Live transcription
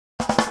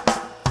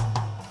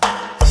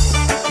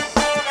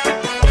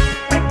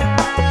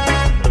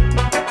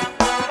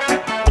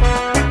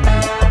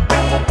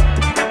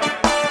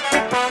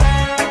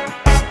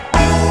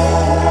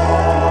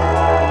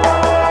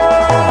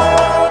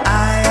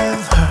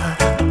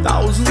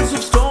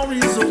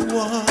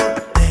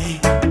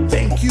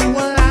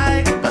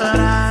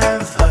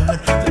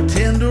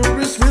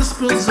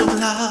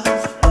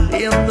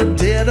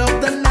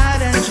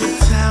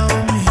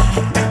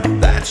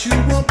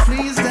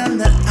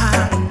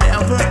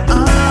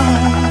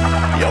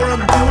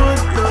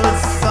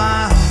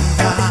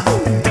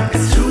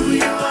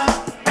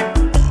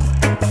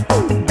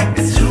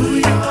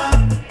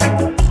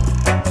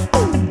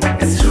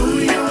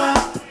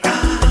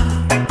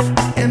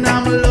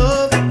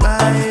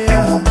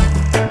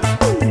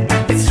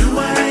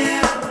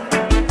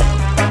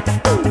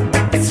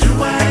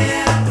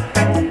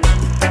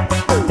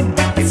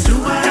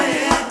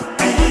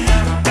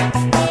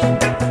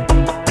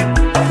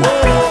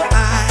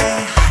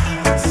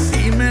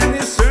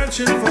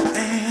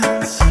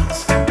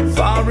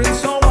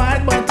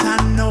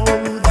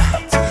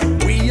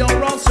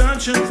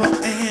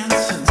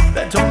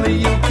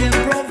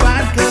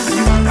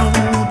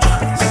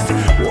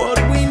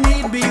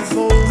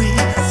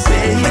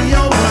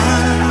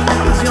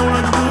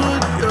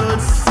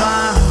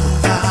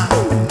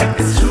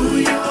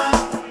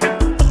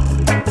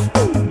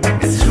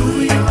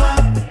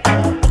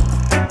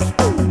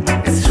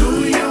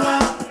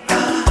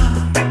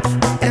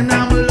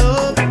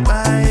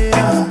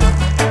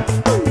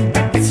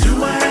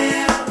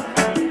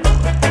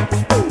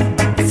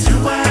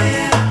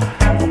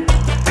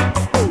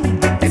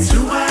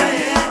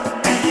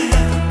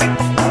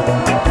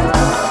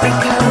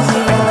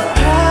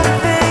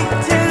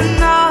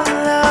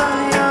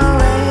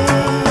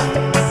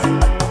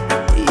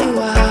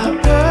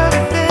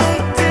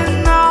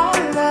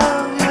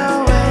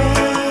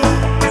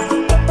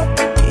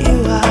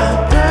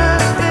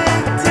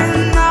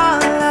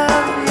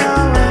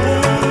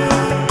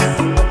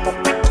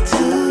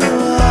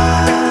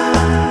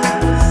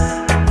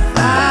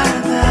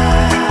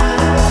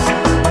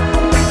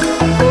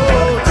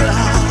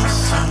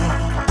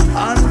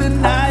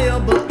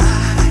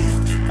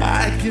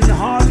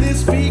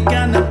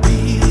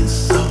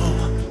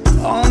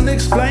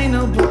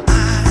unexplainable.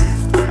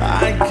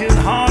 I can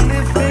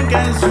hardly think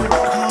as you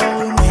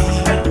call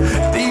me.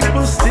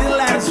 Deeper still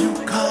as you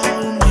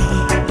call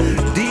me.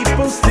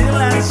 Deeper still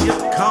as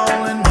you're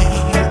calling me.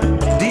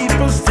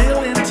 Deeper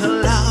still into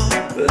love.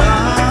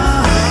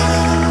 Love,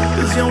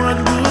 'cause you're a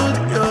good,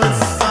 good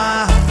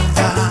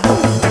father.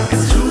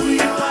 It's who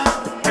you are.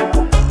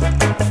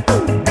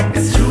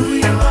 It's who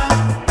you are.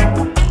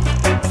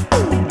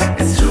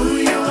 It's who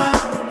you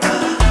are.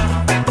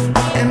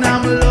 And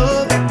I'm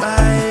loved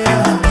by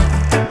you.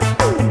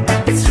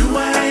 It's who I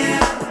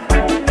am.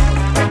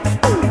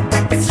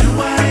 It's who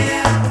I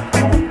am.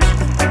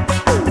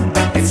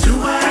 It's who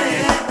I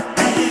am.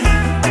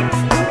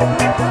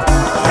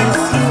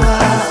 Yes, you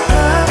are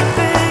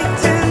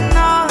perfect in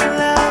all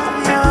of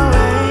your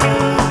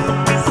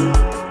ways.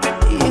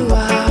 You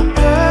are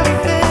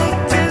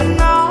perfect in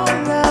all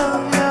of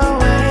your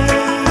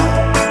ways.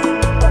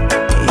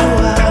 You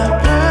are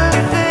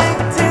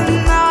perfect in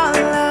all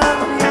of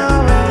your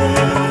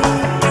ways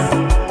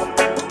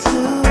to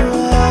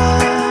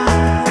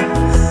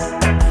us,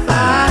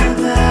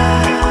 Father.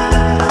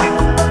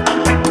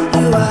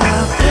 You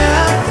are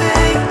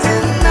perfect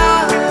in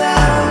all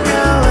of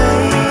your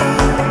ways.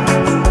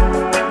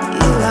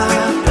 You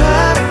are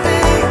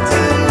perfect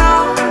in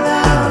all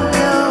of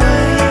your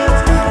ways.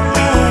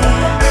 Yeah.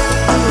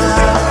 You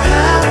are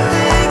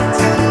perfect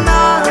in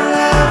all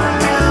of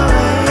your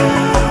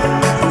ways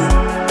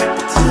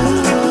to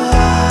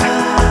us,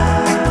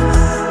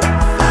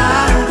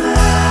 Father.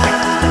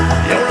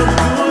 You're a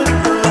good,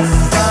 good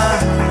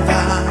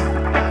Father.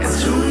 It's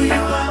who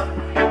you are.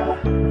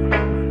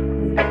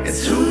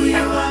 It's who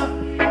you are.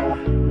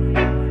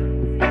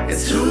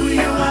 It's who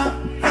you are.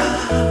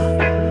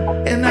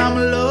 And I'm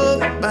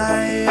loved by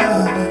you.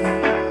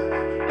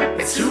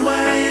 It's who I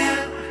am.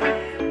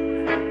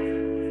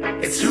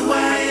 It's who I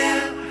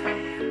am.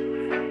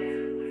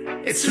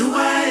 It's who I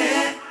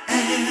am.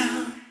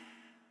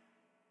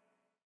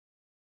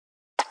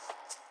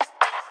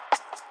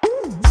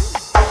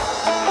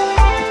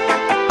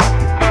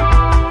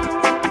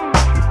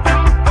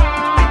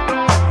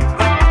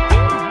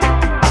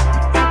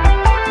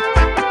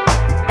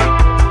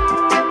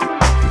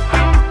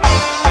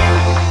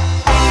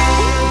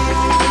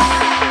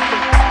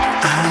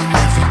 I've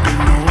never been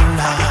more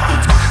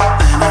loved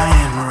than I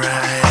am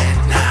right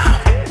now.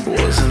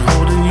 Wasn't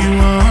holding you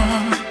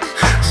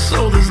up, so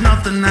there's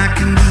nothing I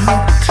can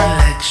do.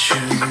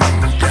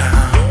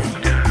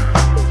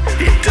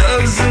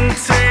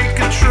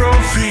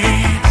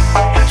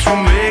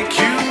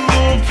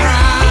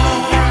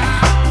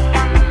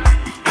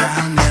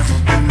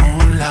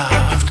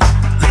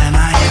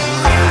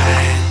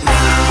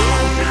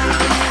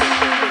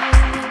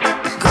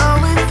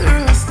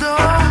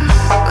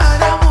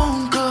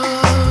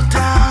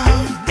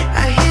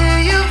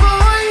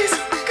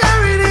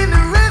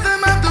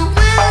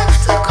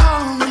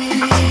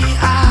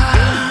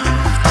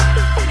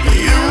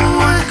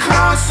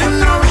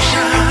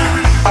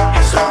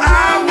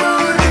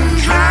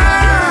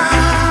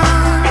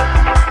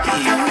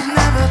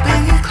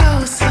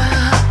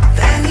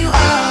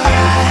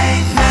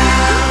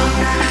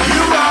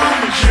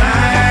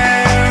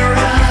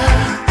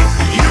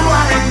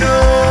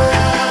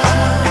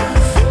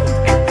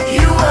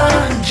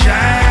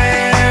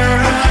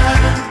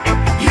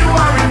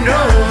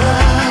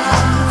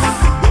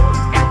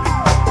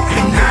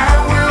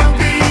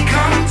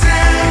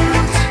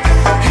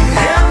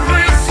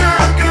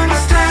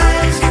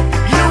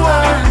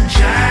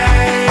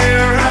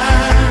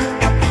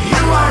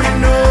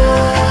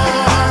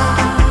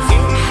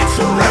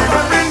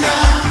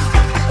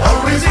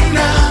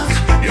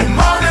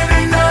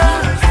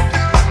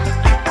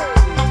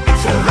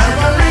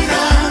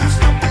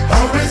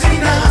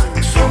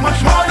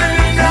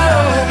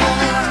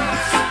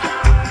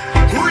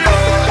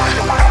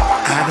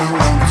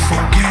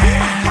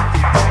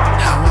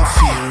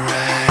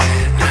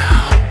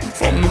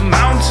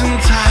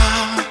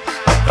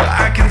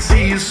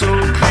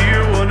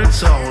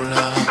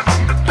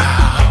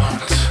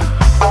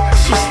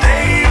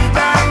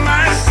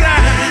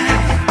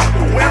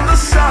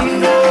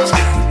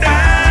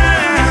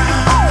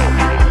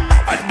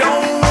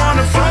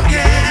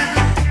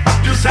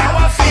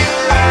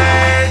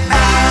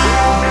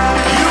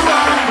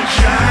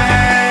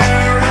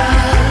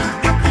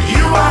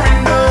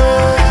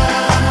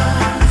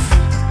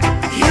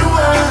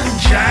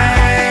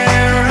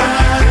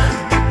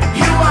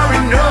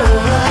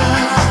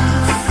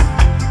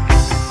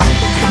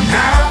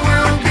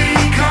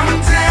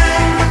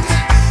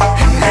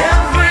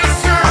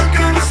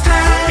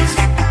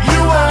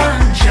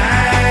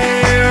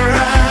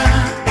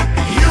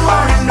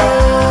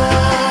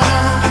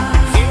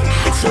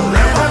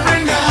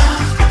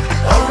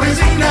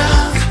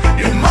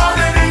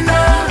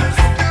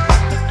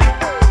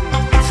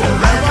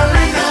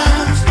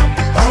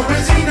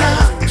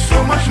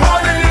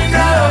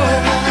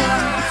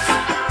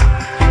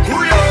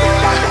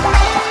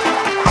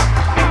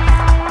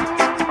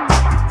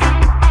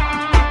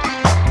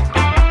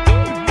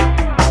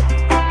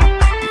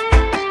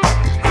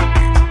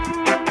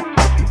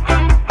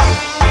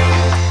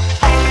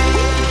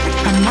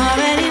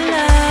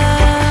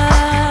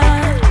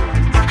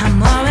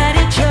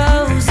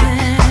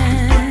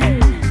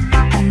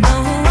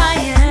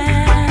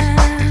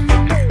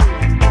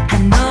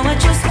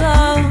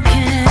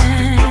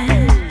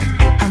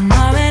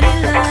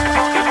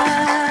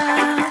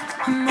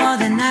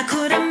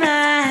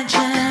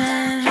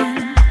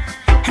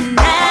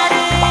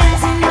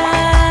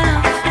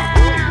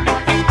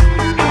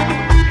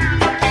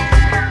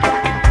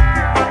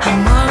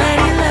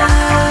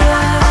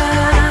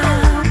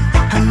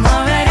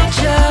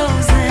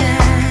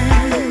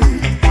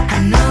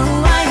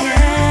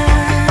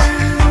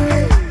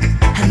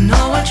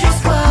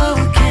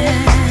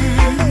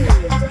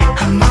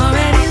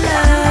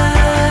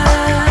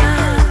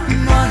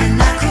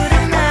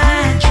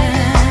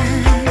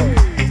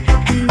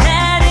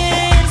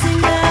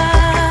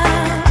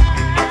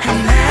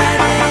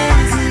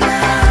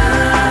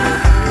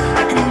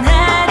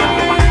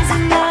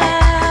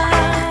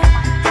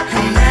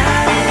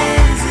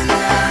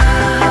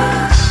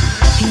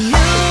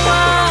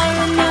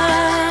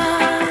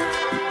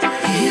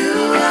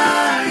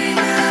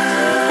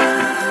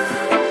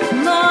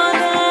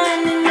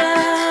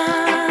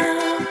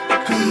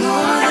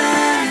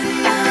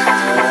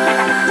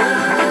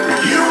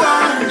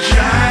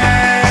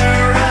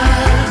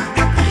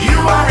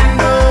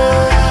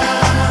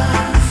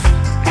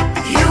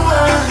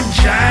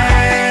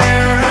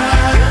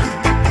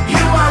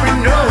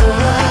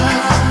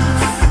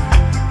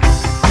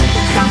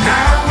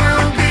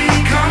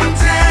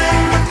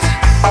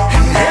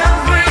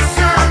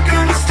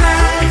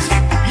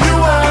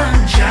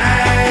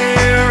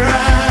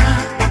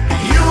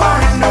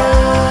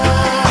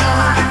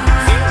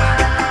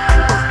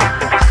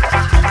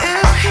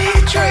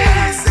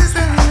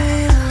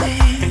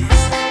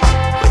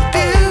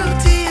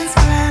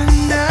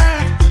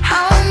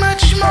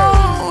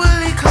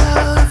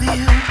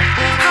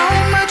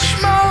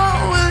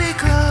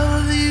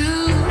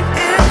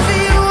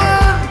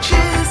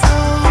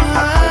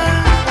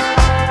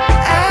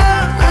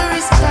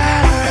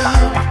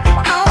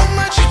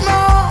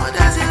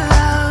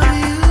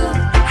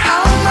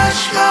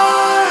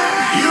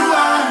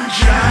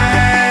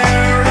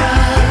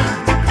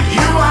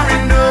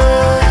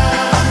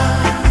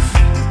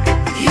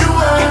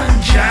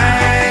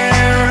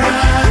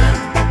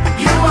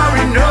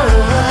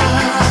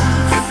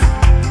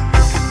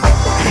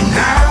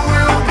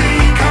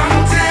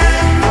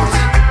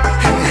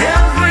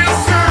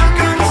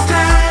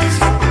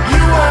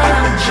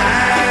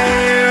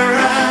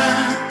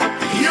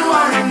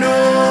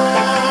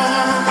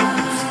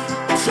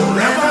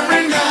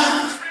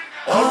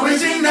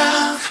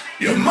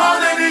 You're more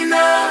than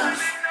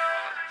enough.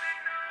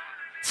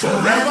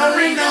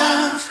 Forever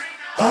enough.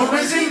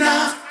 Always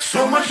enough.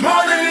 So much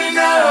more than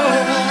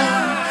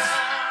enough.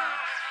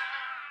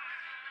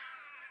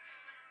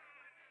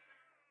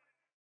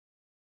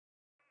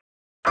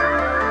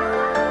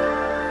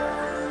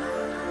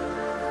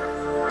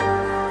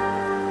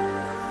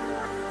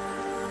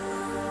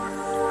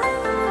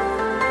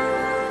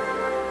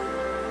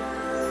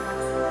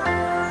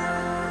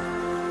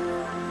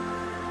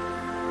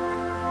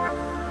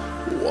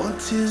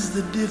 What is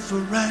the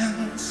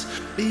difference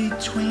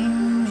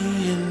between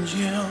me and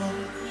you?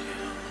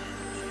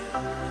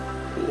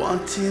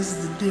 What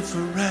is the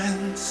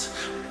difference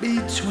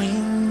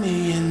between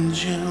me and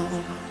you?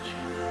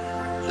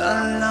 The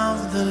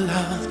love, the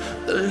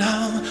love, the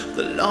love,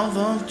 the love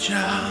of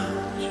Jah.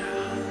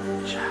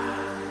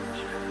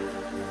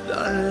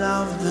 The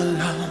love, the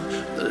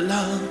love, the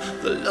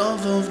love, the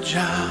love of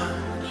Jah.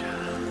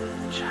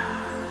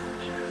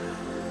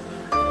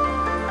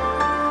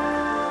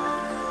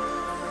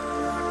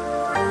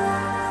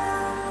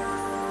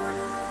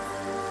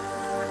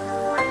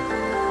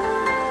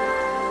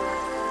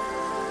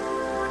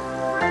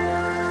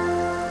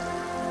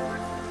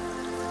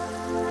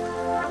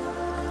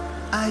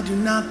 I do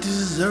not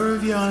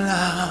deserve your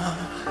love,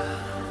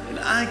 and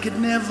I could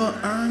never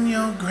earn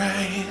your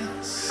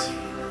grace.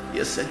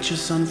 You sent your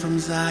son from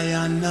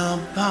Zion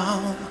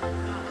above,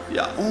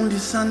 your only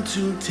son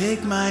to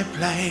take my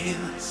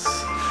place.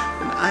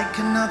 And I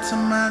cannot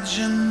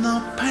imagine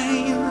the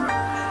pain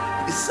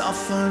he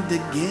suffered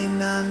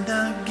again and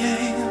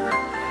again,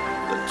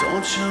 the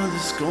torture, the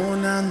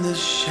scorn and the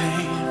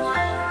shame,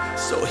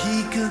 so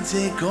he could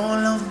take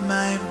all of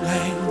my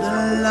blame.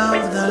 The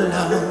love, the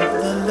love,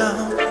 the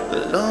love, the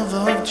love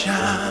of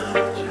Jah.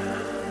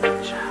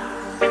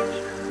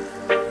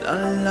 The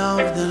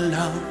love, the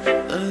love,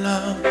 the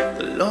love,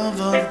 the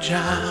love of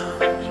Jah.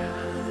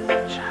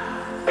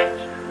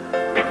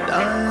 The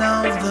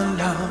love, the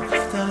love,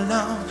 the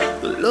love,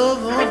 the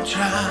love of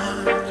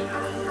Jah.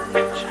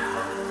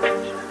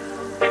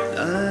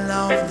 The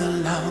love, the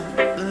love,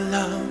 the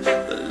love,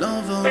 the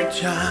love of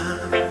Jah.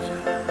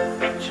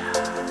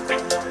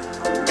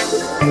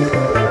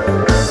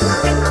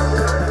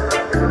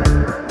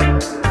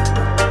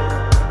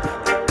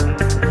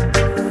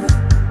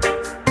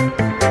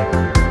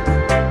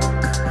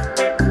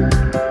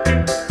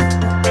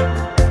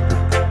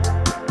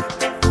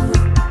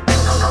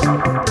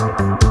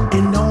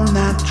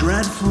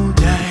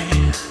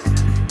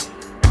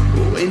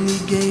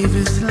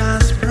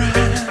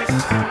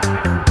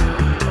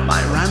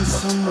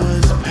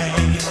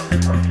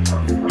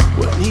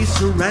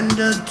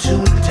 Surrendered to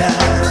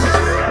death,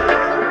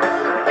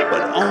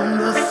 but on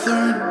the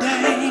third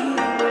day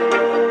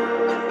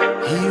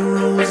he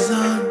rose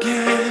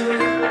again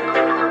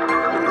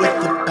with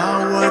the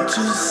power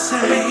to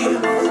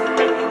save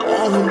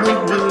all who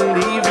would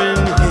believe in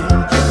him.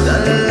 The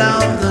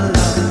love, the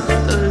love,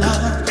 the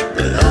love,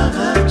 the love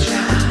of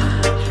Jah.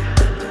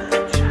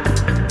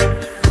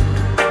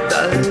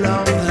 The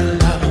love, the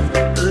love,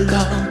 the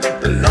love,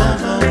 the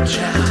love of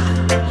Jah.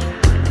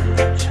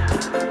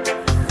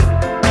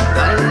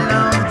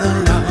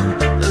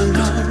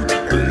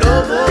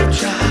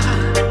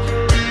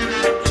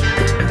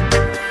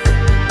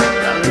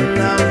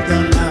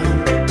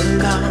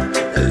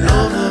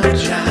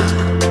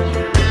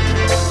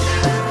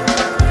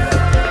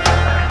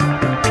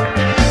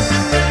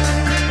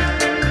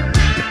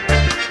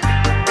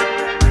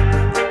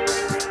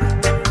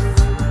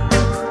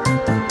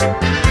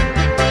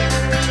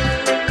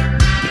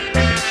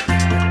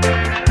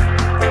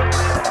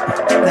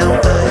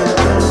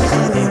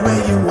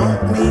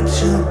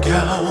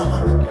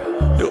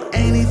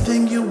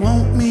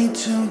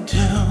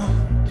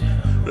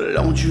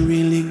 Don't you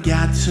really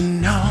got to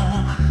know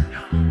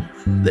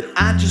that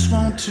I just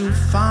want to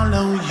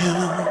follow you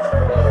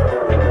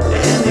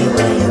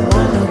anywhere you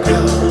wanna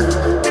go,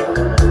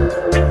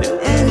 and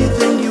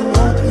anything you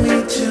want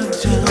me to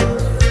do.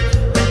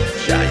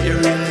 Jah, you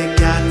really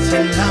got to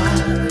know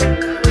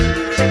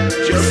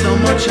just how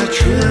much I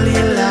truly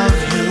love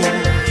you.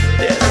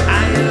 Yes, I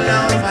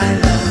love, I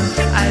love,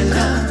 I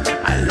love,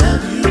 I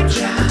love you,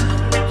 Jah.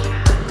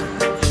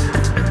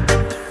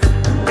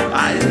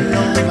 I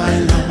love, I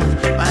love,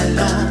 I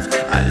love,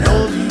 I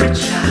love you,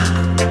 Jah.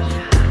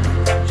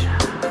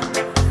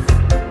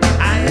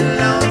 I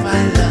love, I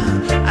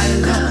love, I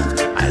love,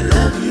 I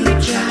love you,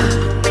 Jah.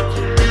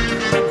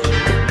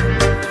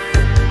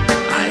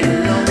 I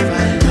love,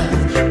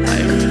 I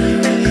really,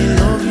 really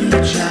love you,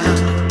 Jah.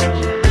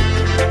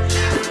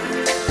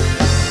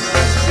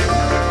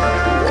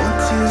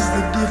 What is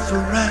the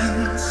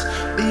difference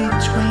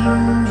between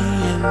me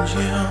and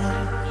you?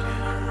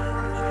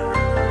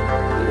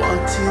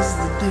 What is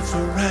the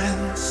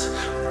difference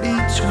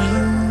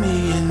between me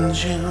and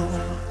you?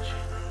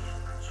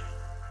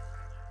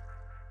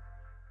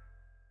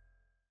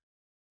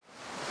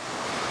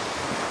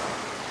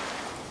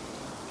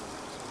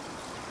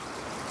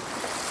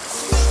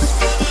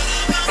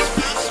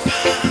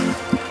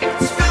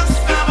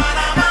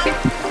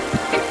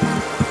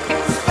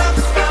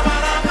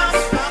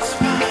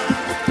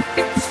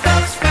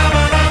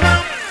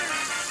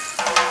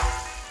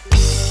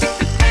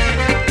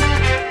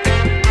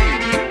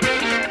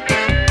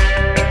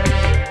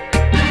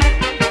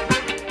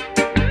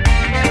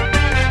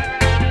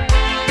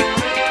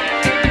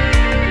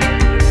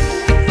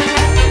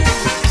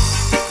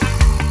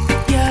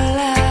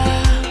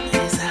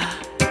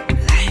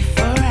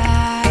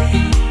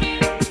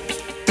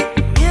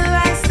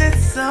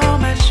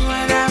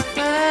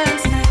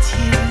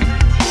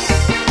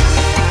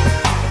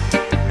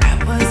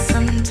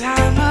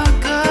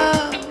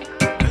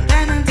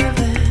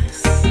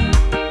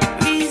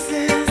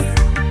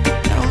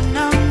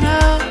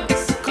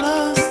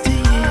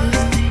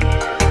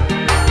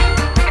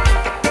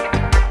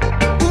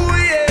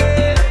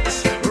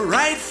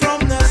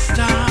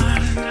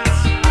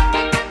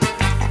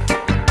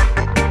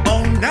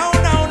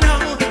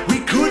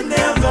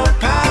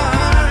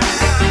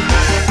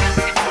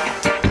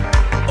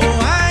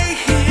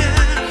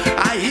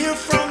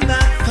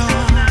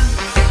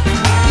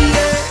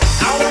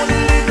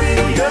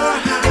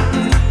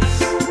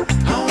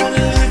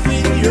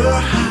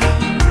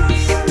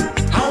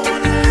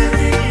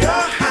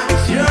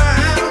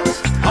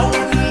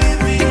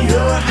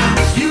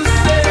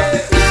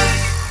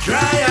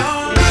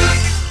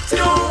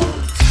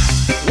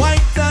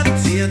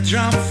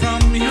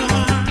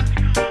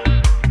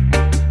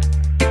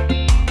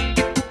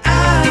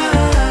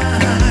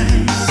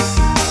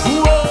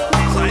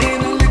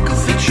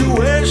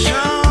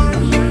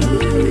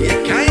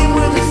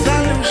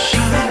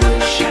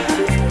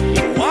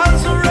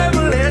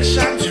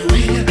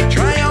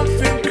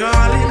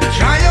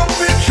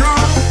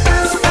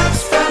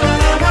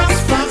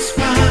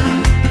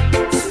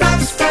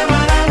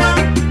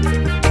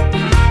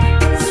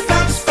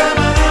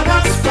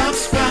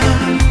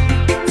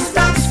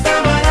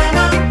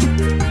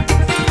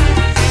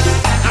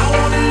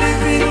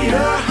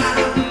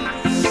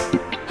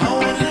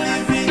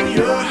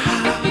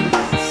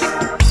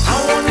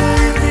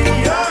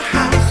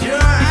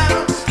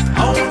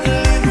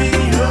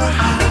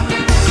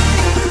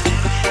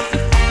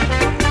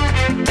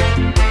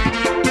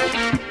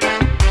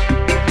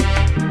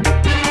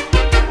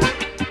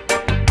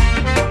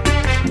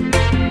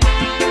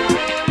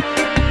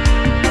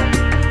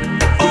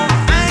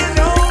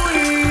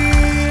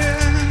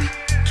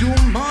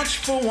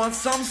 what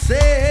some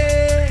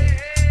say.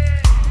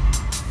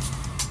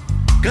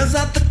 'Cause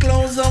at the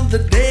close of the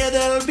day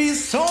they'll be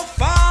so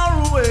far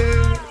away.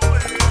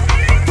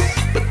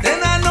 But then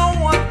I know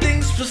one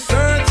thing's for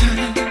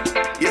certain.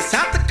 Yes,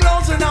 at the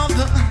closing of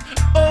the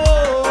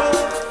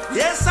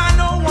yes, I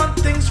know one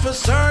thing's for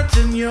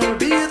certain. You'll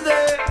be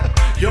there,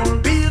 you'll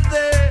be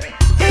there.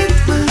 It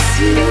was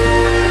you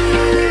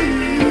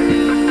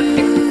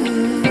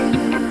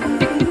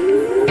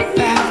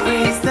that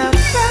raised the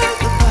flag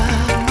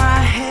above my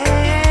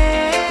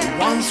head.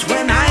 Once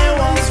when I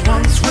was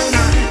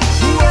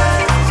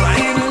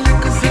in a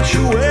little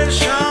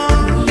situation,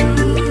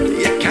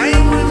 you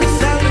came with a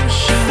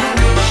solution.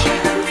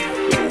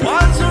 It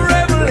was a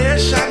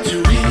revelation to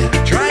hear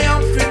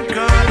triumphant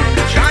calling,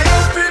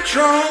 triumphant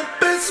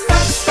trumpets,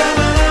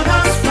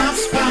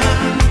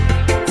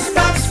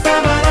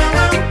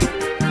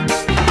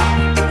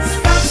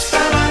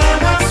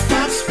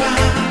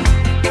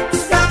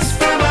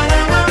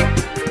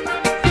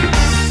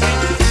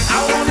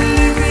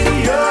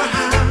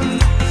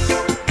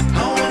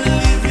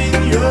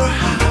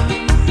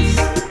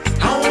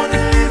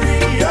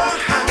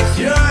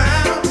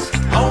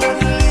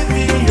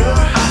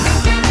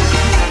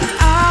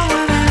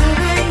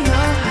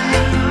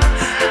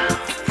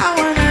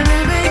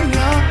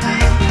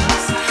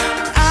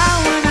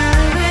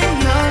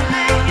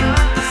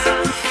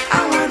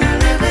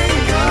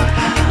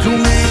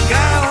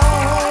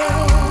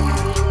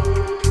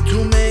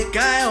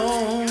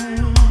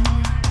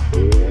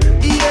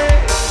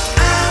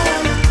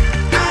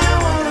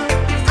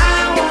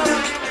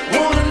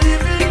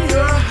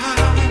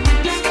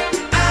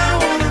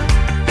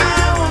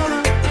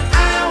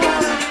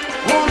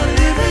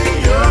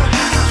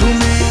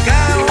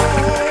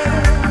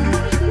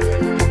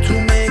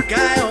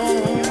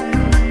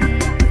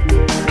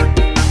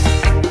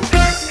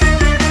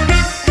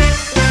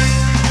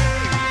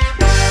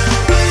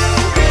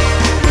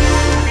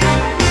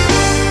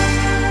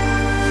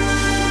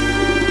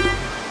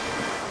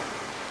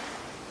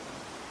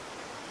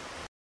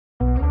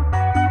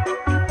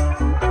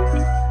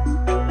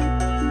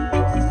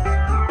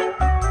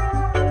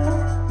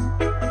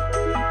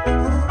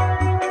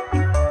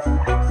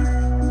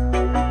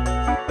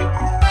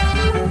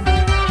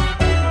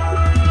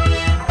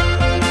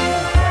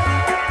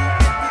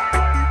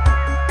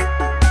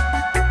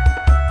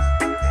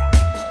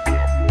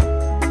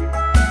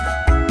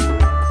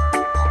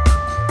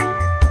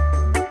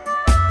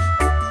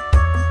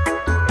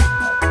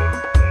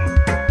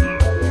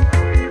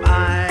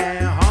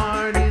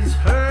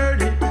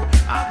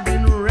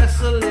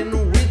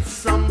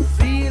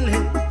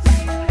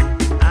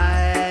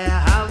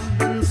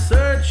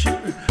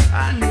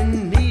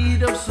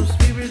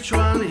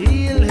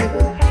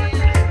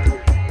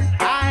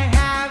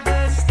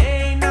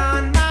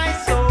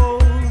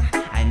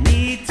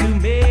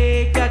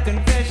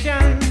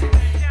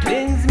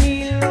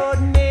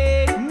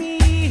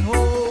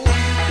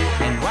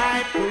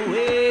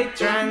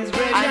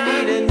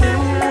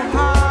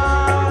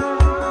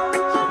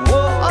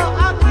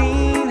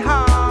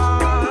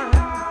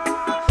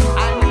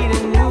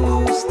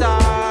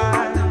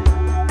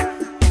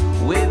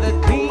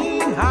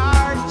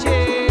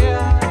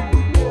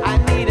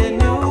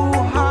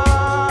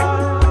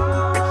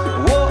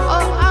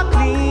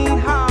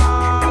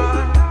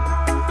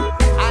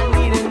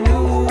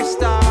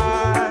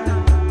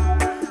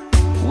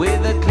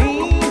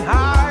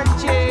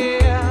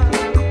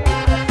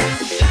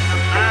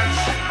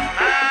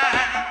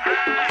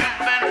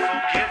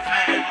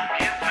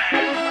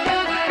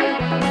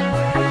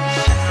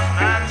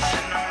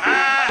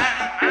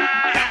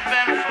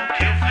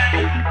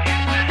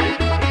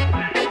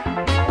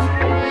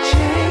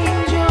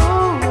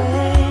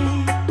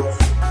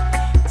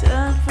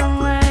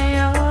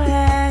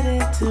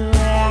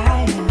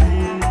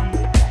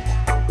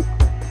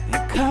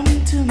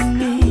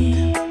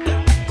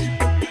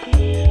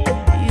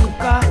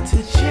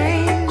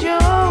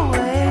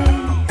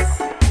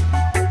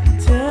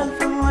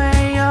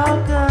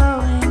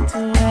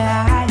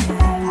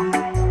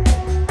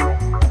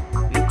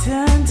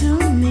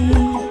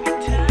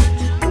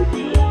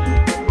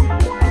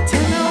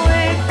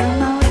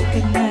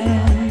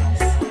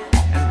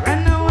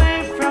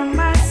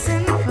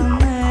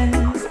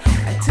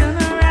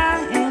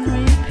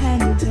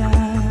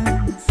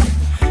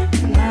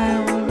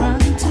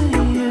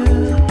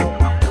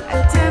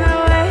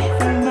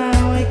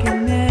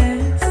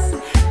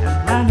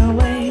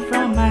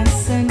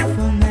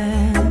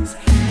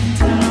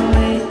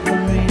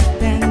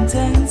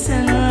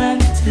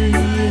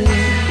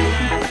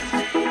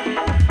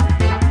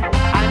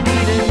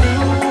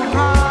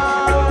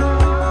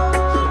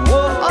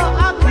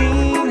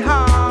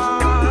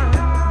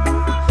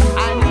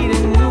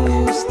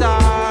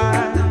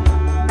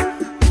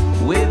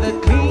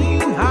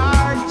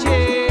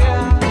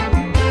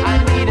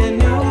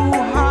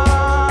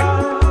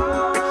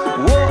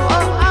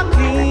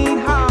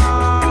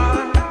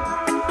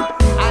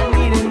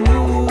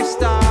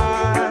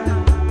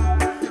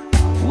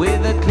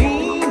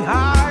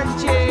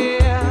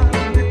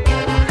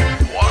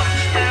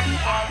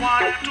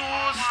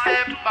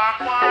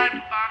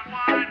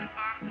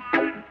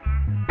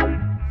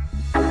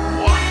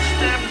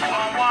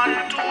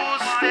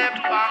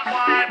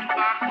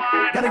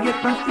 Gotta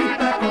get my feet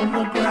back on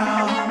the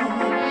ground.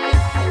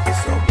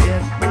 So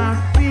get my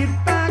feet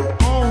back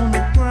on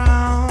the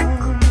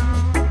ground.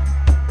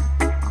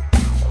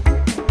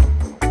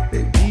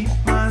 They keep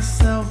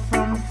myself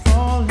from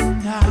falling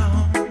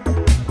down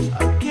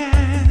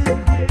again.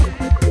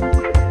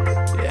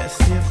 Yes,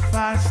 if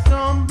I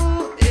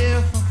stumble,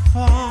 if I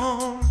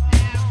fall,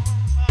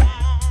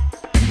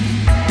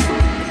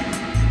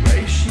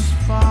 gracious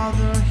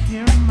Father,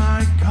 hear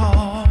my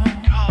call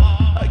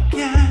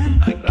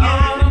again.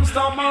 Lord, I'm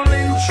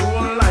stumbling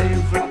through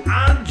life and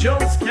I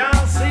just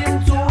can't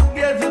seem to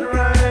get it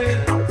right.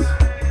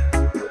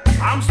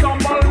 I'm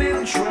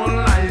stumbling through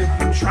life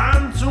and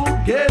trying to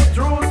get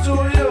through to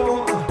you.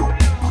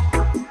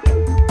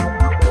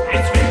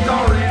 It's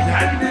victory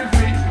and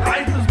defeat.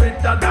 Life is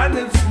better than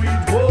it's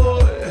sweet,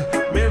 boy.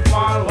 May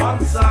fall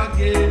once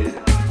again.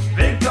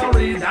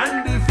 Victory and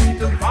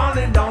defeat and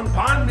falling down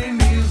on the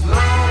knees.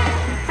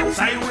 Lord,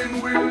 say when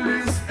will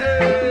this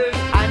end?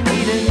 I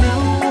need a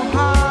new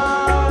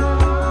heart,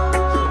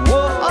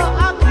 whoa,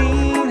 a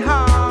clean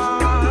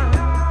heart.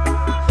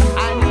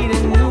 I need a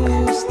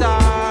new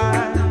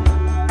start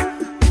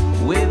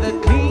with a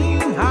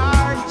clean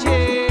heart,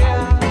 yeah.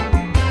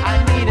 I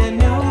need a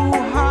new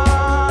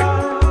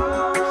heart,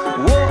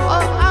 whoa,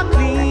 a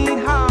clean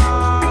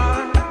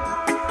heart.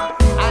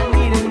 I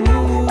need a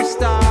new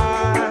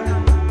start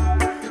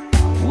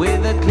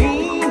with a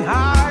clean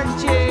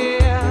heart,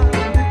 yeah.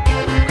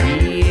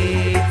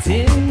 Create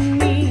in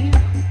me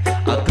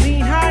a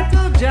clean heart,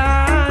 oh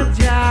Jah,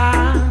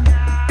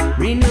 Jah.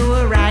 Renew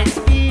a right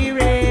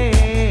spirit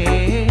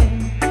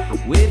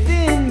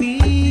within me,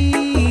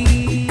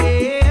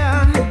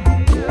 yeah.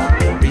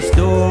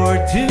 Restore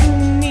to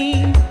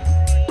me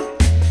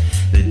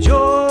the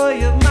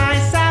joy of my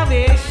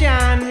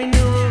salvation.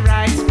 Renew a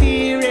right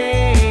spirit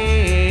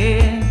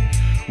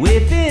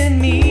within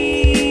me,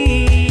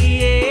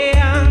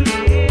 yeah.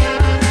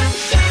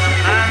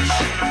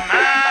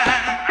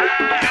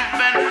 You've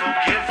been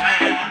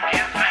forgiven.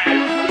 You've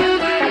been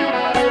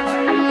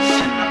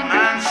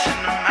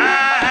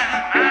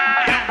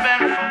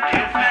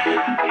forgiven.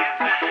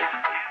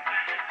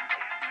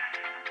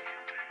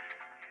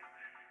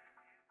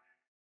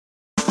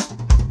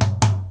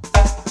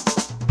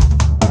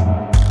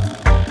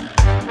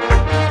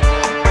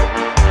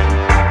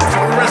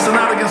 We're wrestling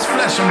not against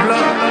flesh and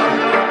blood,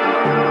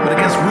 but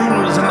against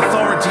rulers and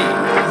authorities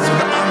of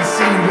the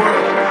unseen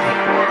world.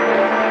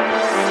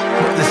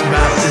 But this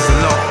battle is the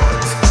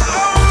Lord's.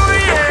 Oh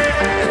yeah.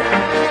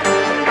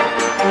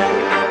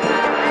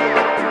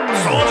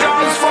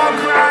 Soldiers for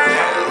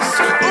Christ.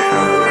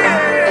 Oh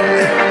yeah.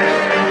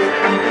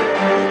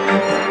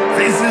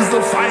 This is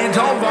the fight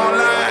of our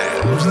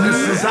lives. This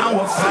is how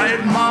we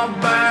fight my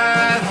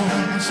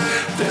battles.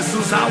 This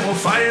is how we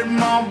fight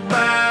my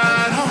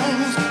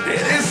battles.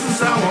 This is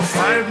how we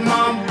fight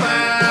my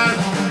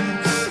battles.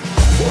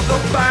 For the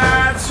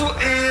battle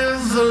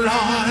is the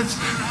Lord's.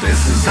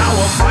 This is how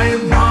we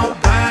fight my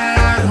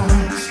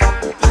battles.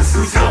 This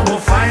is how we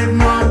fight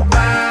my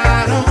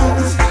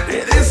battles.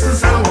 This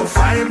is how we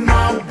fight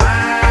my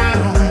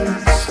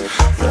battles.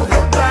 For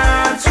the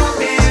battle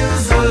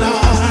is the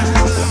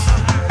Lord's.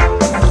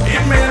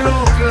 It may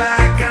look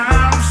like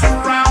I'm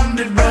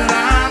surrounded, but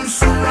I'm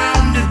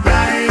surrounded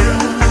by you.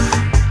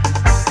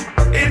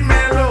 It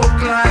may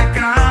look like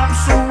I'm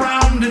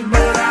surrounded,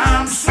 but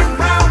I'm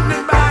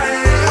surrounded by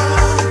you.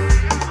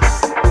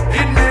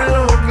 It may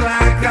look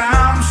like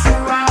I'm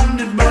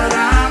surrounded, but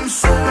I'm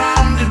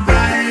surrounded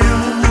by you.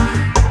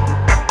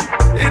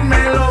 It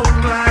may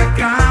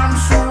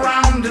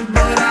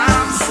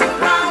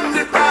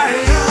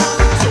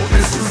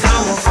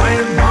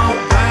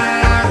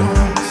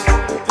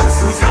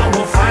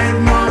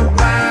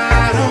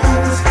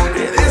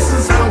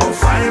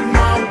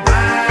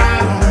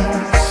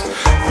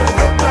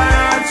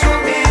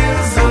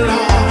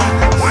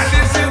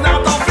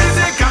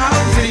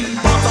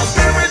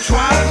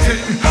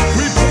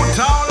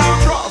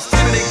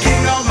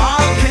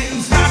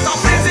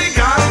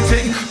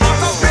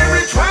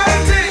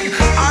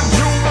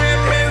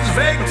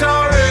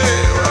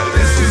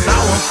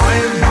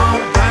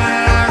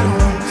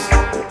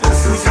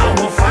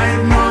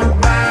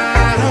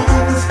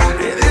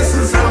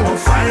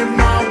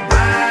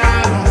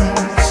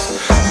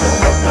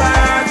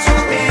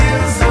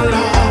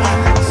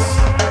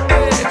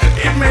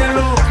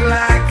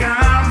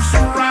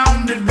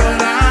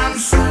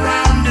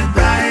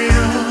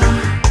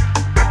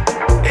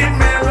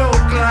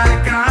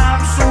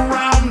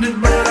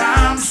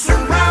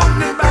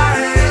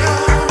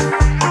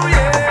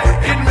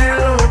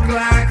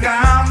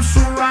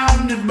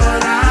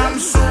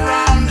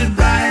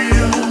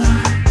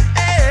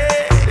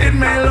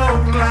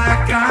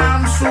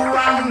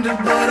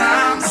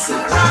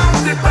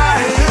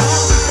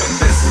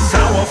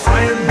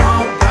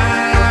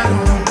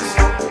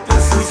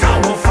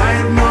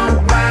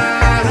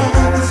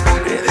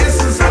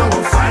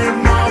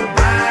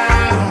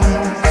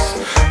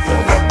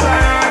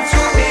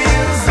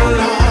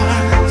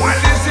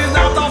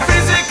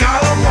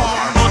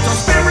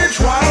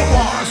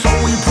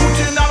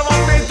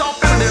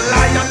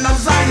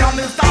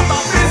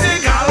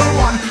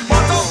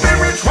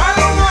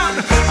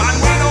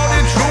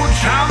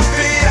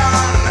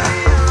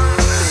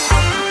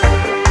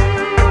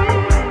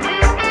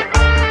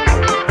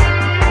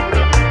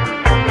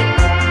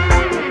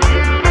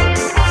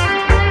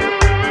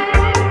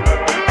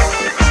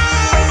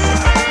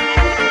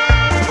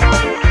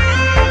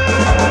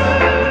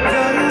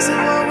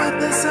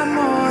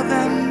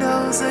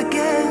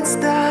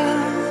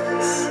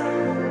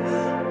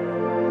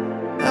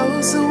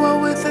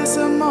with us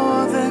are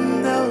more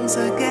than those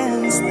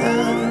against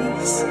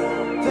us.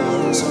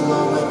 Those who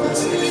are with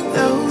us,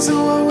 those who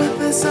are with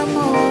us are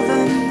more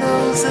than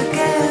those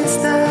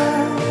against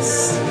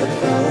us.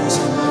 Those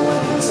who are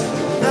with us,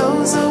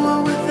 those who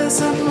are with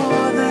us are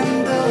more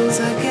than those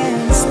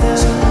against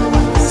us.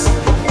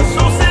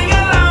 So sing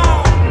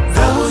along.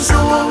 Those who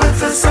are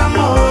with us are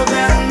more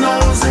than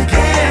those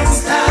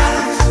against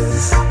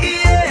us.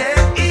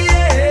 Yeah,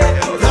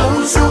 yeah.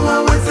 Those who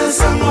are with us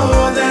are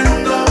more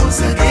than those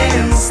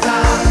against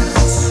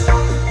us.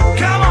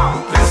 Come on,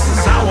 this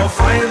is how we'll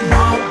fight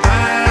more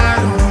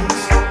battles.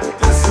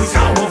 This is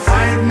how we'll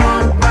fight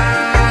more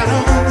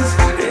battles.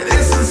 Yeah,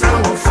 this is how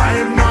we'll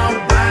fight more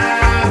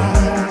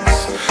battles.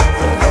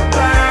 For the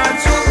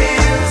battle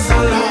is the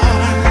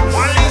Lord.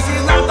 Well, this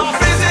is not the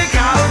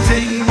physical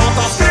thing, but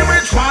the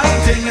spiritual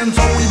thing. And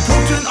so we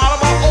put in all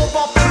of our hope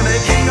up in the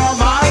King of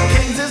all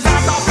kings. It's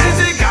not the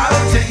physical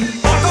thing,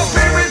 but the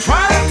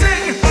spiritual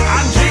thing.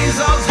 And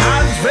Jesus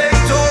has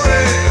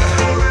victory.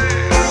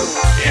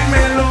 It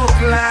may look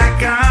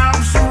like I'm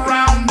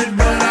surrounded,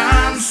 but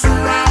I'm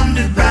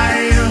surrounded by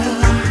you.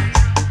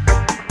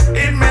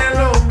 It may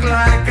look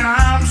like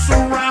I'm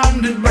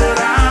surrounded, but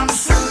I'm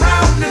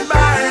surrounded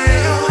by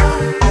you.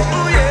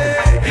 Oh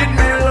yeah. It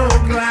may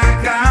look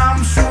like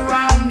I'm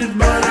surrounded,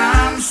 but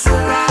I'm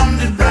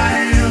surrounded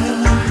by you.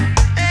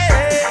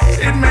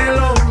 Hey. It may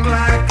look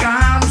like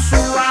I'm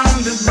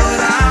surrounded, but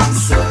I'm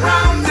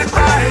surrounded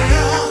by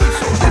you.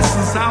 So this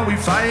is how we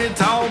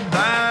fight our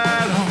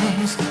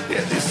battles.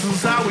 Yeah, this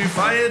is how we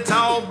fight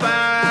our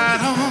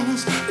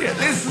battles. Yeah,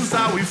 this is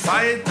how we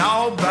fight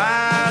our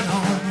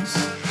battles.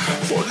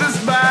 For this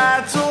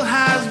battle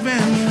has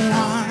been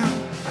won.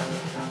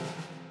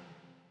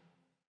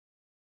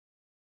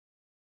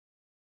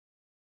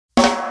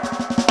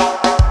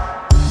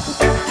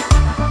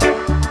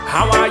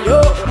 How are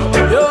you?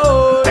 Yo.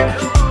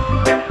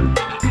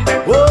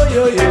 Oh,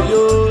 yo, yo,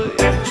 yo.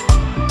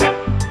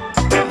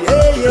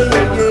 Yeah, yeah,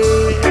 yeah, yeah.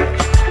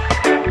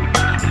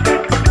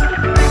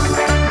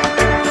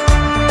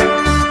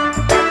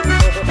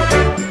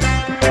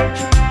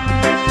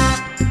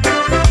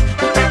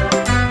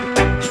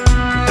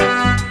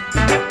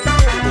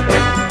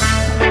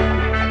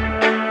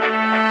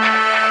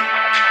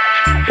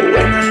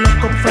 When I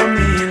look up from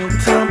the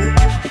hilltop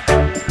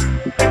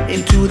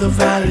into the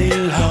valley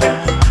low,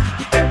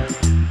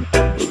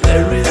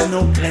 there is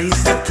no place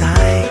that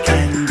I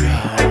can go.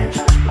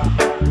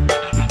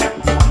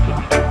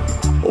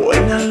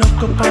 When I look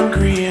upon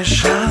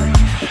creation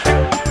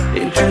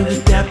into the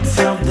depths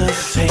of the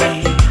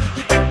sea,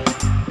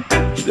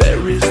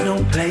 there is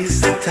no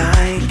place that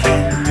I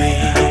can be.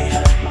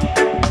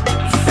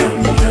 From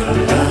your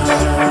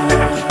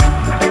love,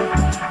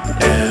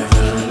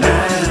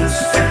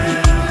 everlasting,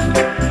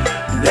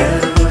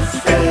 never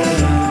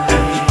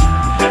failing,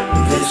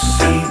 this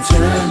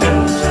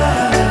eternal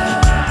love.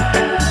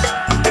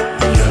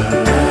 Your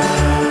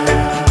love,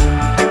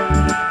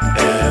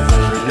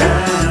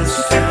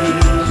 everlasting,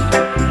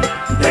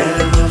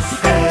 never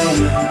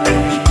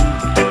failing,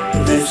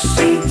 this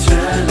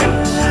eternal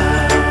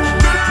love.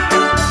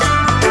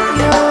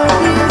 Your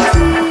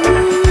beauty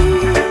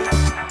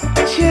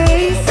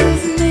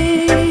chases me,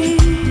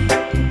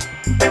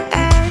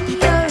 and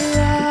your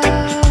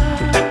love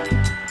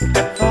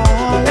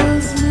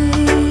follows me.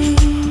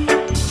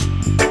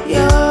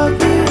 Your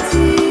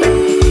beauty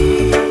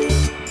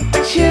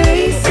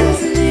chases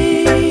me,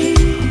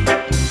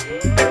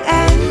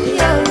 and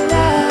your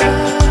love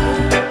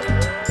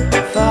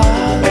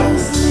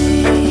follows me.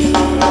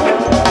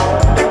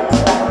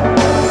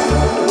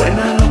 When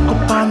I look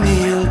upon the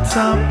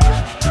hilltop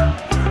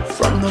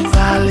from the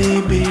valley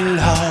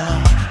below,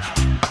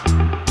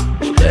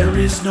 there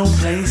is no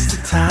place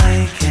that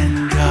I can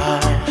go.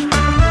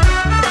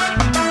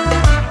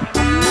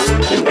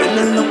 When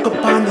I look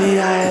upon the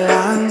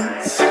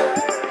islands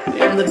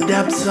in the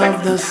depths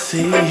of the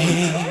sea,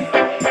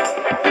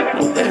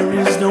 oh, there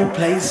is no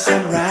place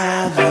I'd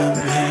rather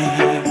be.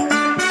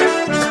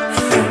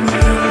 From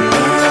your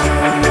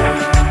love,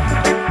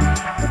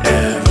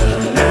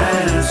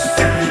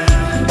 everlasting,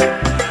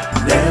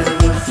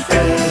 never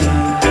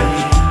failing,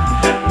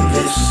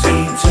 this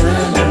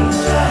eternal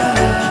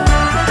love.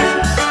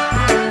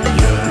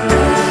 Your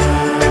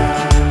love,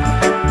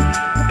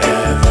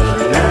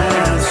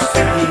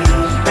 everlasting,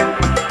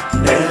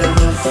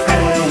 never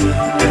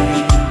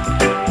failing,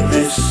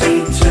 this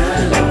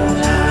eternal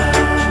love.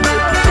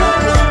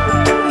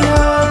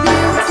 Your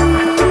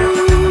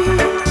beauty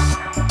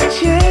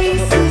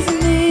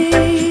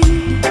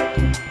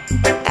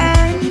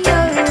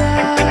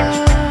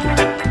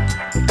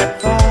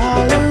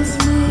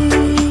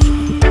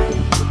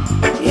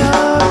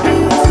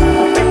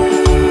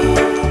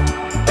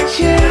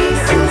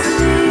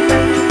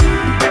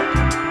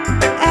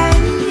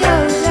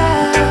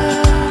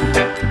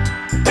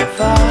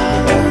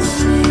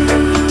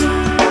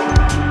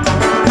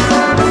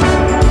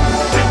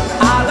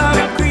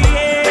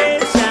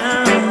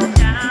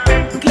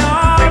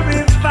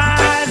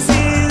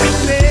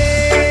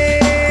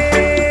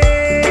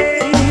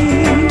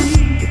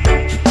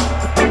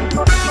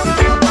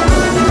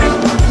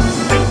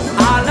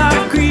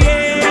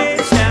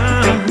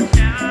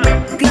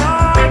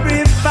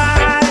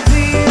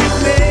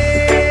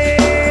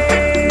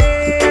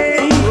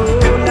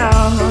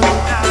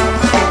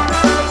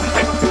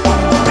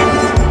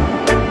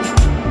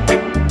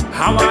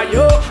How are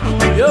you?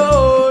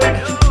 Yo.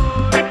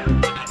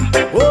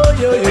 Oh,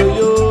 yo, yo,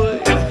 yo.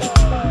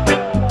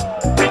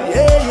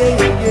 Yeah,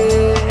 yeah, yeah,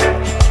 yeah.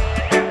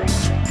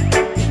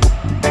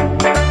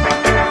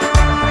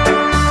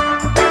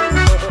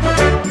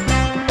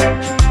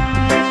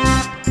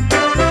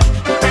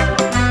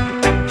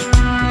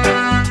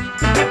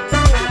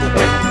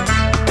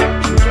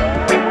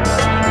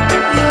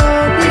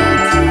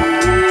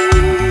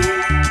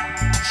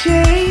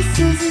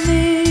 Chases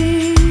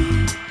me,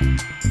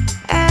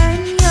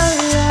 and your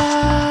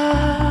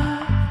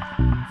love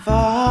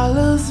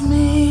follows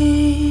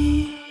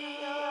me.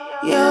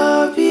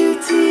 Your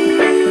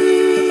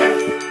beauty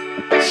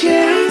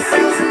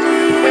chases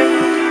me,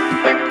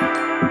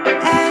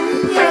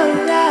 and your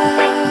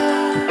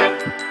love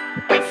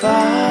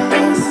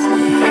follows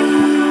me.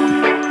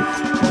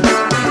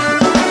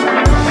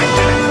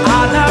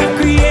 All of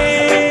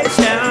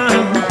creation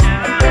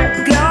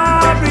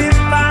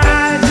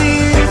glorifies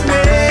His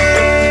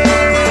name.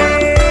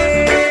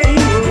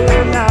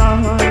 Oh,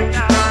 Lord.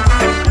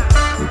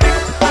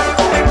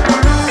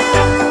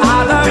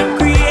 All of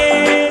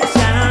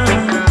creation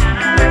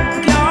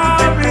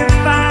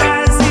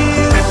glorifies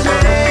His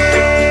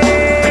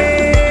name.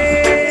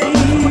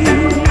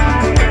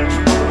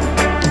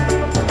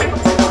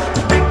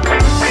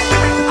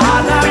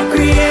 All of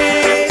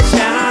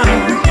creation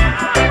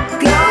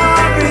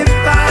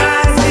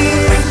glorifies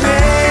His name.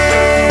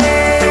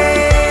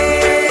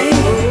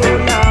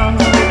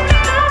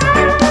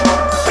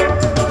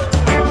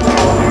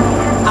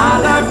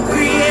 All of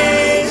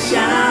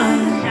creation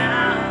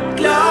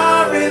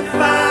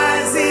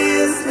glorifies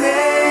His name.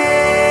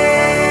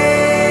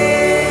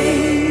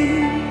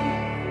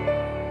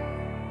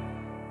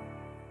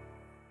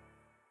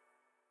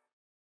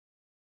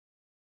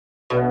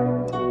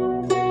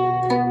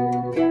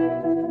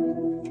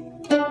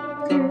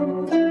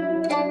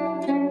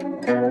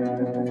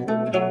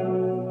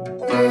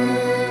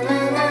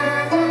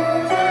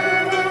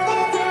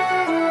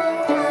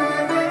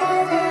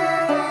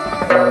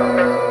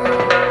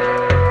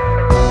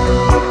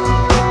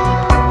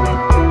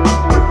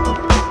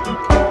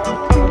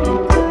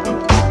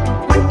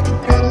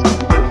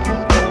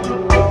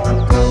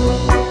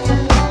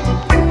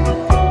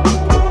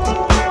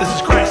 This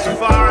is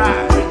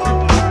Christafari,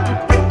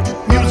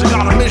 music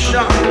on a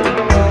mission.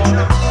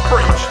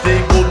 Preach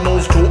the good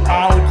news to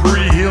all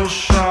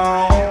creation.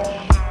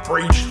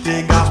 Preach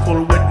the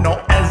gospel with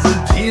no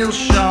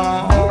hesitation.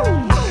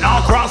 Now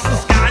across the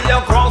sky,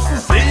 across the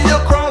sea,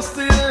 across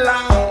the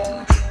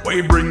land,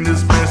 we bring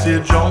this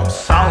message of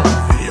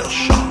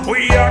salvation.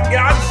 We are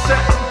God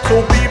sent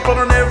to people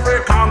on every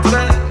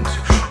continent,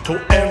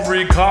 to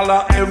every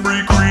color,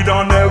 every creed,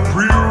 on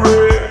every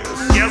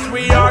race. Yes,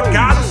 we are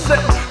God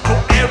sent to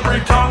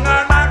every tongue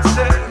and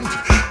accent,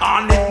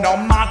 and it no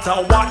matter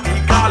what the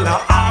color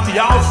of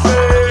your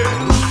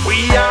face.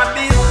 We are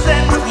the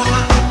sent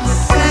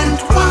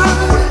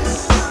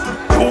ones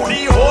to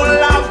the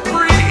whole of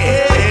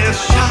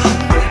creation.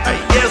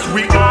 Yes,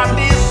 we are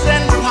the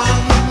sent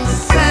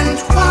ones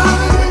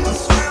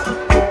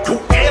to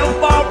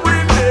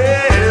every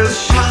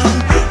nation,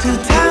 to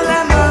tell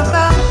them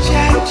about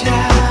Jah,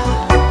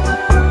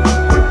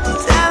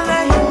 tell the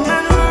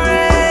human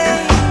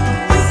race,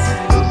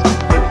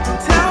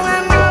 tell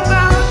them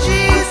about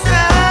Jesus,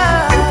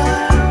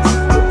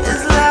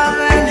 His love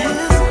and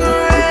His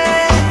grace.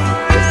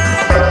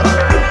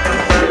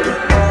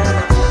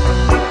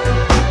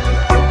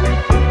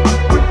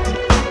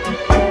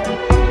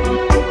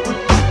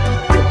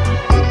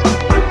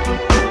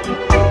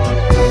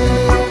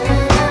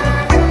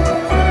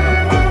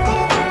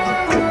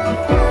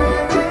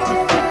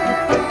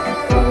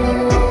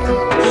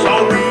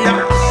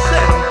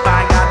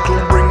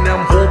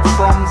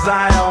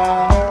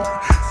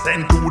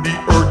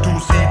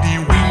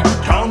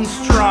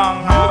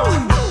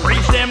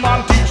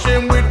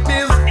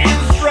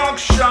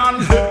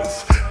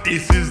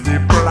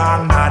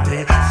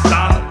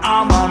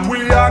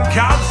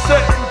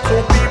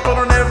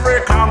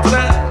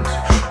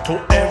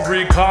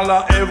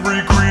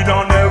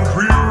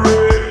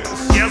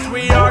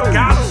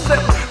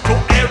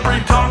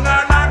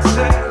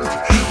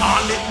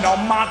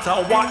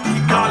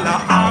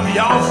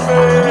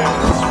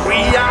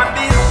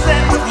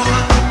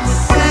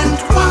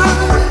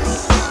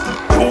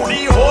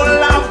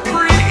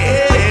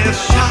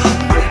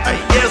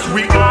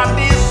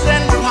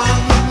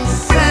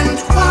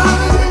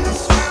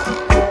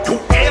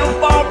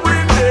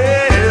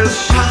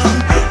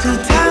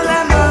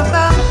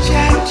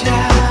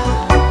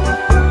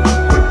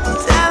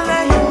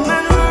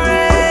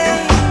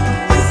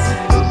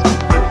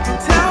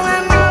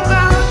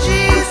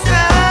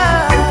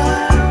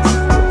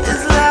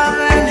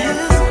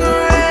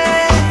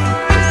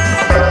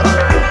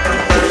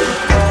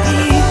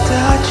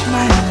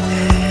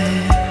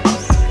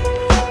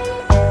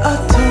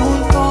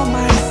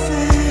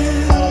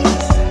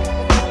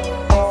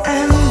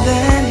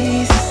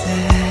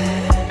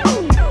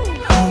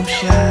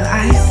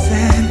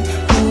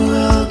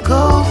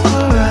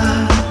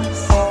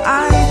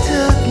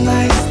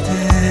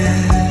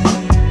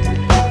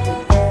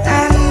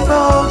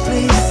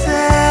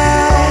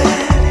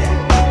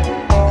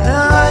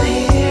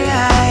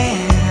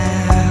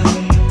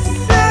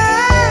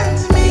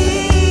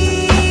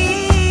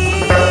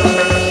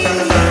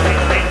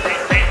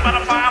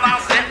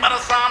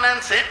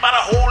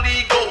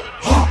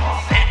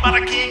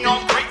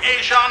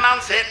 man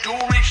said to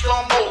reach the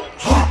most.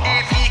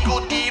 If he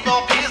could give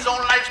up his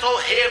own life so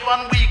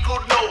heaven we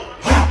could know,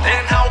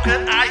 then how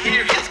can I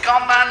hear his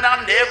command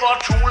and never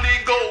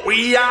truly go?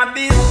 We are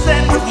the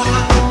sent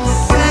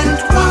ones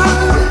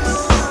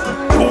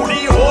to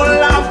the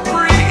whole of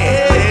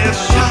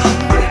creation.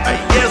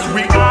 Yes,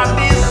 we are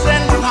the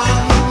sent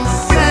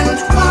ones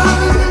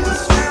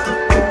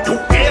to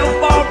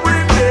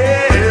every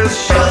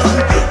nation,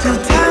 To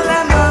tell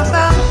them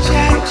about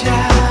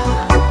Jaja,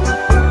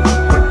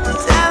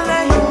 tell the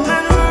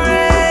human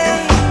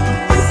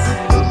race,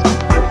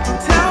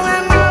 tell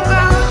them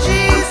about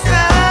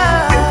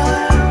Jesus,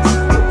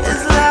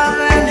 His love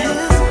and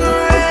His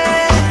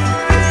grace.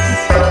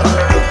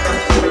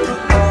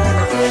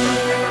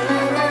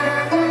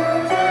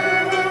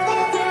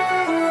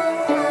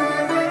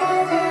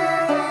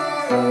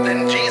 Then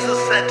Jesus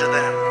said to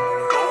them,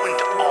 go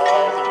into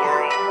all the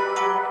world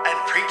and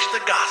preach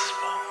the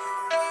gospel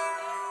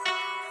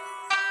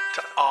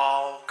to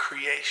all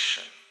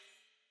creation.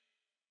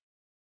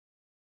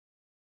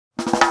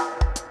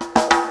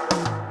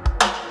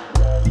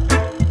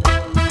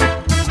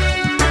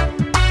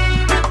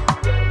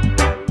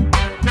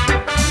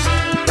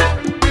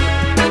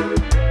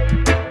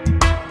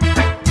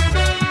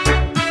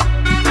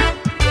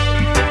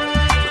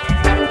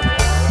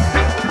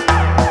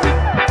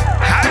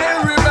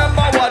 I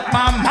remember what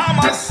my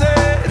mama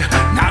said,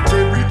 not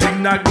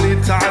everything that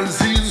glitters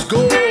is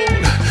gold.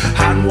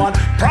 And what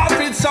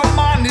profits a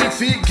man if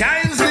he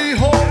gains the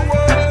whole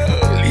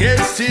world,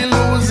 yes, he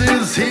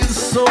loses his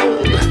soul.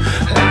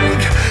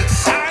 Like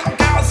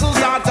sandcastles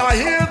that are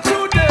here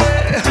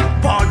today,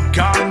 but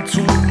gone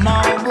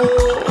tomorrow.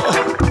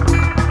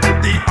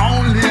 The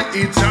only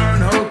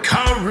eternal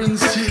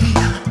currency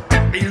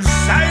is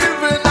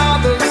saving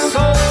other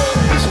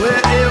souls.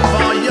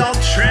 Wherever your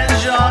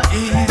treasure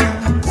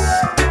is,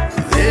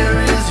 there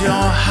is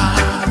your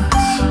heart.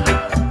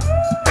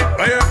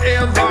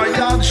 Wherever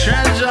your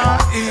treasure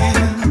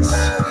is,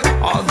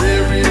 oh,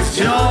 there is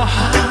your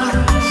heart.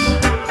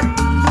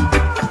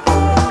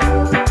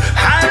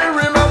 I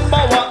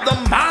remember what the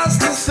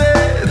master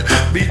said,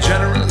 be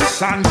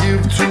generous and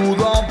give to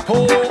the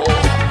poor,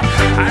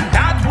 and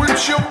that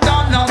which you've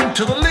done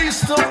unto the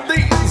least of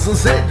these, I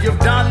said you've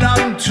done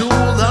unto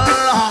the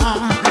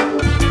Lord.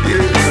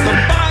 It's the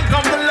bank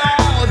of the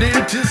Lord,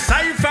 it is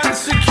safe and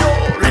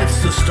secure,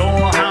 it's the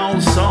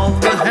storehouse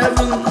of the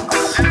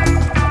heavens.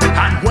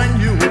 And when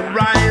you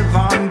arrive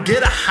and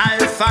get a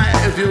high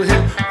five, you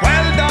hear,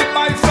 well done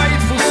my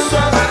faithful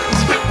servant.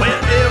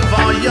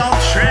 Wherever your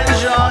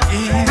treasure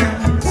is,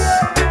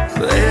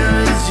 there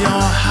is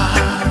your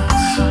heart.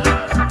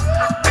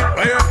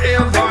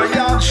 Wherever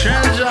your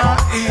treasure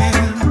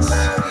is,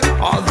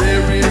 oh,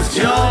 there is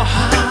your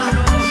heart.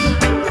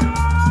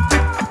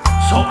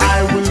 So I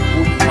will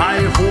put my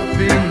hope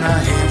in the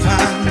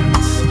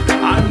heavens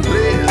and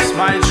place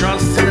my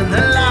trust in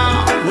the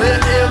Lord.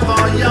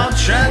 Wherever your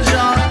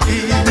treasure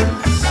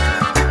is,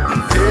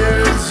 there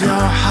is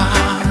your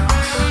heart.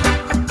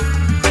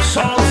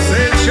 So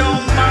set your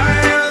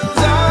minds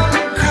on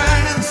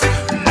Christ,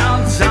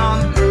 not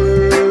on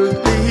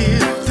earthly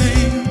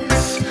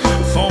things,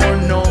 for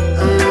no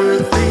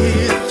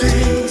earthly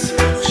things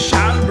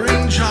shall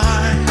bring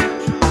joy.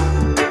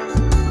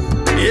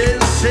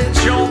 Yes, set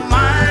your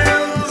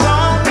minds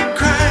on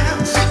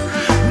Christ,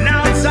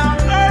 not on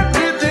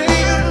earthly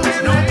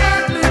things, no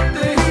earthly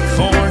things,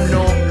 for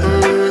no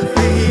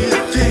earthly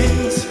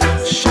things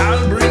shall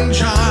bring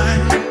joy.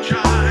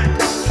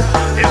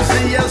 You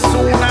see, as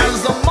soon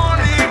as the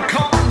money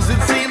comes,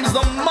 it seems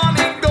the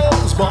money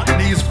goes, but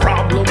these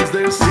problems,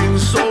 they seem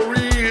so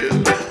real,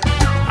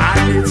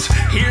 and it's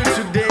here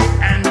today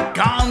and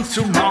gone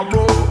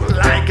tomorrow,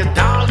 like a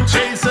dog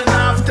chasing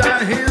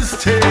after his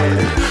tail.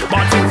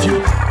 But if you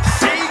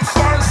seek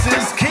first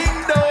his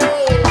kingdom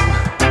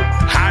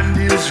and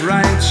his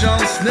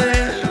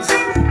righteousness,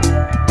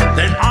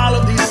 then all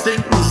of these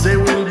things, they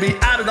will be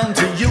added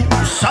unto you.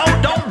 So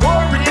don't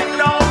worry,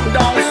 no,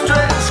 don't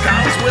stress,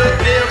 cause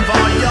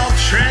wherever your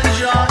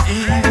treasure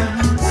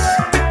is,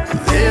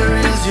 there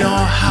is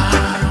your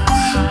heart.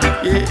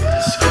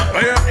 Yes,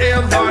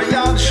 wherever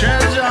your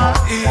treasure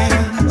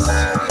is,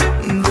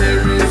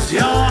 there is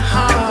your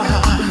heart.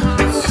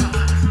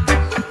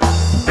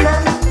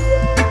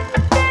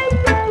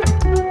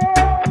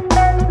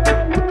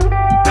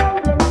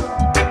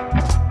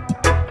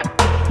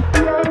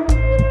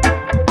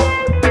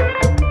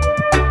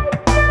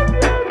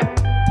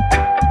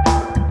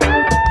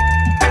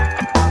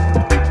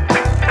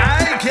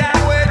 I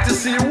can't wait to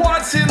see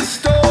what's in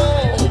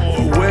store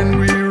when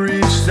we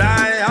reach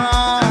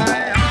Zion.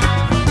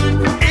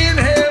 In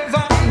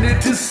heaven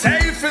it is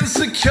safe and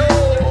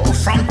secure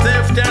from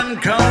theft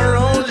and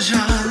corrosion.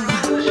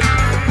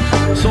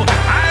 So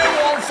I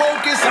won't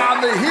focus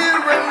on the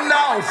here and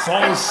now,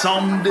 for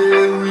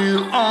someday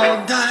we'll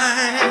all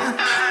die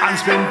and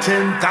spend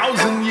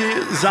 10,000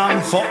 years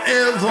and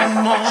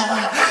forevermore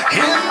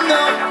in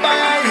the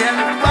by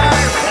and by.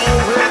 For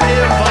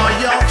wherever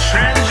your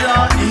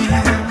treasure is,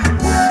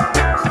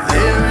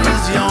 there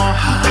is your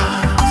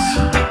heart.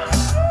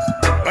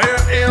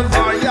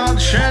 Wherever your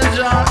treasure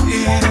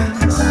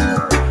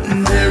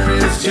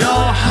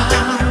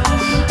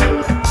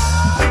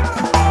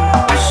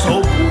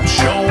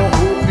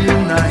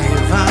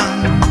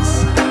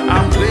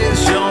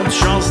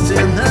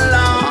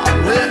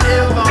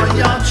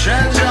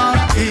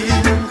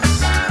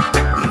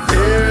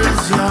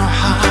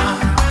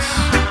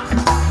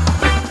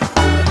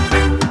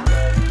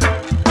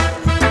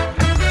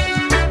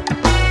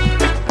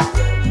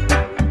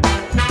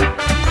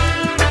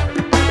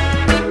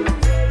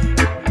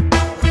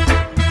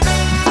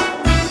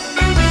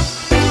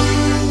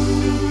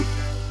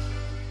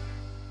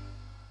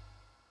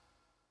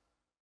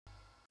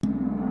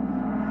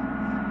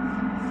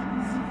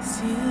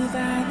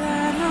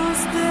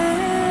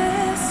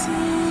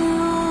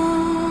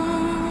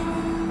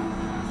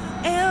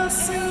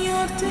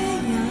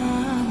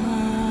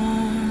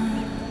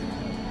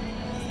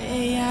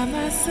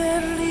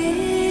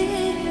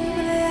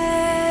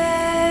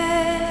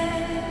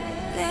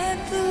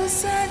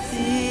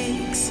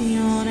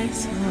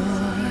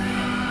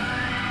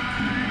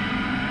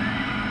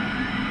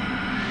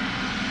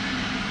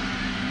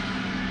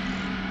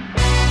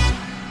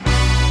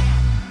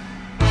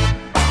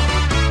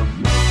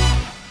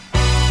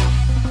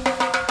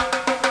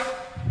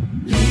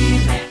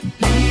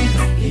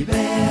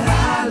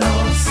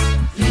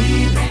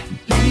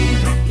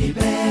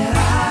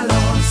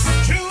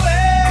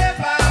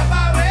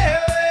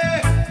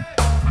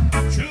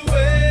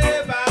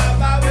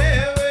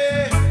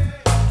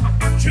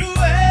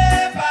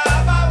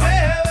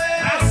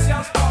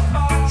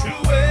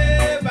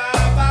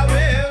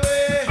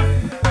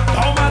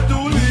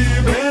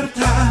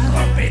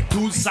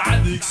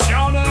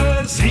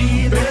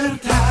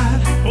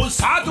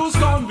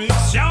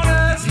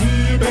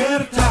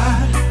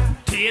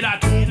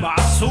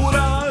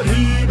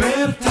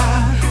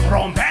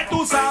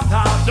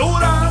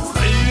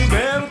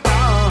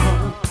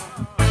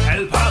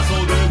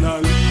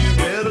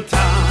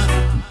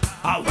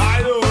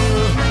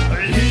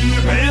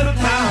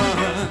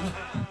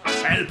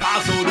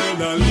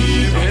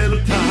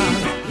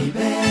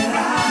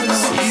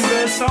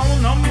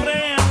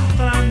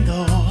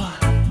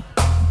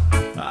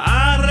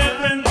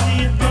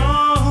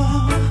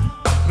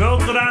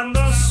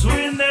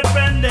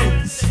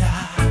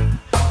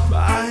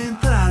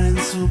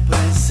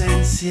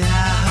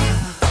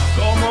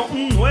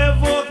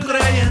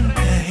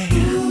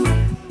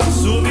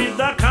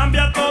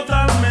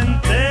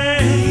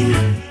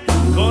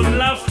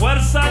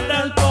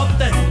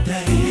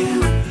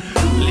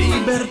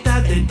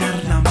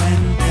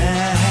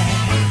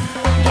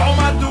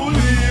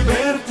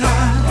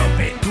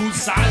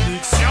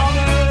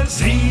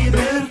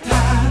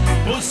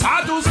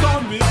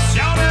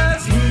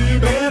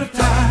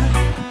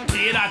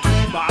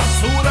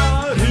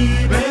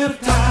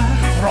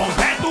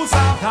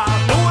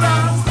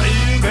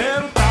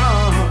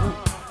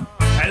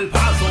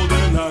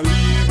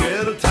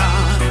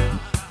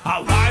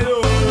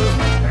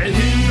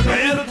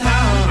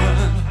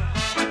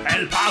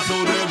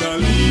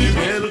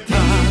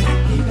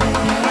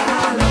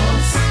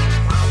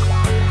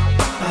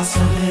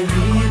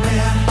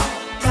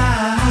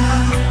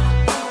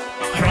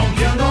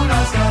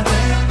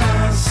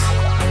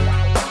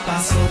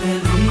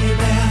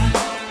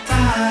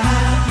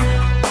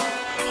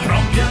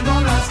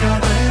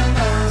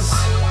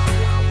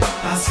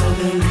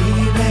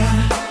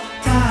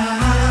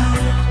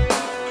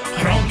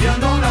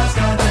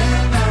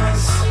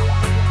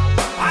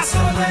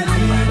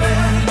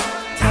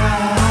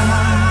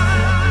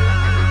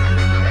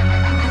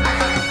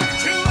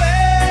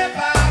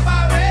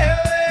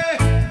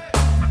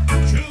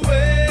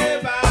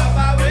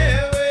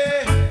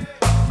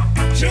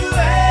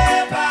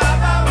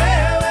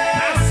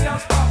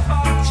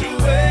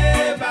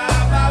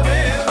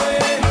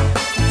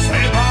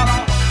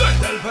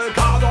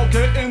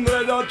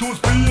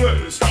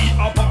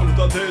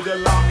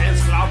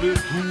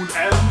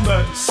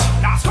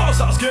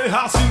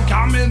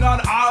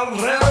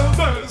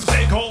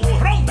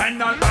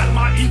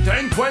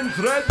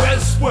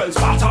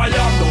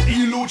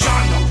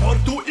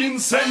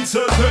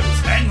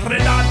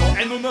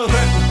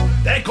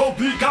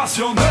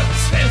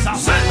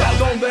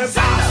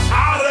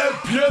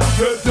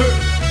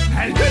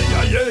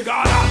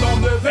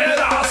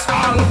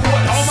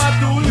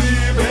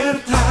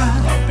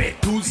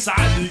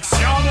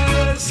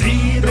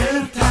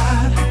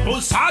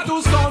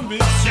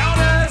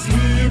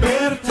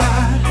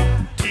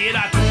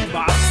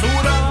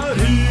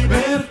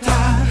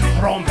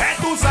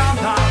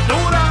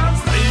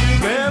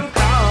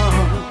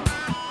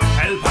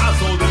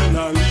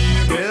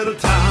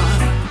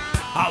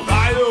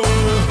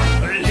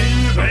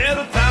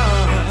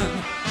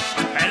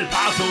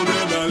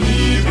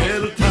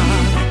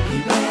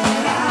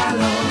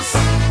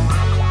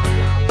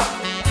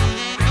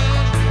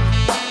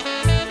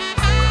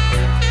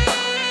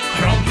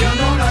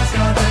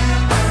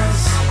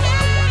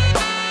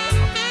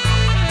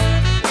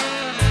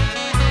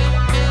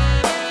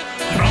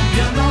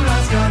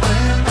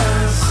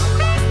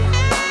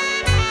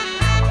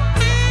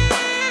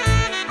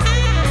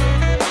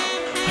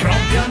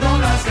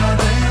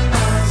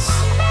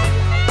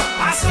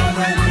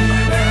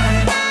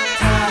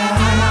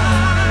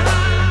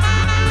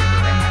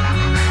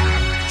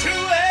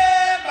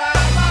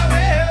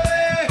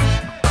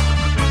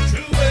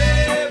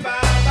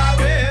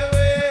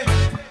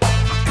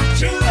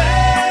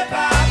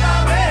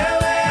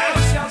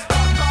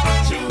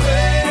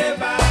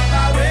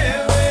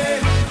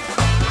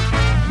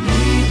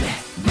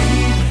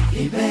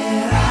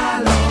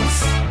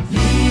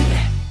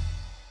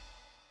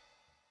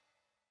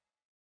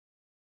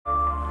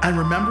I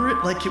remember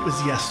it like it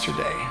was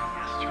yesterday.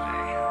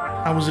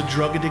 I was a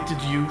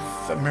drug-addicted youth,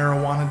 a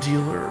marijuana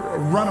dealer, a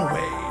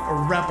runaway,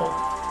 a rebel.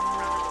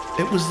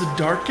 It was the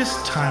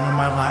darkest time of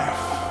my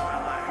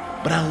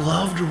life. But I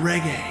loved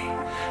reggae,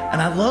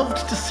 and I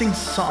loved to sing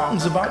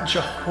songs about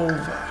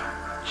Jehovah.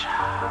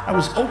 I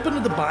was open to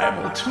the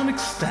Bible to an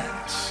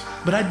extent,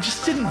 but I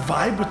just didn't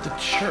vibe with the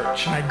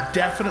church, and I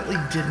definitely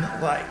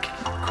didn't like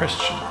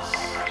Christians.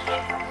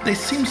 They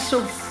seem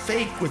so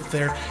fake with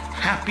their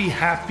happy,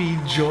 happy,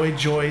 joy,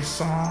 joy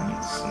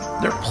songs,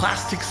 their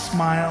plastic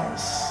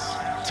smiles.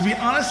 To be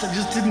honest, I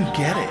just didn't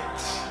get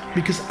it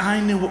because I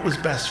knew what was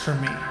best for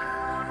me,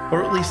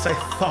 or at least I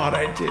thought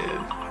I did.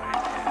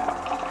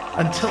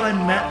 Until I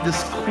met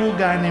this cool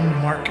guy named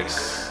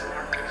Marcus.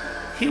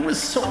 He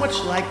was so much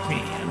like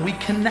me, and we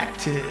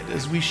connected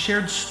as we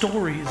shared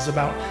stories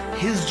about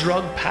his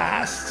drug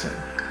past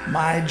and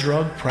my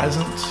drug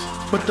present.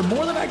 But the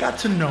more that I got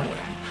to know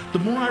him, the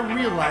more I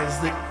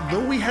realized that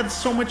though we had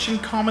so much in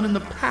common in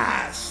the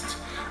past,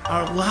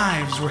 our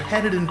lives were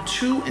headed in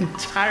two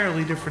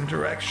entirely different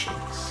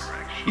directions.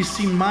 You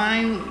see,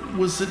 mine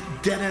was a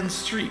dead-end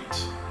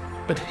street,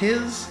 but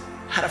his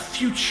had a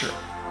future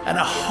and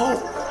a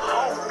hope.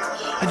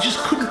 I just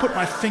couldn't put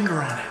my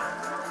finger on it.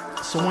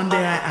 So one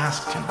day I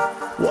asked him,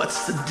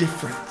 what's the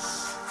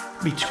difference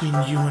between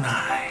you and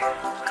I?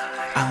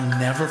 I'll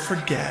never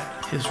forget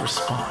his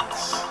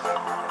response.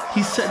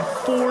 He said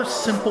 4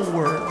 simple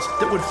words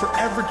that would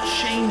forever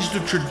change the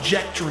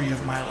trajectory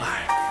of my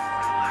life.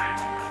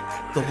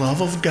 The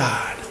love of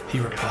God, he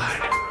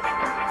replied.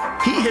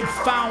 He had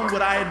found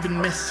what I had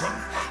been missing.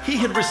 He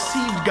had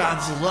received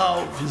God's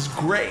love, his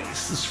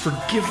grace, his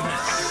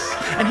forgiveness,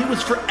 and he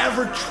was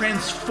forever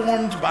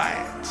transformed by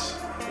it.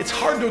 It's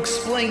hard to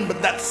explain,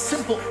 but that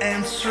simple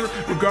answer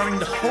regarding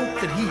the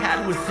hope that he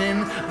had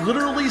within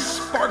literally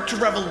sparked a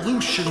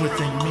revolution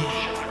within me.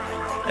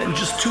 And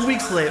just 2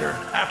 weeks later,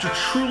 after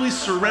truly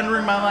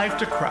surrendering my life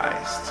to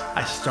Christ,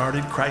 I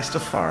started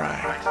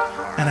CHRISTAFARI,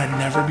 and I'd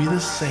never be the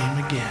same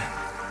again,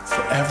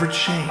 forever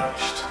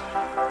changed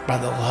by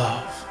the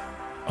love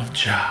of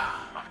Jah.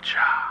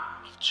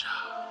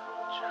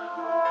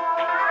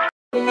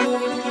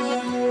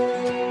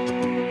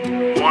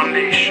 One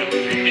nation,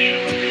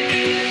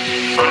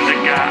 under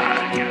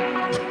God,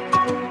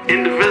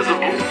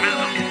 indivisible,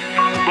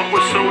 but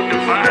we're so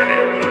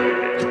divided.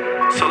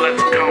 So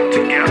let's come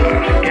together.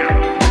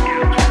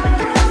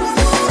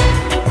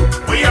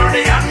 We are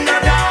the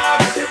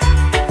underdogs,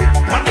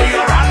 when we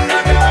are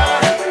under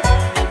God,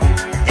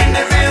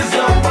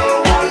 indivisible,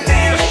 one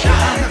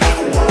nation.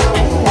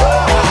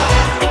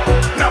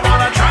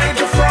 Nobody trying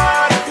to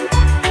fraud,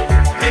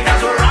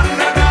 because we're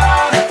under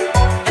God,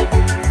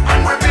 and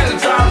we're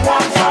built on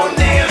one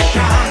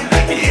foundation.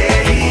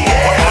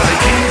 All the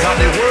kings of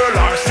the world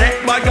are set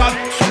by God,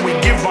 so we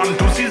give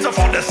unto Caesar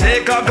for the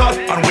sake of God,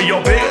 and we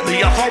obey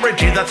the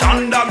authority that's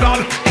under God,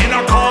 in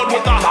accord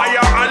with the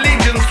higher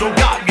allegiance to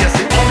God. Yes,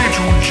 the only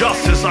true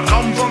justice I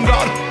come from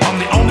God,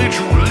 and the only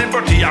true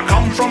liberty I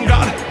come from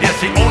God. Yes,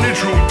 the only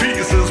true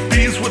peace is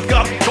peace with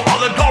God. So all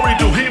the glory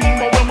to him,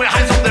 but when we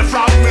hide up the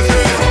front, we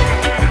say,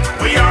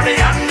 we are the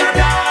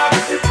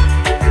underdogs,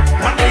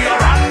 when we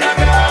are under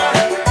God,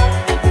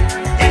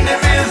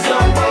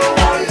 indivisible,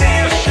 one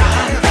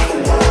nation.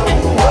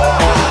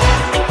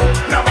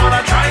 Nobody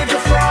trying to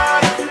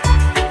fraud,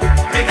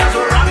 because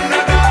we're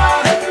under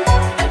God,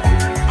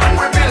 and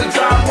we're built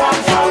on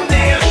one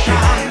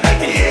foundation.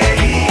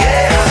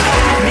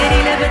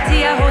 Lady Liberty,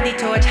 I hold the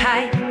torch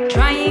high,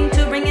 trying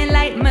to bring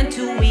enlightenment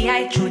to we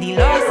I. Through the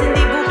lost in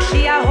the book,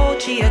 she a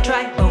hold, she a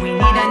try, but we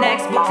need a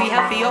next book, we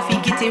have to off, we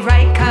get it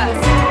right, cause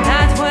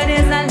God's word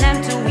is a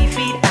lamp to we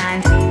feet,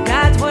 and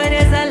God's word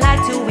is a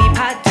light to we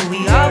path. Do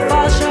we all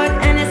fall short,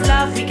 and it's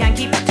love we can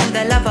keep, to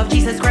the love of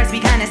Jesus Christ we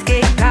can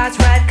escape God's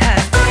wrath,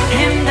 cause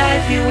him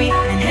die for we,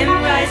 and him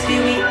rise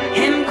for we,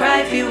 him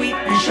cry for we,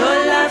 and show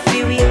love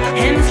for we,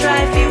 him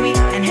strive for we,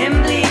 and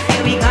him bleed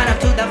for we, gone up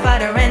to the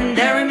Father and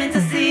there him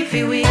intercede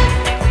for we.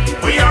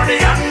 We are the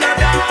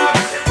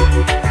underdogs,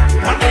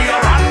 when we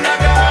are under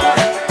God,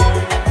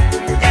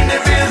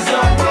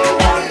 indivisible,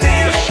 one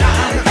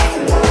nation.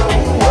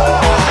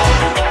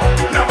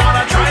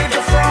 Nobody trying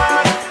to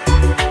fraud,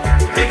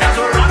 because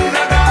we're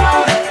under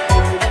God,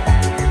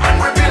 and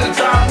we're built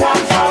on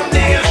one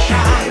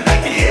foundation.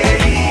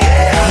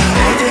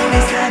 United we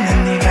stand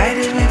and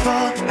divided we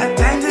fall. At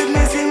times it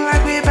may seem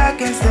like we're back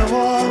against the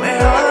wall. We're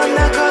all on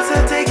the call, so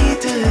take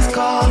heed to his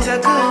call. He's a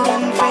good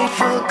and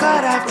faithful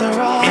God after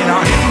all. In a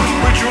him,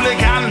 we truly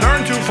can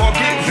learn to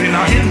forgive. In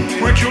a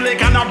him, we truly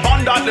can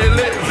abundantly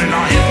live. In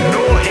a him,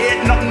 no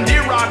hate, nothing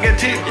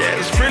derogative.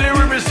 Yes, freely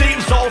we receive,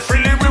 so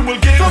freely we will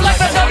give. So like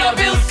the dollar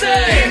bill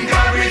say, In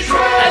God we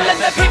trust. and let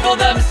the people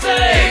them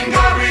say, In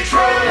God we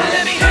trust.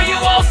 let me hear you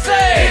all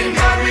say. In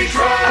God we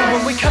trust. And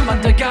when we come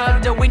under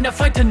God, we no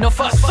fighting no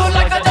fuss. So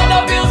like the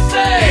dollar bill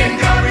say, In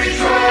God we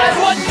trust. as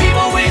one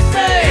people we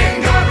say,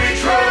 In God we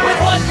trust. with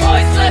one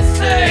voice let's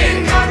say.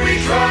 In God we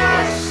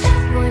trust.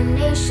 One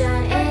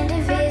nation,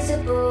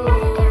 indivisible.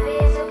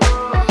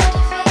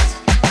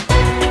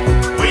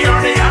 We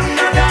are the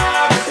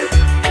underdogs,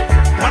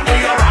 when we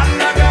are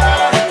under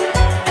God,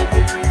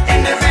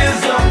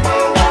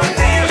 indivisible, one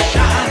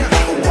nation.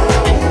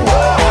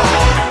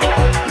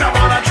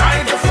 Nobody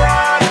trying to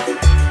fraud,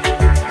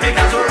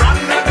 because we're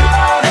under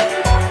God,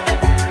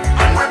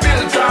 and we're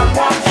built on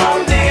one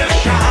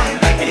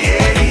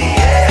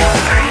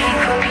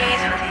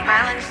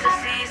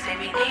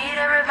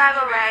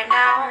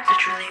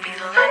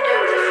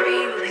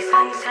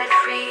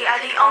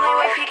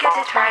if you get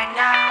it right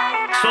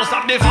now. So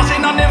stop the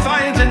fussing and the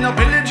fighting, the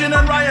pillaging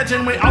and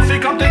rioting. We have to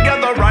come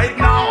together right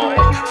now.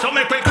 So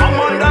make we come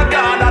under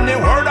God and the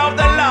word of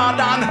the Lord,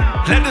 and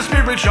let the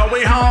Spirit show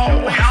we how.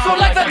 So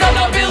like the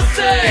dollar bill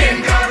say,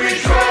 In God we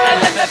trust. and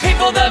let the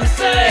people them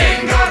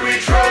say, In God we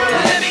trust.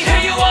 let me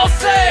hear you all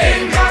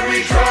say. In God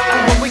we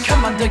trust. When we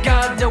come under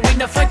God, there ain't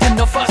no fighting,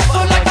 no fuss. So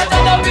like the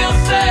dollar bill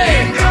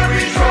say, In God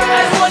we trust.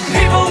 as one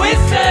people we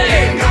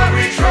say, In God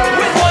we trust.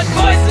 with one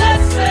voice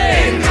let's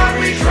say. In God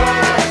we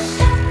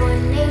trust.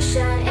 One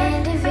nation,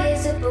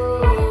 indivisible.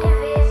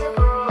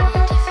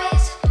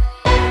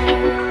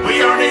 We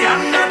are the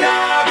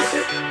underdogs,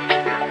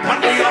 but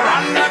we are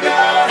under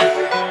God.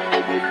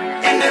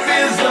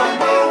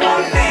 Indivisible,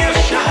 one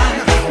nation.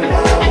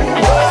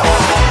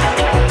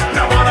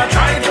 Now wanna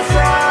try to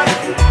fraud,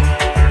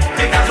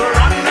 because we're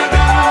under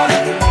God.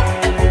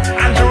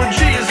 And through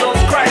Jesus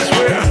Christ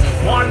we're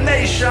one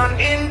nation,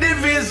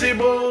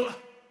 indivisible.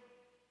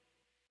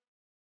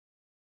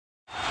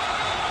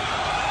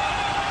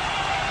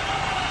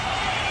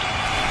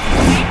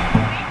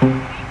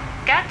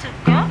 Got to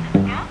go.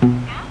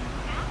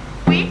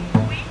 We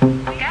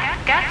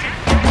got to.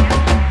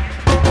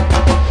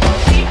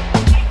 We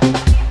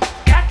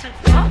got to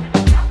go.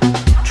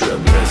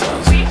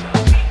 We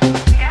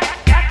got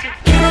to.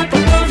 Get up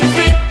and move your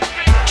feet,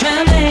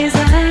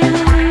 trailblazer,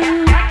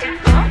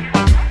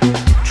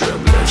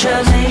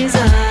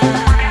 trailblazer.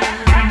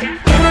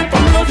 Get up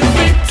and move your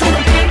feet to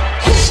the beat.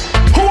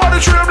 Who are the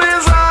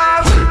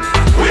trailblazers?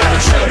 We are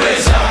the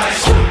trailblazers.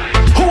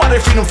 Who are the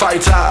freedom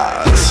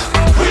fighters?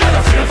 We are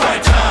the freedom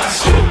fighters.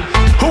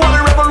 Who are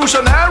the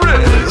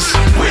revolutionaries?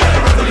 We are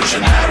the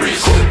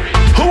revolutionaries.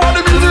 Who are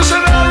the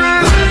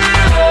musicianaries?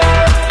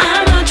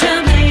 I'm a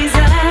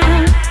trailblazer.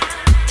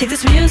 Take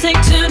this music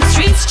to the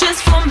streets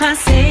just for my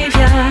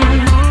savior,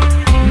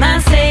 my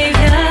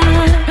savior.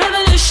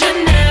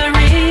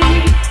 Revolutionary,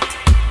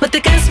 with the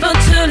gospel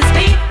to the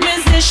beat,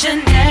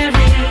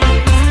 musicianary,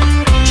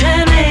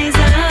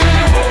 trailblazer.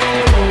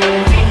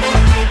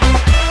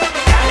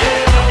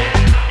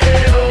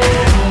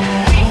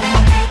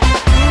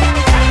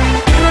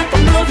 Get up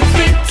and move your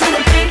feet to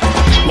the beat.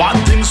 One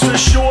thing's for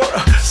sure,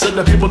 said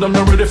the people them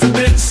not ready for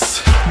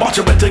this. But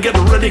you better get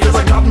ready, cause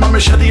I got my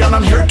machete and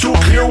I'm here to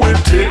clear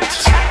with it.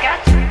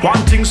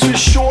 One thing's for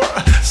sure,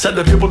 said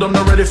the people them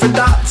not ready for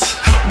that.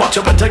 But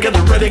you better get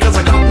ready, cause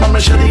I got my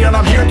machete and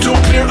I'm here to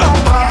clear a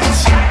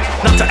path.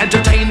 Not to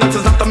entertain, that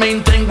is not the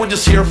main thing, we're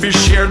just here to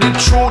share the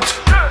truth.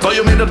 Though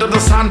you made it to the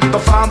sun, the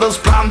Father's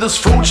plan, this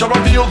fruit shall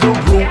reveal the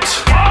root.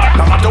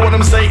 No matter what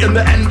I'm saying, in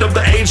the end of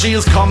the age he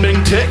is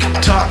coming. Tick,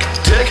 tock,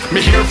 tick,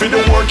 me here for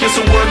the work, yes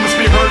the word must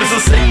be heard, it's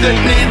a sick that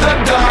need the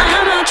dark.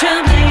 I'm a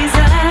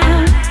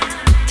trailblazer.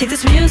 Take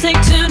this music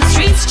to the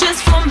streets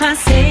just for my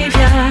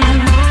savior,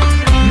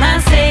 my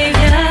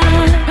savior.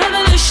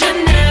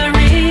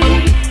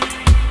 Revolutionary,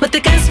 with the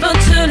gospel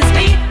to the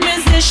beat,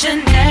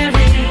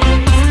 musicianary,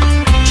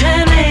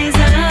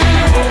 trailblazer.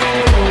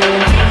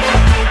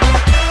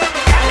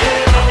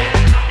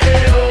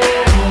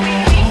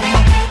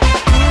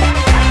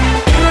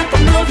 Get up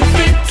and move your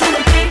feet to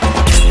the beat.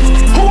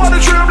 Who are the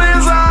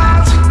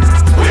trailblazers?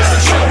 We are the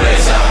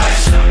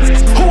trailblazers.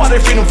 Who are the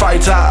freedom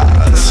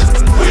fighters?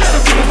 We are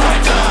the freedom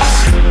fighters.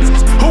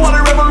 Who are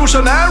the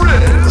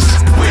revolutionaries?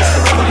 We are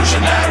the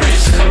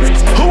revolutionaries.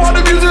 Who are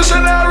the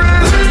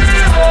musicianaries?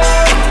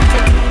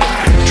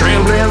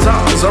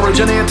 Trailblazers,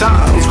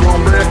 originators,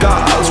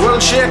 groundbreakers,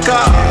 world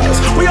shakers.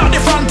 We are the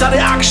front of the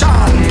action,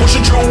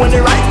 pushing through in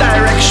the right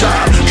direction.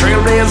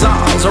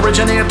 Trailblazers,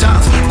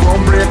 originators,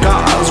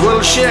 groundbreakers,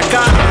 world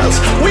shakers.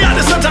 We are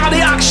the center of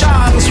the action,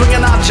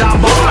 swinging our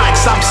jambos like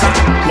Samson.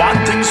 One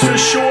thing's for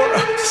sure,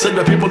 said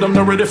the people them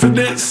not ready for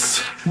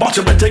this. But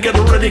you better get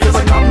ready, cause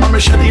I got my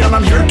machete and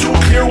I'm here to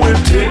clear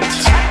with it.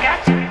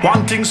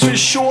 One thing's for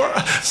sure,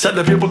 said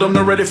the people them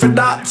not ready for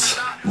that.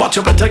 But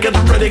you better get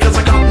ready, cause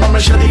I got my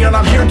machete and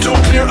I'm here to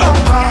clear a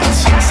path.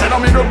 Said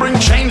I'm here to bring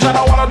change and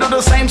I wanna do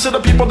the same, said the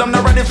people them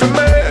not ready for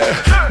me.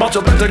 But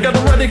you better get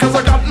ready, cause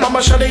I got my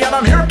machete and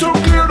I'm here to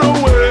clear the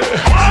way.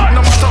 No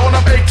matter how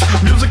I make,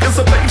 music is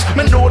a bait,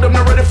 me know them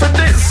not ready for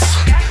this.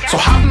 So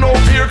have no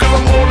fear, cause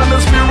I'm holding the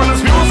spear and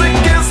this music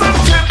is a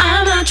tip.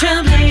 I'm a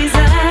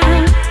trailblazer.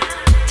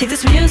 Take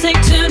this music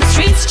to the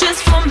streets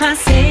just for my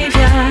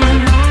savior,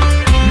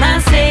 my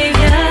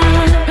savior.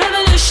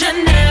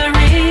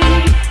 Revolutionary,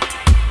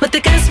 with the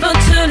gospel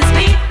to the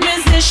beat,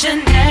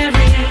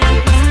 musicianary,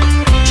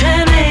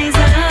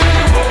 trailblazer.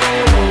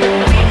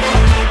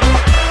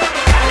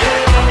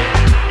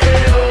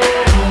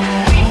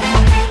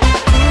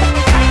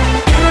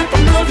 Get up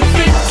and move your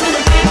feet to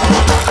the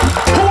beat.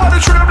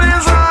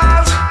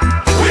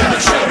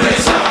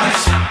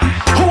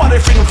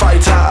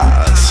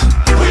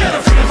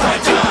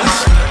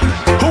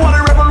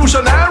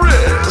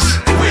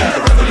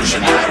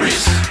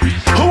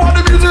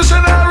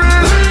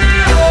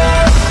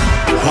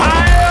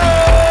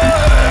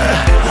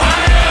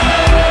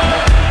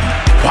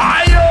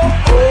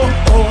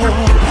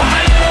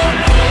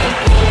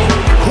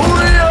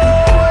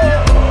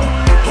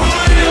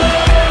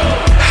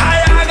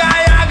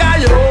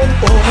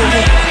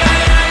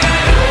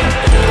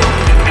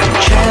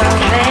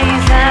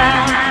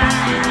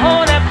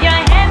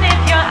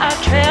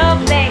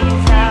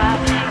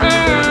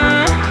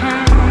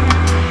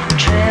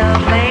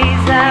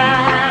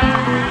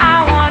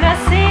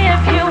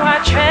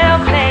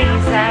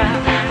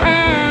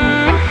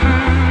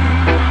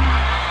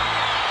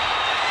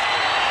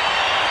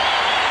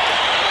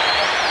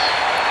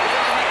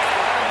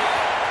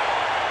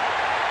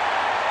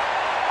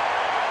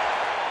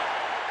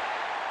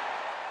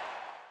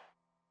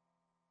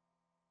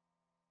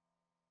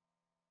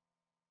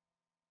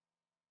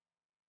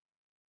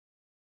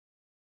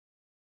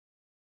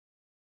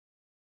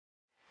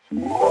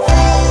 Move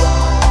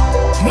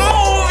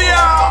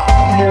ya,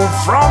 move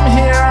from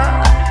here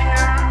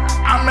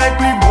and make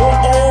me go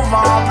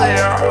over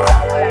there.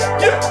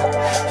 Yeah,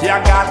 you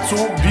got to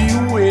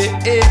beware.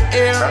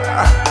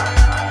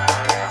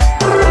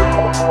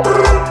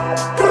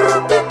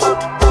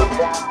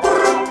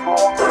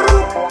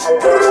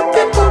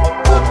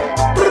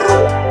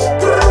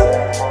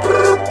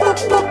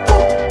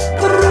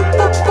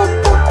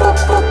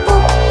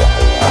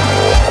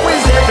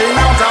 We're stepping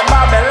out of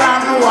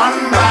Babylon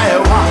one by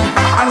one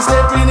and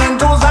stepping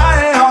into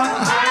Zion.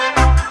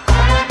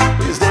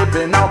 We're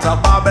stepping out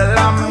of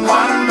Babylon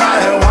one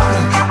by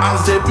one and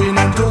stepping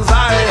into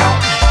Zion.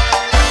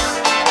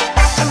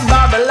 And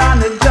Babylon,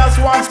 it just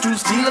wants to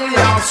steal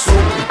your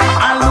soul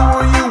and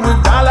lure you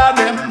with all of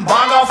them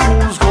bag of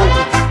fools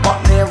gold. But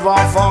never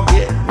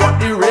forget what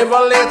the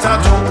Revelator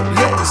told.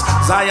 Yes,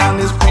 Zion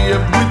is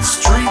paved with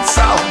streets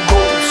of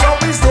gold. So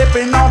we're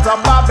stepping out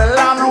of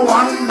Babylon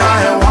one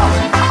by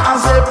one and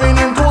stepping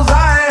into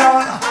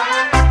Zion.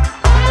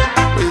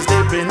 We're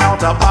stepping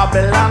out of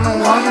Babylon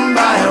one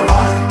by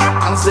one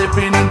and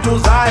stepping into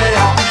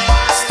Zion.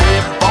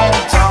 Step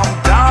out of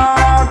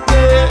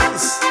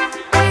darkness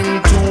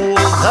into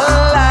the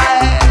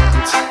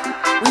light.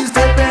 We're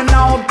stepping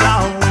out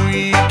of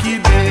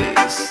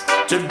wickedness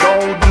to go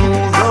do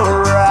the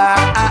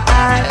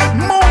right.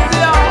 Move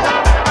ya!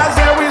 I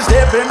say we're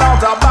stepping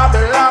out of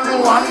Babylon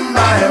one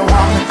by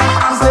one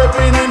and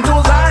stepping into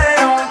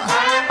Zion.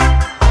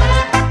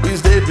 We're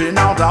stepping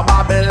out of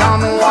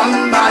Babylon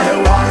one by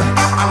one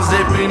and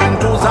stepping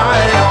into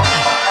Zion.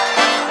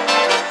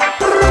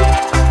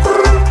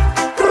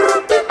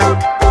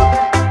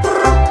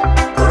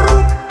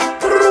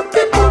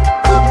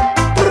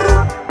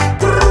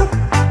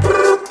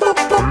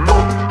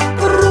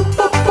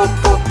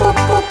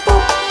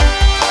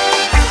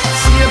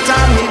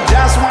 Satan, he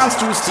just wants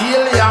to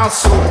steal your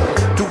soul,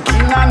 to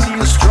kill and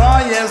destroy,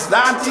 yes,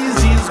 that is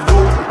his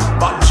goal.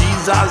 But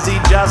Jesus, he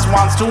just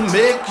wants to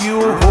make you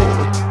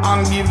whole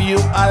and give you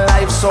a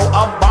life so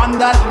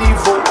abundantly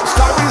full.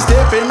 So we're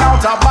stepping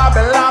out of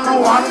Babylon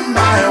one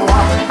by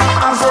one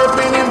and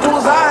stepping into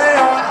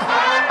Zion.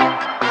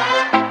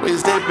 We're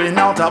stepping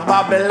out of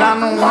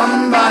Babylon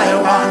one by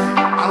one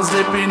and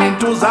stepping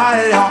into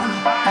Zion.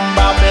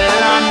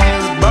 Babylon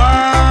is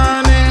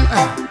burning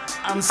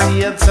and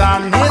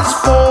Satan is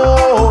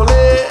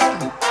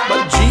falling,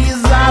 but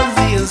Jesus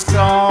is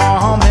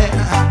coming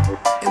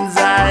and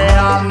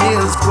Zion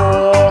is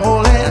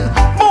calling.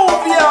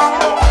 Move ya!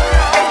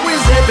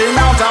 We're stepping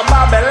out of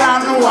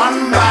Babylon one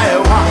by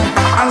one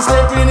and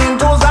stepping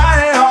into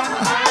Zion.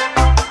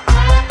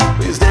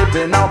 We're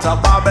stepping out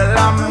of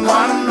Babylon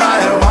one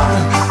by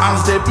one and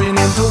stepping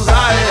into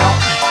Zion.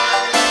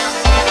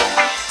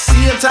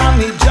 Satan,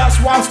 he just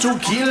wants to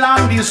kill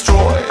and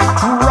destroy,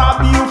 to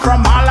rob you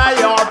from all of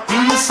your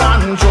peace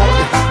and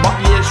joy. But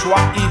Yeshua,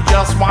 he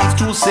just wants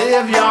to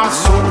save your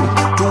soul,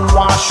 to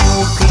wash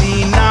you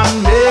clean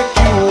and make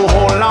you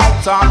whole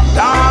out of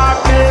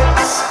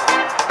darkness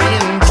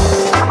into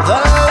the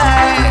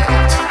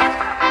light.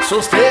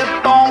 So step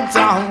out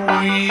of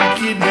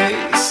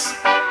wickedness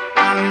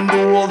and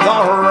do the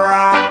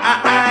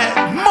right.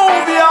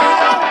 Move ya!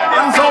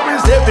 And so we're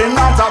stepping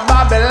out of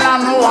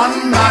Babylon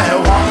one by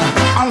one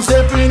and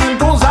stepping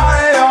into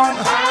Zion.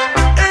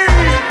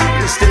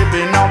 Hey,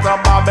 stepping out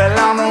of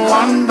Babylon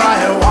one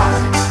by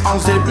one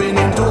and stepping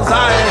into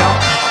Zion.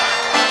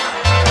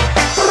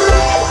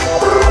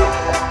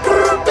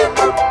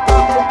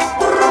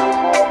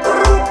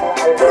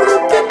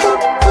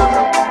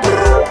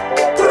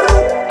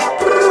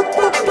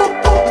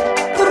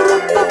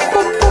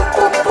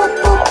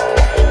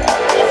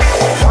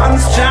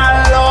 Once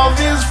child love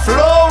is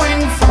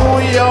flowing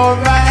through your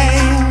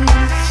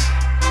veins,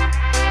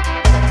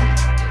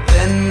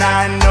 then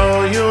I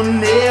know you'll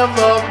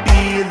never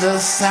be the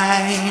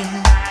same.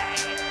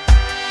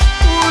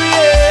 Ooh,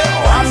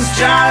 yeah. Once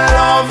child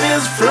love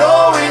is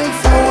flowing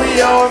through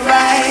your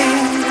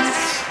veins,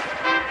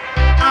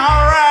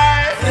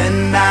 alright,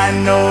 then I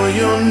know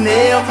you'll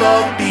never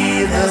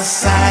be the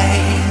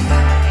same.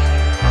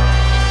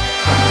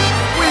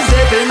 We're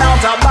stepping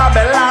out of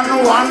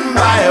Babylon one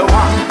by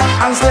one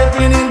and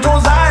stepping into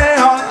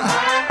Zion.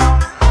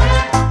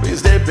 We're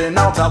stepping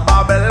out of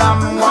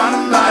Babylon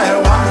one by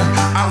one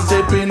and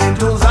stepping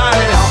into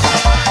Zion.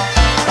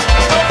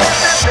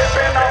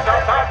 Stepping out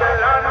of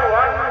Babylon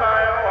one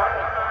by one.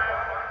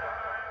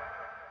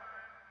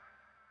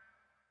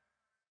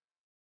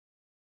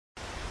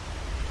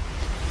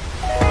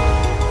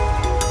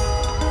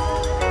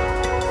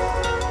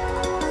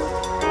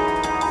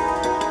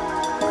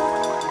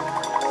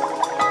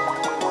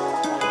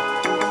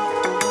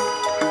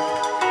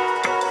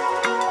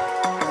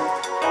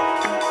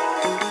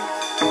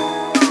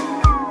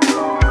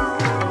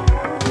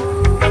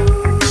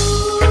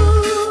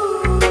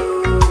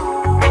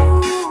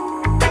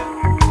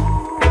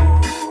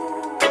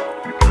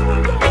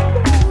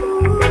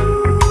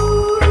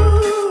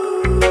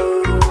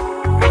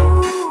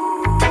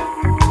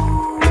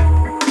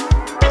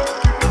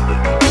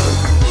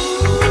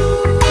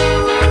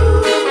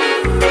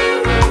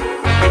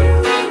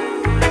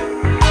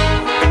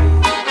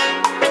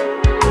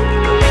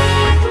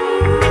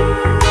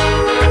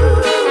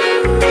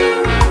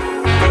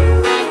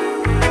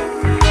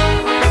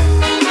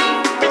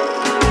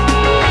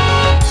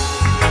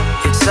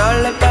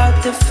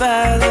 about the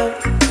Father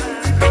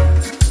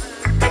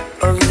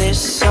of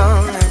this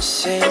song I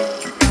sing.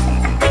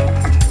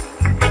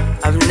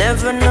 I've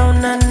never known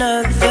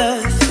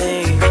another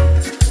thing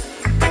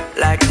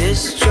like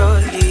this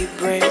joy He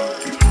brings.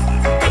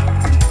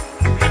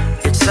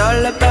 It's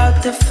all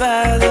about the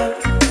Father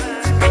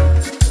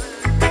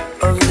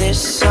of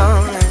this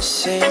song I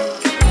sing.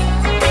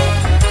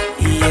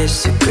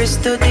 Yes,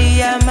 Cristo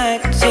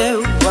Diamante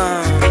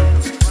One,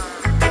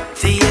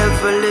 the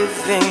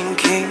ever-living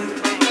King.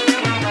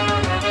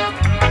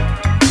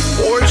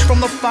 Forged from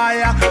the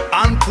fire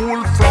and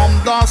pulled from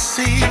the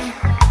sea,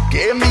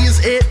 came these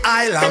 8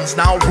 islands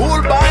now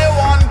ruled by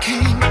one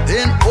king.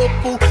 Then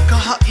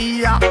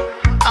Opukahia,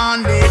 a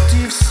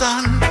native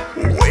son,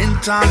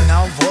 went on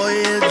a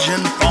voyage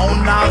and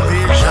found a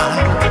vision.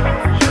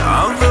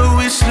 Although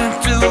we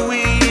slipped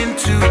away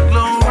into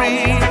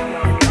glory,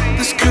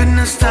 this could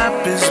not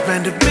stop his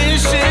band of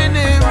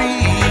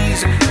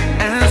missionaries.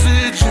 As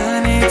the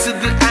journey to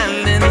the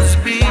islands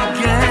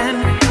began,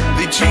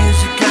 they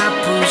changed the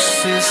capital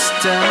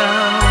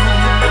system.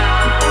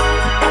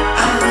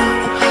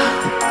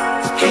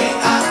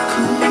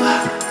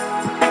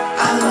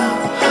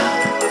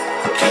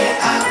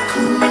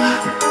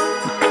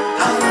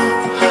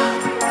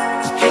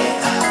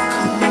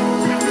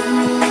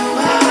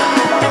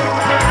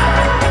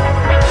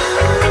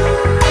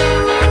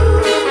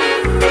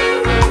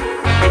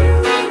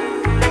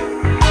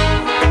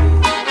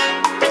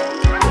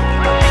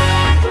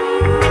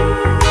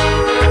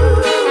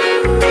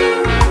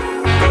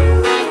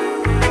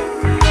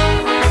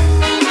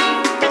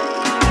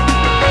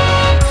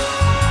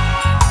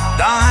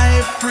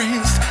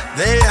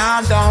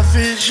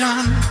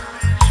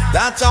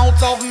 That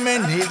out of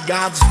many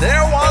gods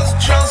there was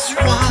just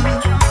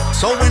one.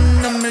 So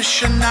when the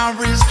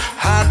missionaries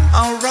had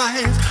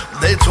arrived,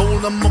 they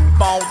told them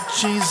about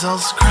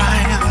Jesus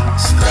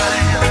Christ.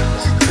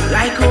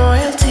 Like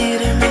royalty,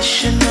 the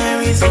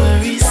missionaries were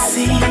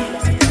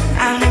received,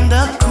 and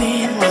the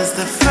Queen was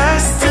the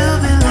first to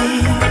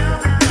believe.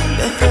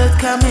 The third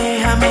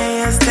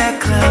Kamehameha's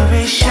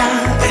declaration,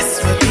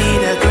 this would be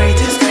the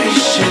greatest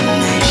Christian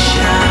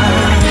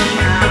nation.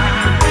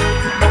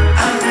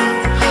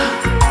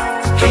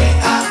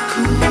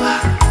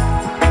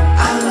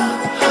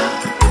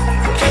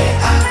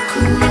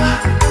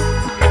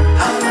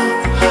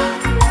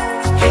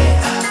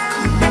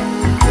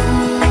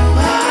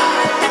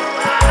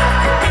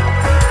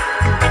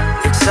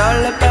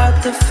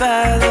 The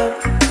Father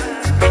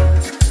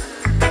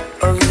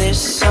of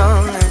this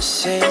song I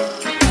sing.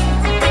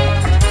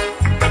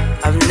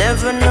 I've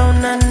never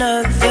known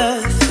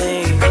another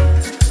thing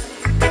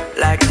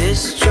like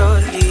this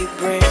joy He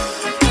brings.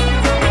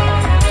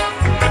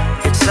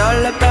 It's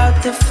all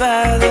about the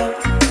Father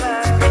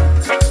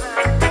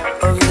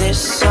of this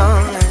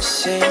song I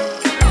sing.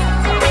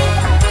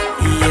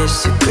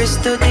 Yes,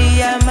 Cristo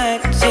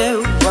Diamante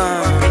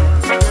One,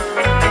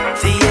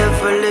 the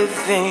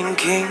ever-living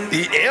King.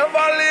 The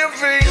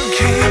ever-living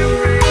King.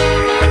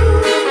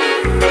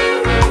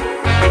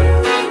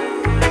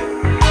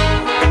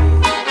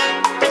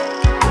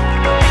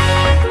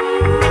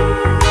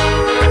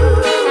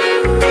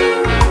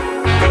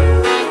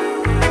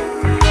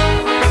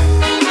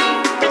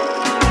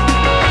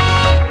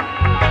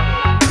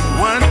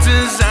 What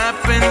has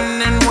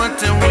happened and what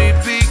have we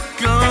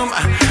become?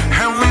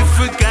 Have we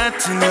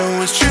forgotten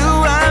who is true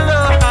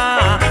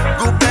aloha?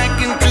 Go back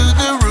into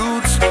the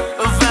roots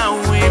of how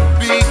we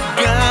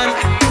began.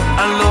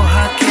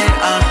 Aloha ke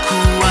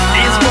akua.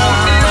 It's more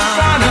than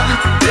Father,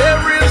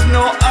 there is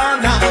no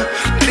other.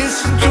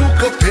 Listen to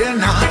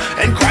Kapena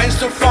and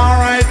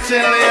Christafari,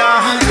 tell ya.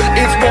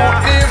 It's more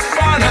than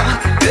Father,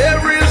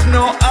 there is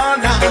no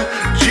other.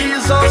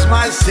 Jesus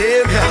my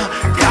Savior,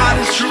 God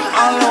is true,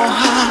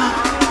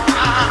 aloha.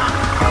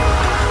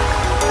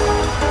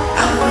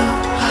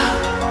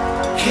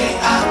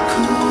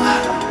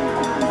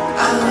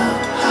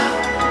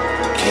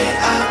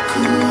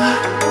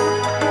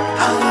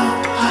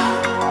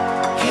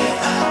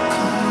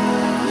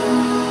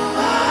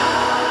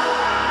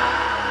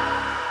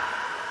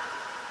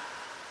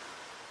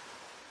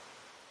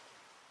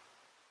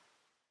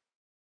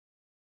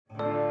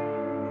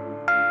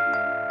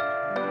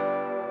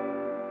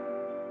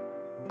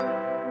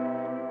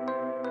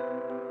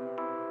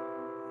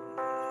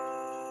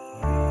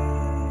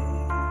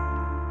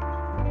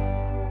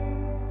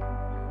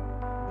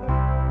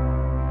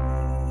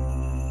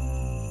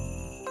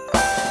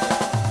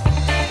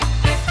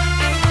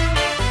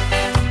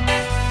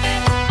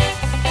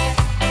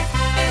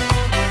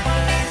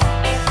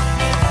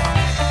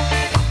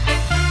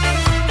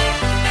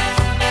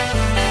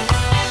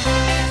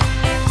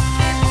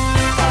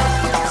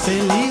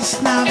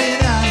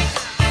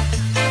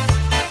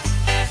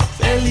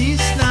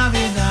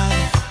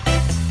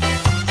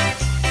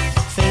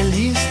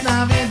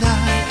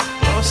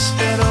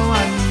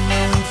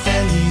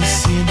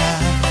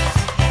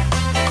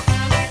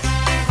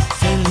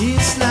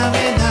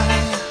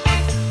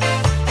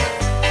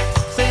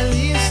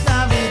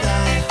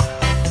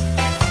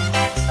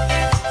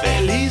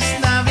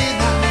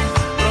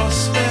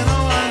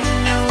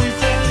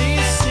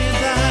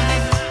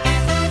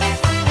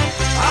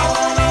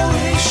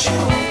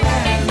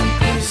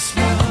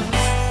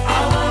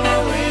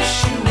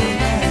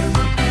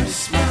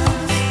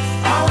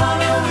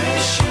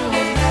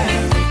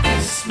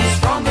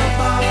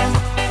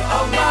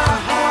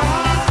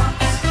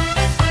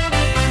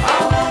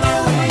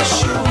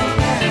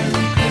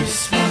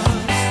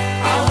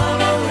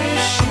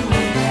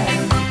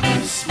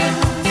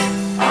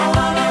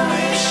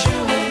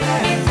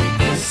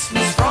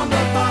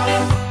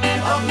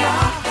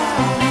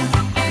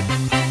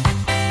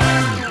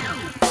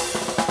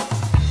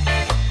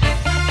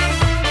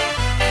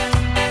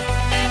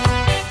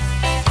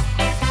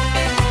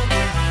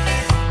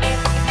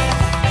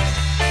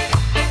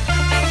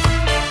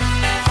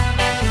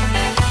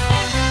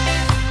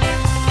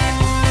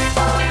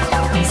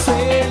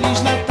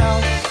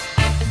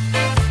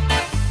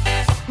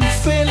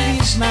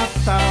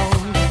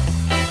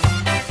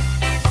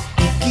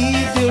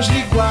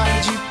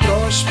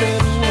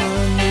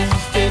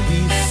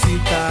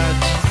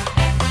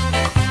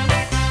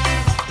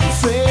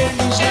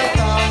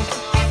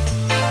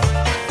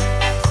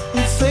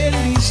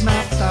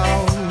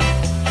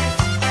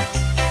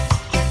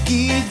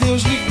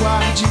 Deus lhe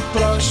guarde,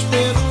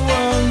 próspero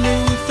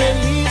ano e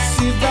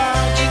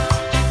felicidade.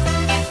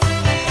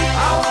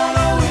 I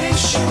wanna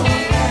wish you a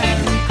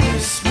Merry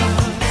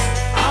Christmas.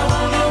 I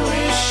wanna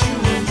wish you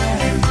a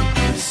Merry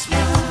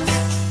Christmas.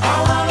 I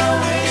wanna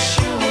wish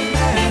you a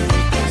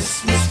Merry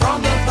Christmas from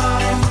the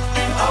bottom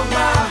of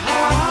my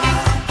heart.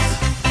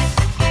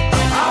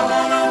 I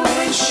wanna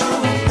wish you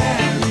a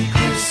Merry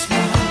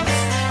Christmas.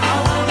 I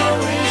wanna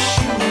wish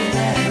you a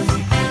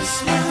Merry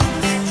Christmas.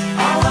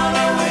 I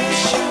wanna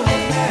wish you a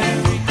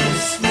Merry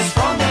Christmas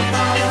from the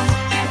bottom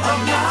of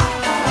my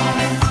heart.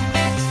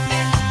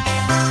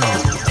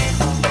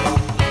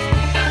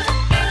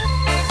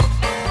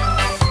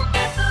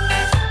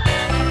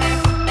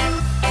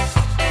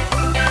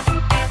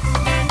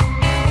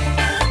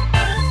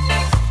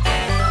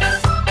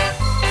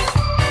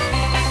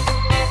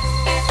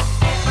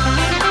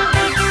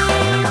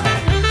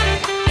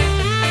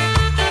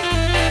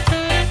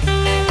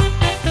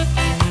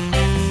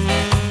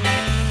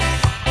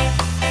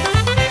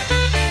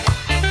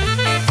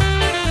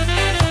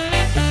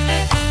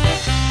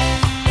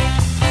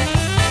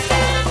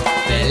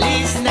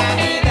 Feliz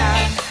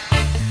Navidad,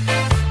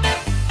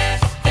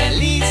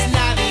 Feliz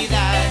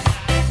Navidad,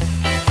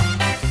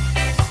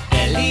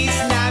 Feliz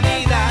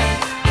Navidad,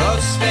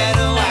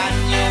 próspero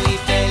año y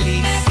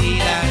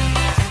felicidad.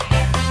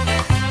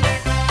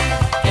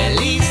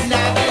 Feliz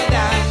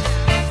Navidad,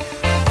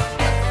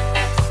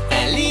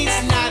 Feliz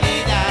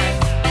Navidad,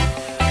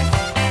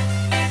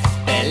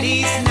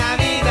 Feliz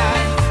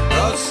Navidad,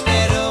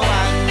 próspero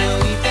año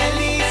y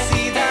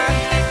felicidad.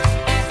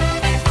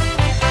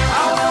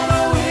 I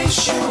wanna wish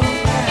you a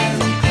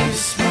Merry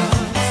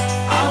Christmas.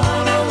 I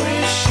wanna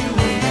wish you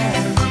a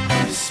Merry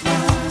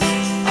Christmas.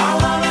 I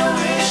wanna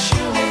wish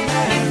you a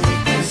Merry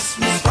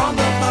Christmas from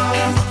the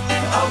bottom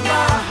of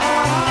my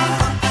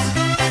heart.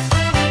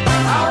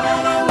 I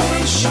wanna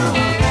wish you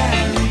a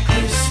Merry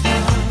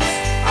Christmas.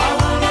 I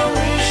wanna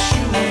wish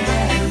you a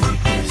Merry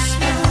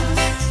Christmas.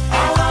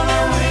 I wanna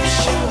wish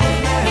you a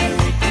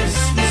Merry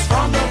Christmas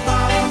from the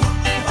bottom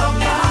of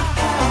my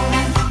heart.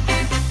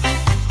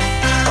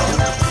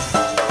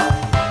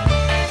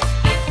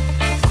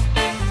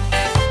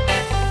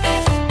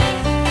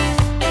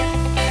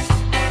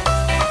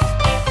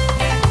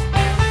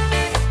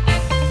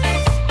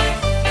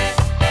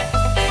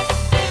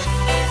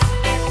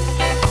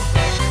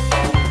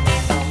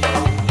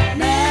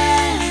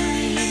 Merry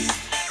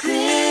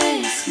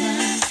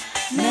Christmas,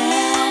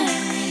 Merry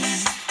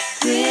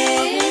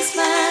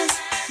Christmas,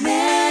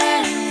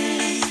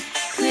 Merry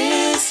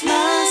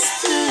Christmas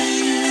to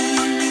you.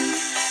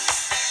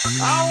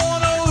 I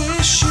wanna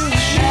wish you.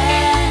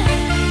 Merry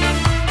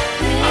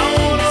I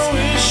wanna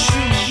wish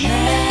you.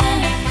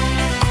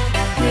 Christmas,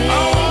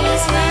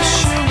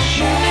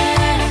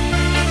 Merry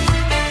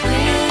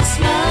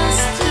Christmas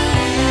to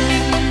you.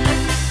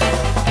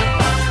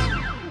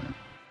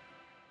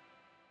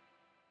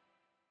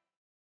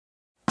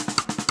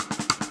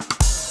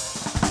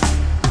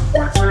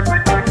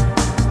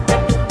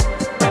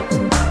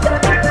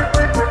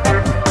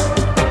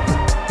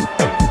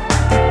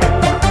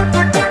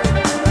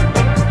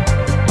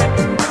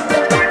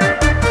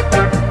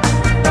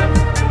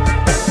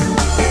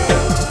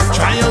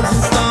 Trials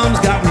and storms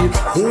got me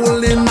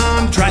holding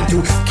on, trying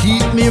to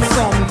keep me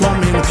from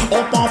coming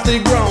up off the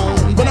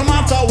ground. But no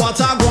matter what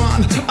I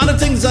want, and the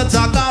things that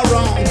I got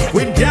wrong,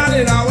 we got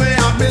it our way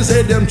up, they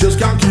say them just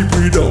can't keep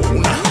me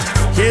down.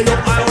 Yeah,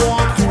 though I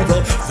walk through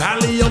the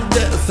valley of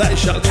death, I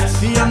shall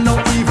fear no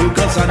evil,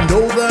 cause I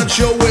know that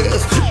you're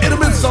with. In the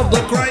midst of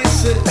the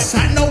crisis,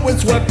 I know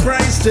it's what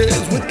Christ is.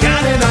 We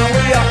got it our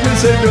way up, they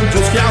say them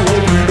just can't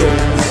hold me down.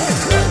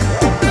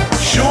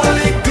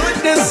 Surely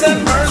goodness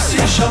and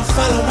mercy shall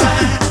follow me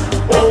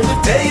all the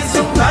days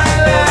of my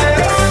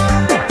life,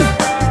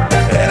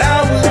 and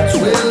I will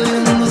dwell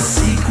in the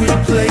secret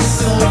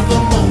place of the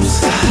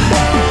Most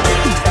High.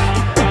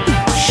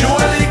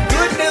 Surely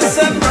goodness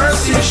and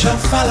mercy shall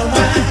follow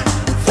me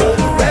for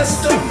the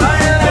rest of my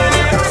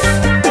life,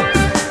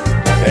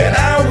 and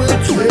I will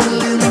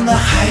dwell in the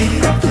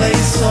hiding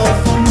place of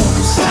the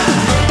Most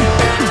High.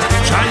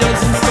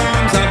 Trials and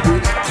storms have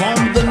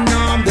become the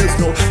norm. There's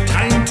no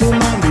time to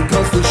mourn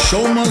because the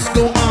show must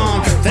go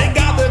on. Thank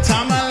God that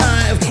I'm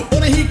alive,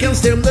 only He can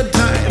stem the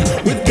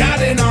tide. With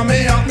God in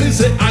army, help me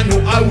say I know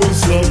I will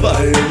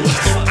survive.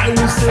 I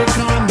will stay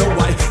calm, no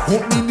I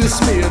won't be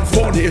dismayed.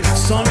 For the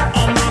Son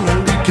of Man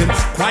only can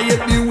quiet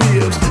the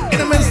waves. In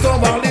the midst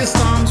of all these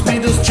storms, we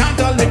just chant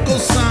a little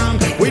song.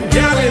 We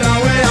got it our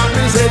way, help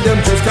me say them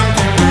just can't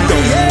keep me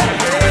down.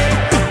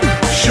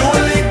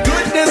 Surely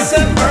goodness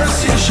and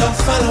mercy shall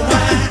follow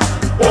me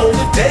all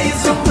the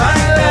days of my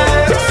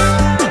life,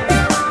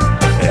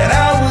 and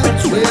I will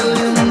dwell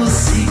in the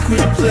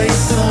secret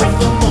place of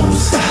the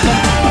Most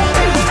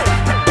High.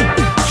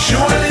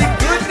 Surely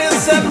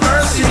goodness and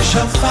mercy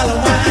shall follow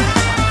me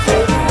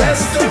for the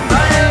rest of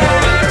my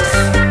life,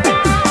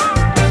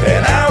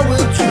 and I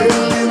will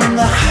dwell in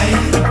the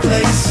hiding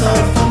place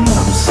of the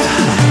Most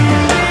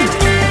High.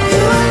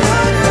 You are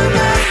Lord of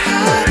my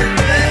hiding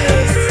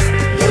place.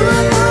 You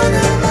are Lord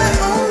of my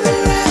only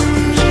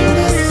refuge in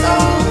the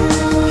soul.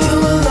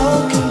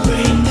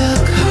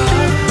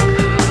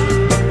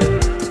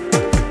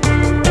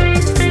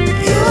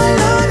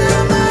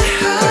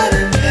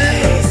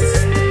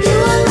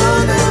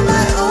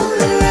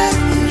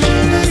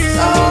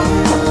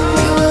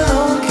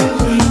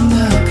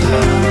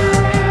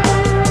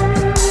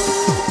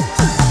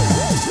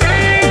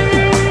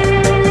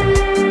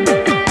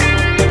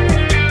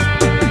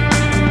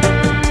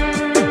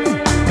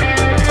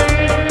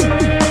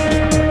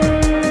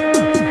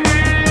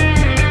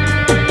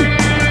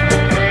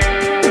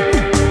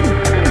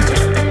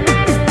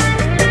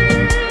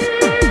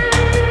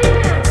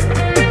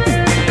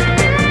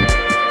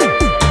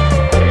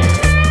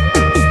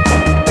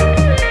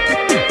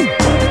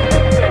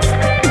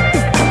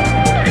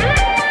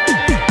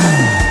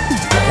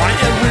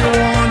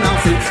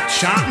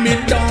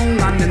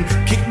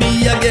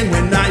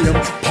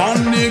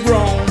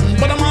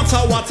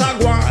 what I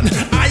want.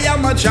 I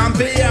am a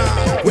champion.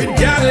 We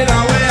got it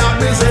our way up.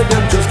 They say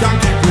them just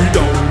can't keep me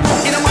down.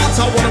 It don't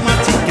matter what am I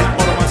thinking,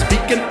 what am I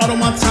speaking, what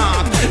am I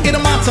talk. It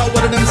don't matter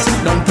what them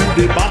sit down to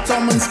the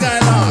bottom and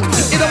skylark.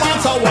 It don't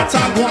matter what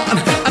I want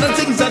and the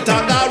things that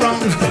I got wrong.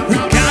 We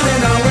got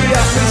it our way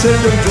up. They say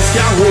them just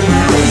can't hold me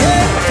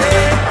down.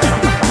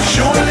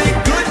 Surely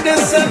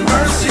goodness and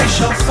mercy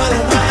shall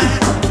follow me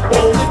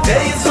all the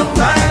days of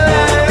my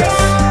life,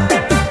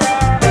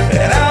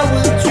 and I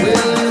will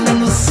dwell in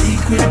the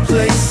secret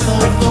place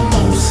of the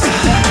Most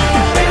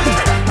High.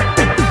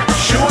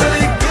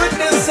 Surely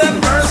goodness and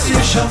mercy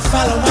shall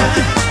follow me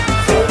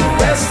for the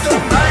rest of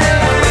my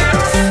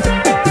life,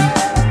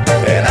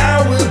 and I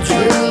will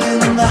dwell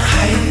in the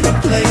hiding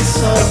place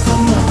of the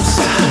Most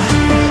High.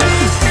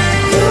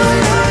 You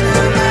alone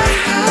are my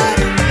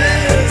hiding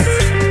place.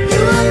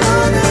 You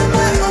alone are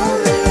my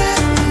only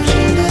refuge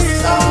in the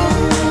soul.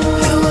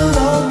 You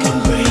alone can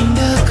bring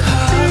the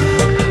calm.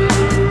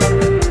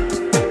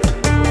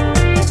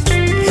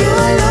 You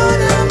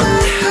alone are my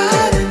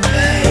hiding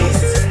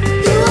place.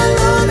 You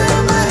alone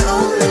are my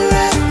only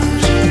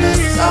refuge in the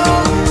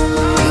soul.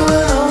 You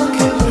alone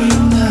can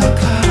bring the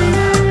calm.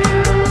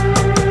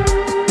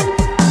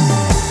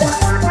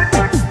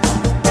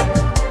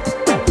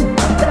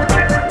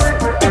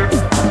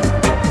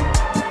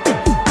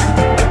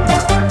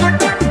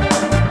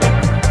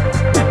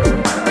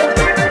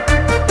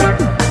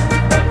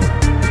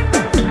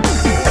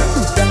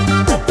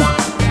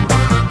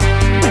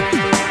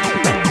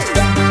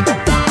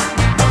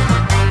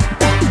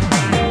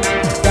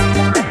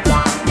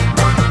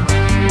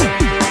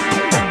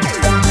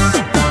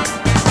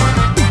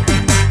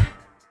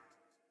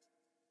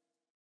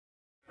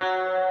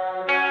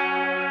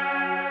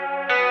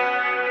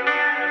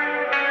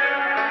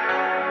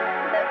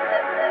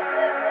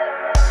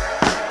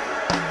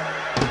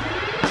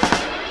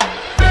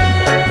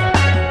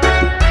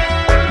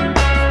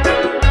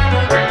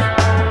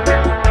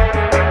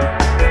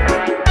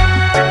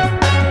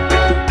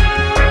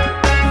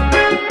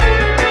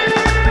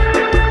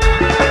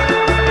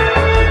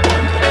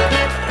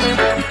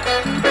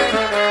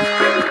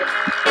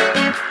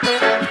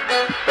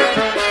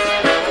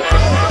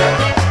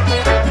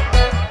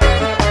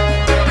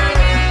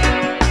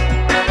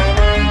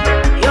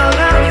 Your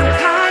loving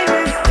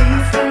kindness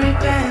leads to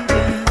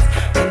repentance,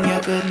 and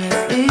your goodness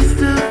leads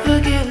to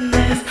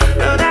forgiveness.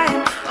 Lord, I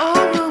am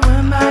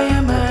overwhelmed by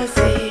your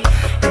mercy,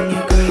 and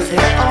your grace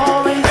it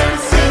always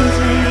pursues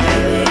me.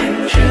 Really and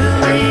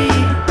truly,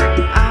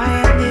 I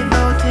am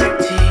devoted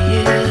to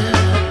you.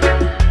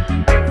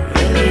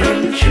 Really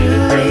and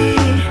truly,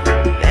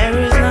 there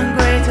is none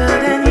greater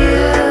than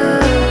you,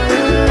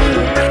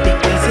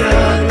 because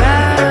your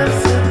love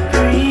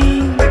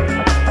supreme.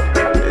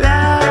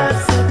 Love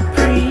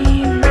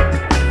supreme,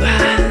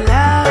 my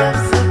love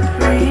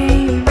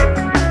supreme.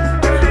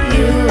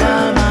 You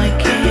are my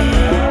king,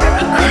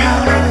 a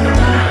crown in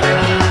my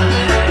heart,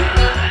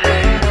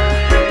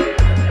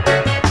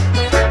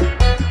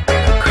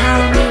 a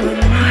crown in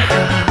my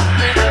heart.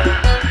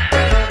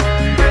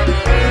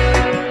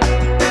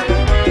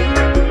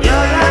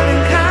 Your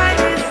loving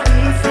kindness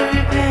leads to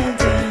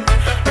repentance,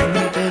 and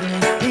your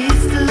goodness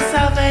leads to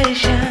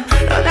salvation.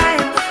 Lord, I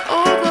am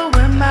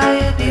overwhelmed by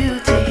your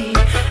beauty,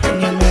 and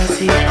your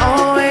mercy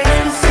always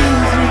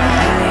pursues me.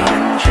 Really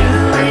and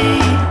truly,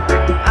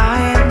 I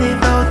am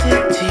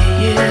devoted to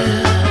you.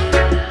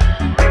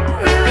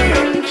 Really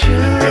and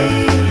truly,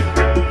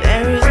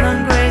 there is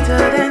none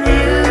greater than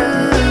you.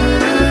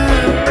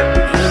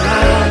 You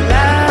are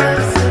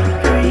love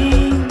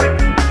supreme,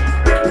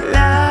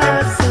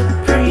 love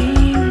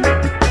supreme,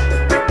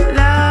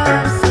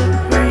 love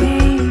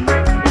supreme.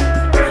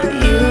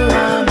 You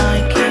are my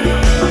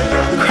king,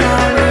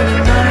 crown in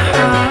my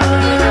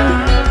heart,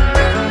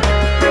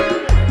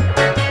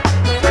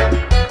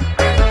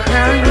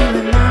 crown in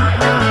my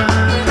heart.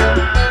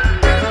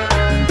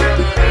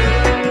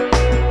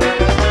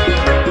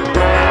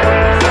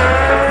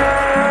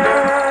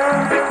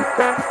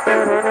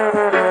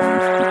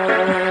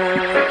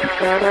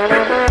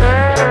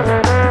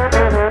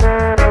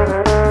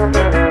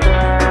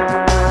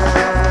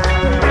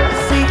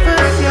 Seek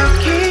first your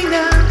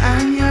kingdom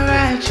and your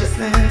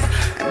righteousness.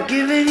 I'm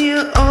giving you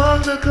all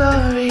the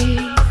glory,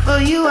 for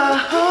you are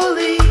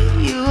holy,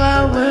 you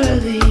are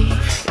worthy.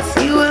 It's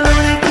you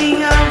alone, the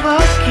King of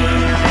all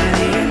kings.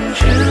 Really and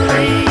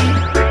truly,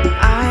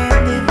 I am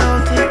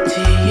devoted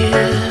to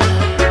you.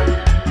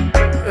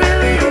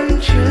 Really and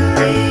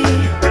truly,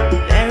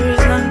 there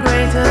is none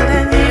greater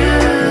than you,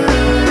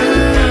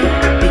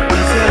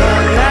 because your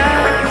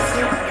love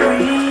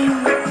supreme.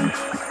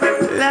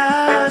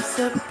 Love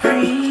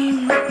supreme,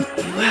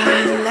 you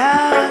are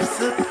love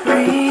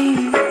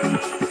supreme.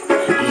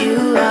 You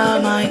are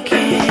my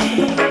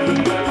king.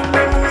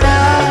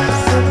 Love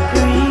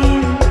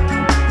supreme,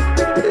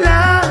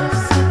 love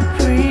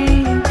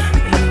supreme.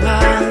 You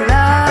are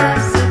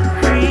love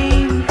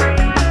supreme.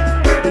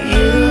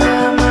 You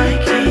are my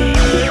king.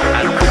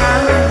 A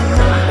crown in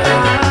my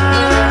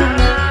heart,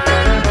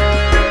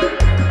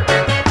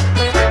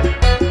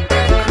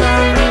 a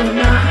crown in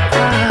my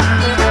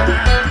heart.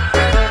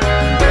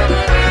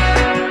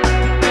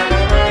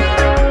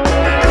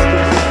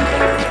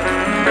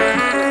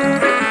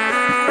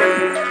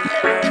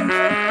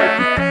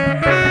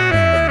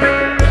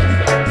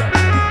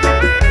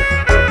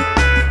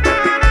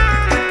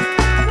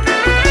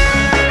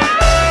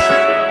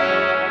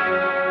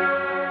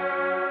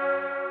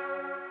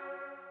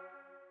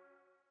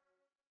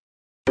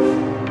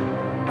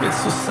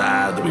 It's so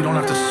sad that we don't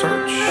have to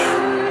search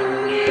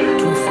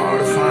too far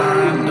to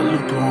find a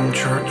lukewarm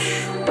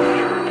church.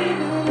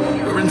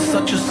 We're in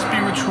such a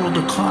spiritual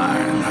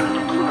decline.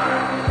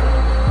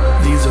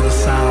 These are the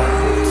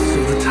sounds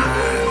of the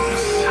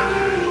times.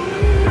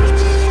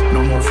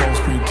 No more false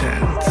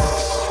pretense,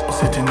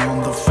 sitting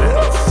on the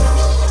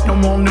fence. No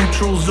more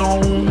neutral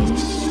zone,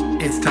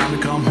 it's time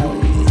to come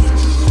home.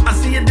 I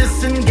see you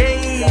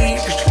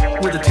disengaged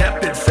with a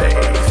tepid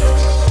face.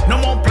 No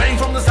more playing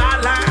from the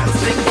sidelines,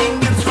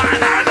 thinking it's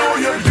fine. I know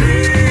your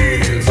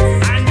deeds,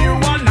 and you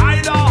are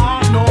neither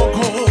hot nor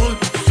cold,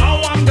 so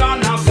I'm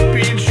gonna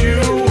spit you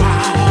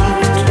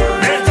out.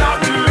 Better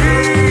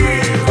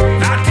believe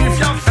that if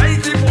your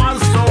faith it was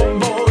so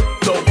bold,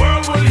 the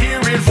world will hear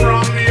it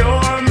from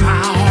your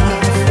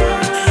mouth.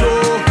 So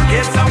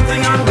get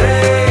something on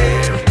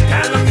wave,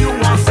 tell them you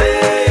are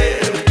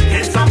saved.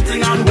 Get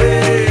something on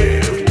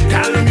wave,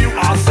 tell them you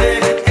are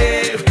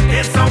saved.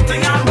 Get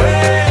something on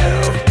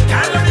wave,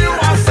 tell them you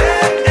are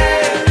saved.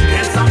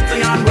 Get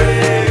something on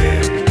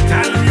wave,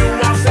 tell them you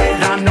are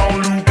saved. And don't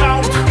look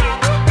out,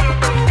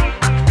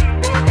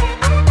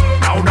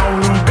 now don't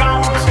look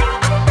out,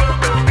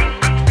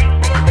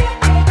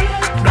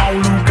 don't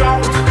look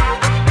out,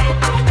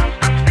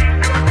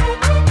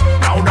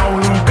 now don't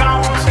look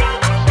out.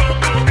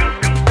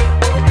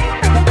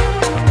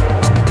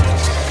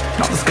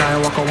 Not the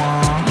Skywalker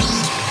one,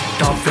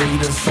 Darth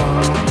Vader's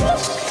son.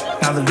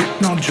 Now the Luke,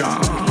 not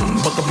John,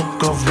 but the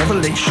book of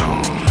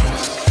Revelation.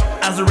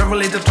 As the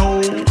revelator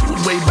told,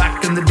 way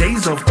back in the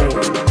days of old,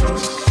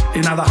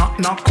 you're neither hot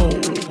nor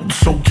cold,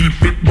 so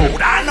keep it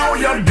bold. I know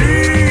your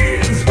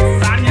deeds,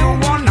 and you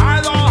are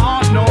neither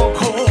hot nor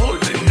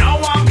cold. Now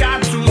I've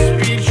got to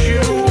spit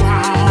you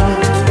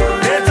out.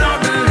 Better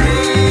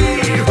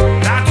believe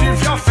that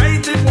if your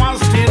faith it was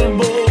still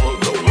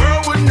bold, the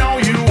world would know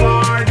you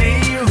are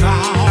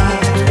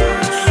devout.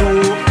 So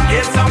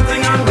get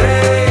something on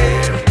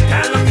wave,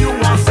 tell them you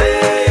are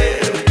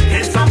saved.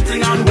 Get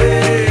something on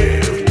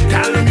wave,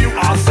 tell them you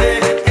are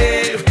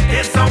saved.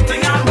 Get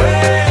something on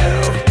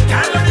wave,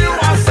 tell them you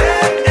are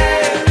saved.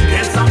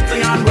 Get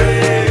something on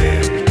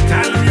wave,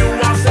 tell them you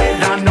are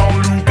saved. And don't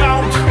look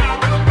out,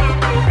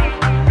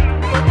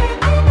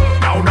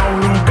 now don't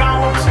look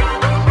out,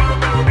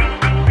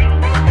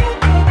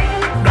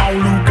 don't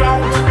look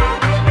out,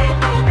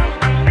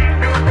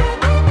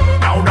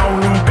 now don't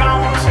look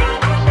out.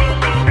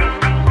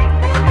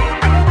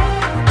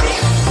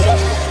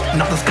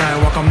 Not the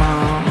Skywalker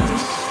man,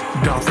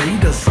 Darth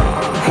Vader's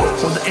son,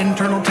 or the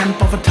internal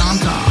temp of a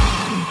tauntaun.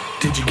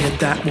 Did you get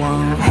that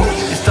one?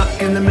 You're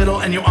stuck in the middle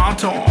and you are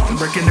torn,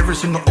 breaking every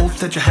single oath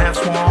that you have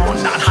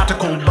sworn. Not hot or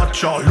cold,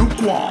 but you're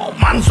lukewarm.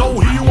 Man, so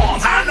he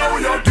wants. I know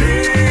your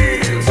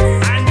deeds,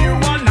 and you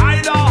are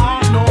neither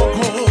hot nor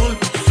cold,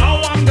 so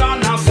I'm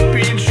gonna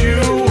spit you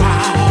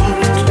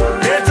out.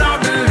 Better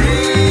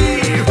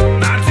believe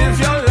that if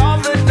your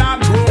love had not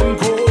grown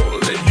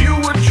cold, then you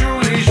would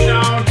truly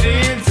shout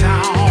it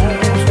out.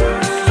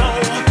 So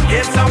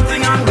get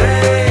something on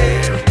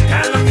wave,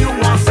 tell them you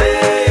are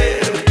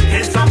saved.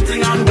 Get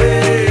something on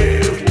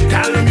wave,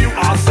 tell them you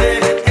are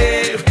saved.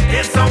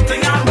 Get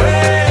something on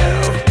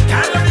wave,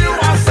 tell them you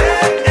are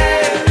saved.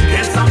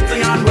 Get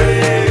something on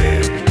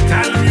wave,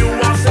 tell them you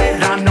are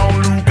saved. And don't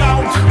look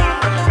out,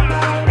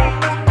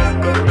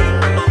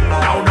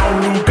 now don't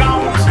look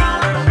out,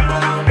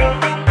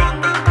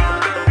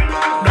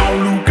 don't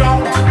look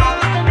out,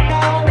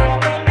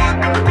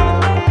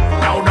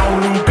 now don't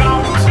look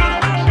out,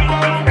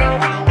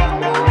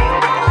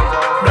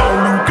 don't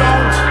look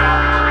out.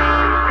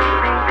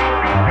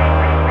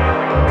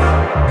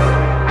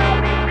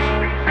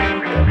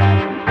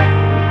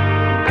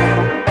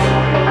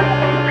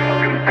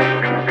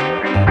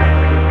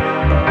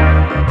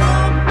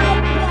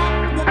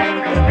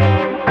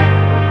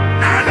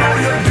 I know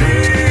your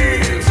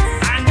deeds,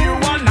 and you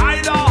are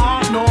neither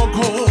hot nor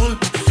cold,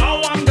 so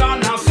I'm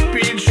gonna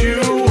spit you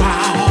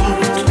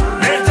out.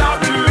 Better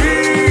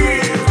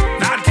believe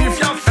that if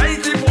your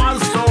faith it was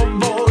so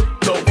bold,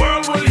 the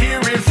world will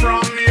hear it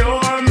from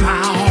your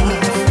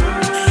mouth.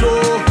 So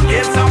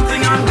get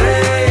something on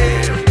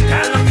wave,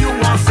 tell them you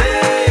are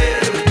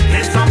saved.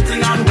 Get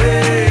something on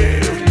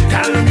wave,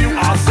 tell them you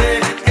are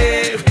saved.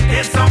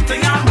 Get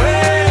something on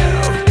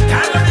wave,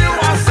 tell them you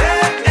are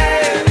saved.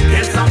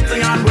 Get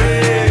something on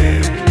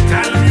wave,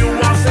 tell them you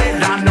are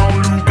saved. And don't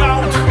look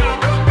out,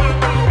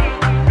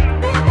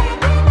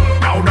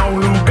 now don't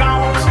look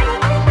out,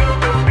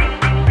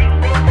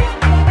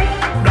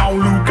 don't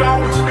look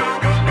out,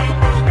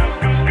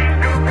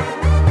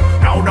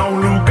 now don't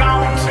look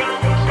out,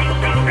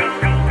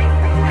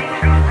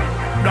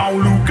 don't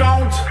look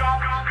out.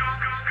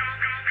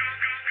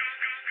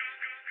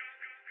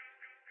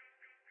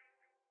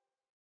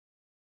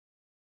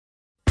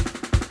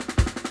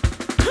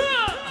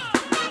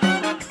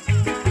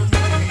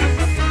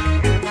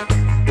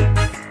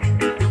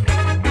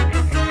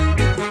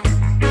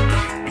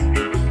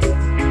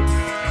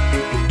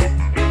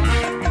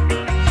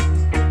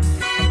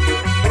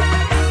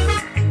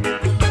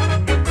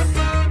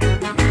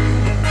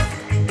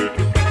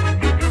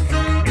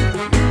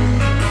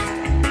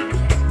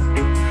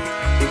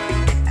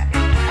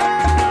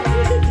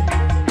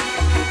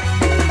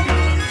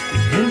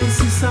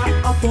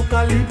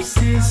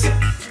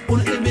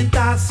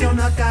 salvación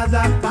a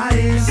cada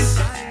país,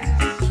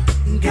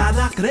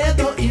 cada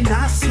credo y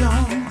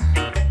nación,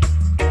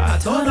 a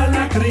toda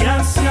la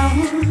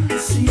creación.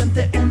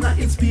 Siente una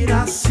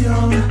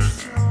inspiración,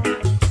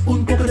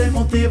 un poco de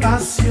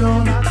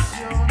motivación,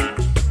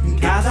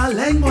 cada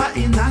lengua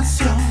y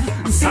nación,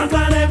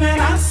 santa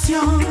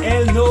revelación.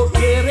 Él no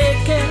quiere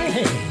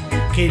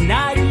que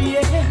nadie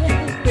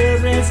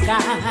perezca.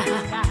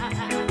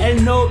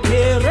 Él no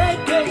quiere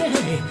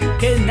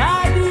que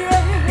nadie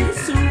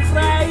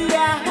sufra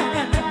ya,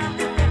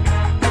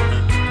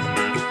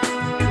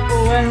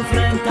 o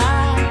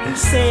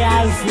enfrentarse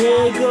al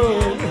fuego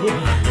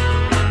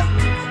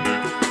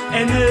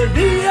en el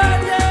día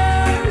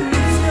del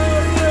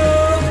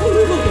Señor.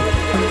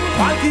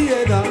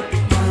 Cualquiera,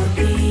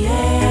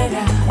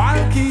 cualquiera,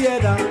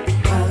 Cualquiera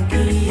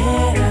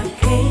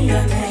que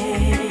llame.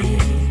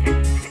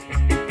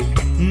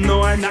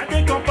 no hay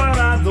nadie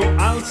comparado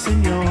al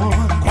Señor.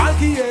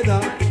 Cualquiera,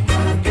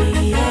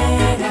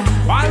 Cualquiera,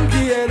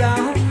 cualquiera,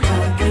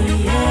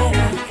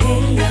 cualquiera que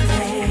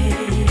llame.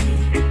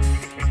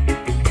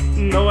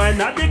 no hay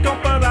nadie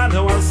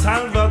comparado al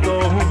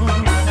Salvador.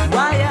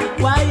 Guaya,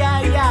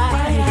 guaya, ya.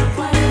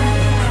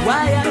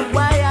 Guaya,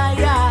 guaya,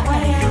 ya.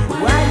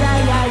 Guaya,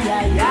 ya, ya,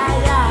 ya,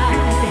 ya.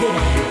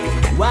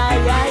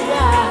 Guaya,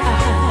 ya.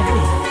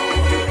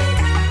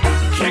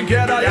 Quien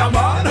quiera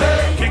llamar,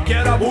 quien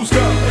quiera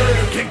buscar,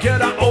 quien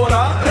quiera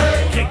orar,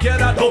 quien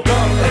quiera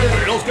tocar,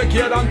 los que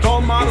quieran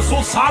tomar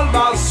su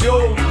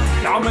salvación,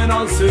 llamen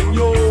al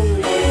Señor.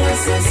 Él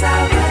se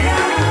salvará.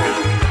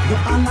 No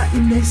a la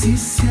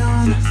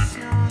indecisión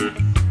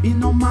y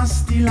no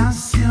más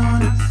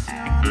dilación.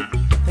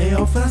 Te he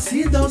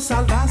ofrecido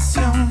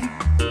salvación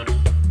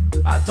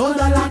a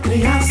toda la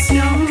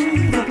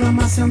creación,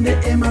 proclamación de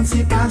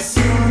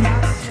emancipación.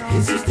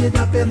 Jesús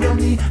da perdón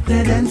y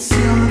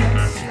redención.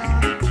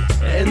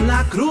 En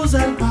la cruz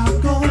el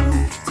pago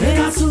te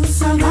da su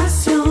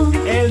salvación.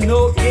 Él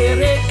no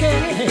quiere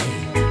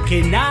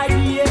que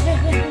nadie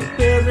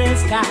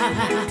perezca.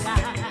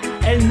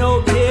 Él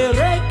no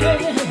quiere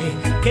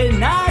que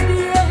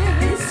nadie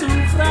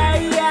sufra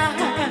ya,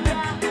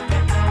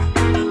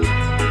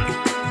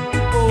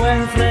 o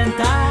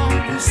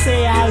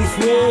enfrentarse al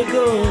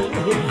fuego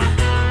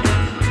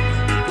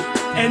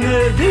en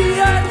el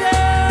día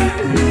del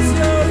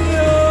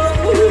Señor.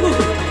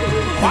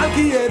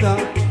 Cualquiera,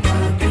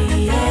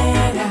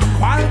 Cualquiera,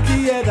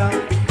 cualquiera,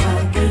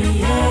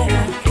 cualquiera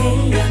que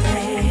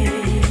llame.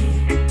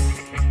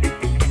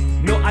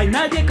 No hay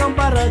nadie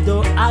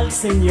comparado al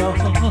Señor.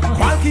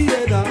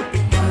 cualquiera,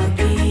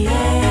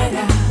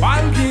 Cualquiera,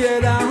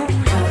 cualquiera,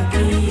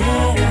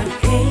 cualquiera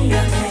que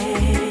llame.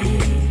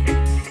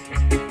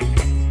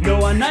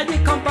 No hay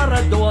nadie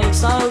comparado al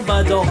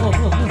Salvador.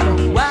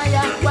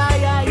 Guaya,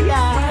 guaya,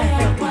 ya.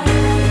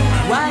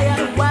 Guaya,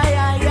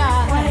 guaya, ya.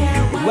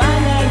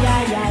 Guaya, ya,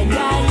 ya,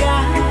 ya, ya.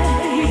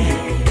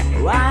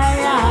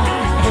 Guaya.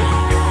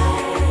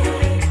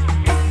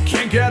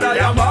 quien quiera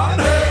llamar,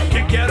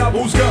 quien quiera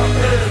buscar,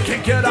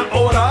 quien quiera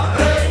orar,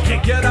 quien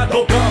quiera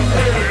tocar,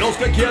 los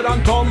que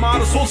quieran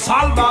tomar su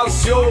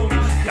salvación,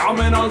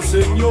 llamen al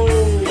Señor.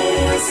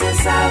 Él se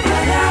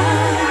salvará.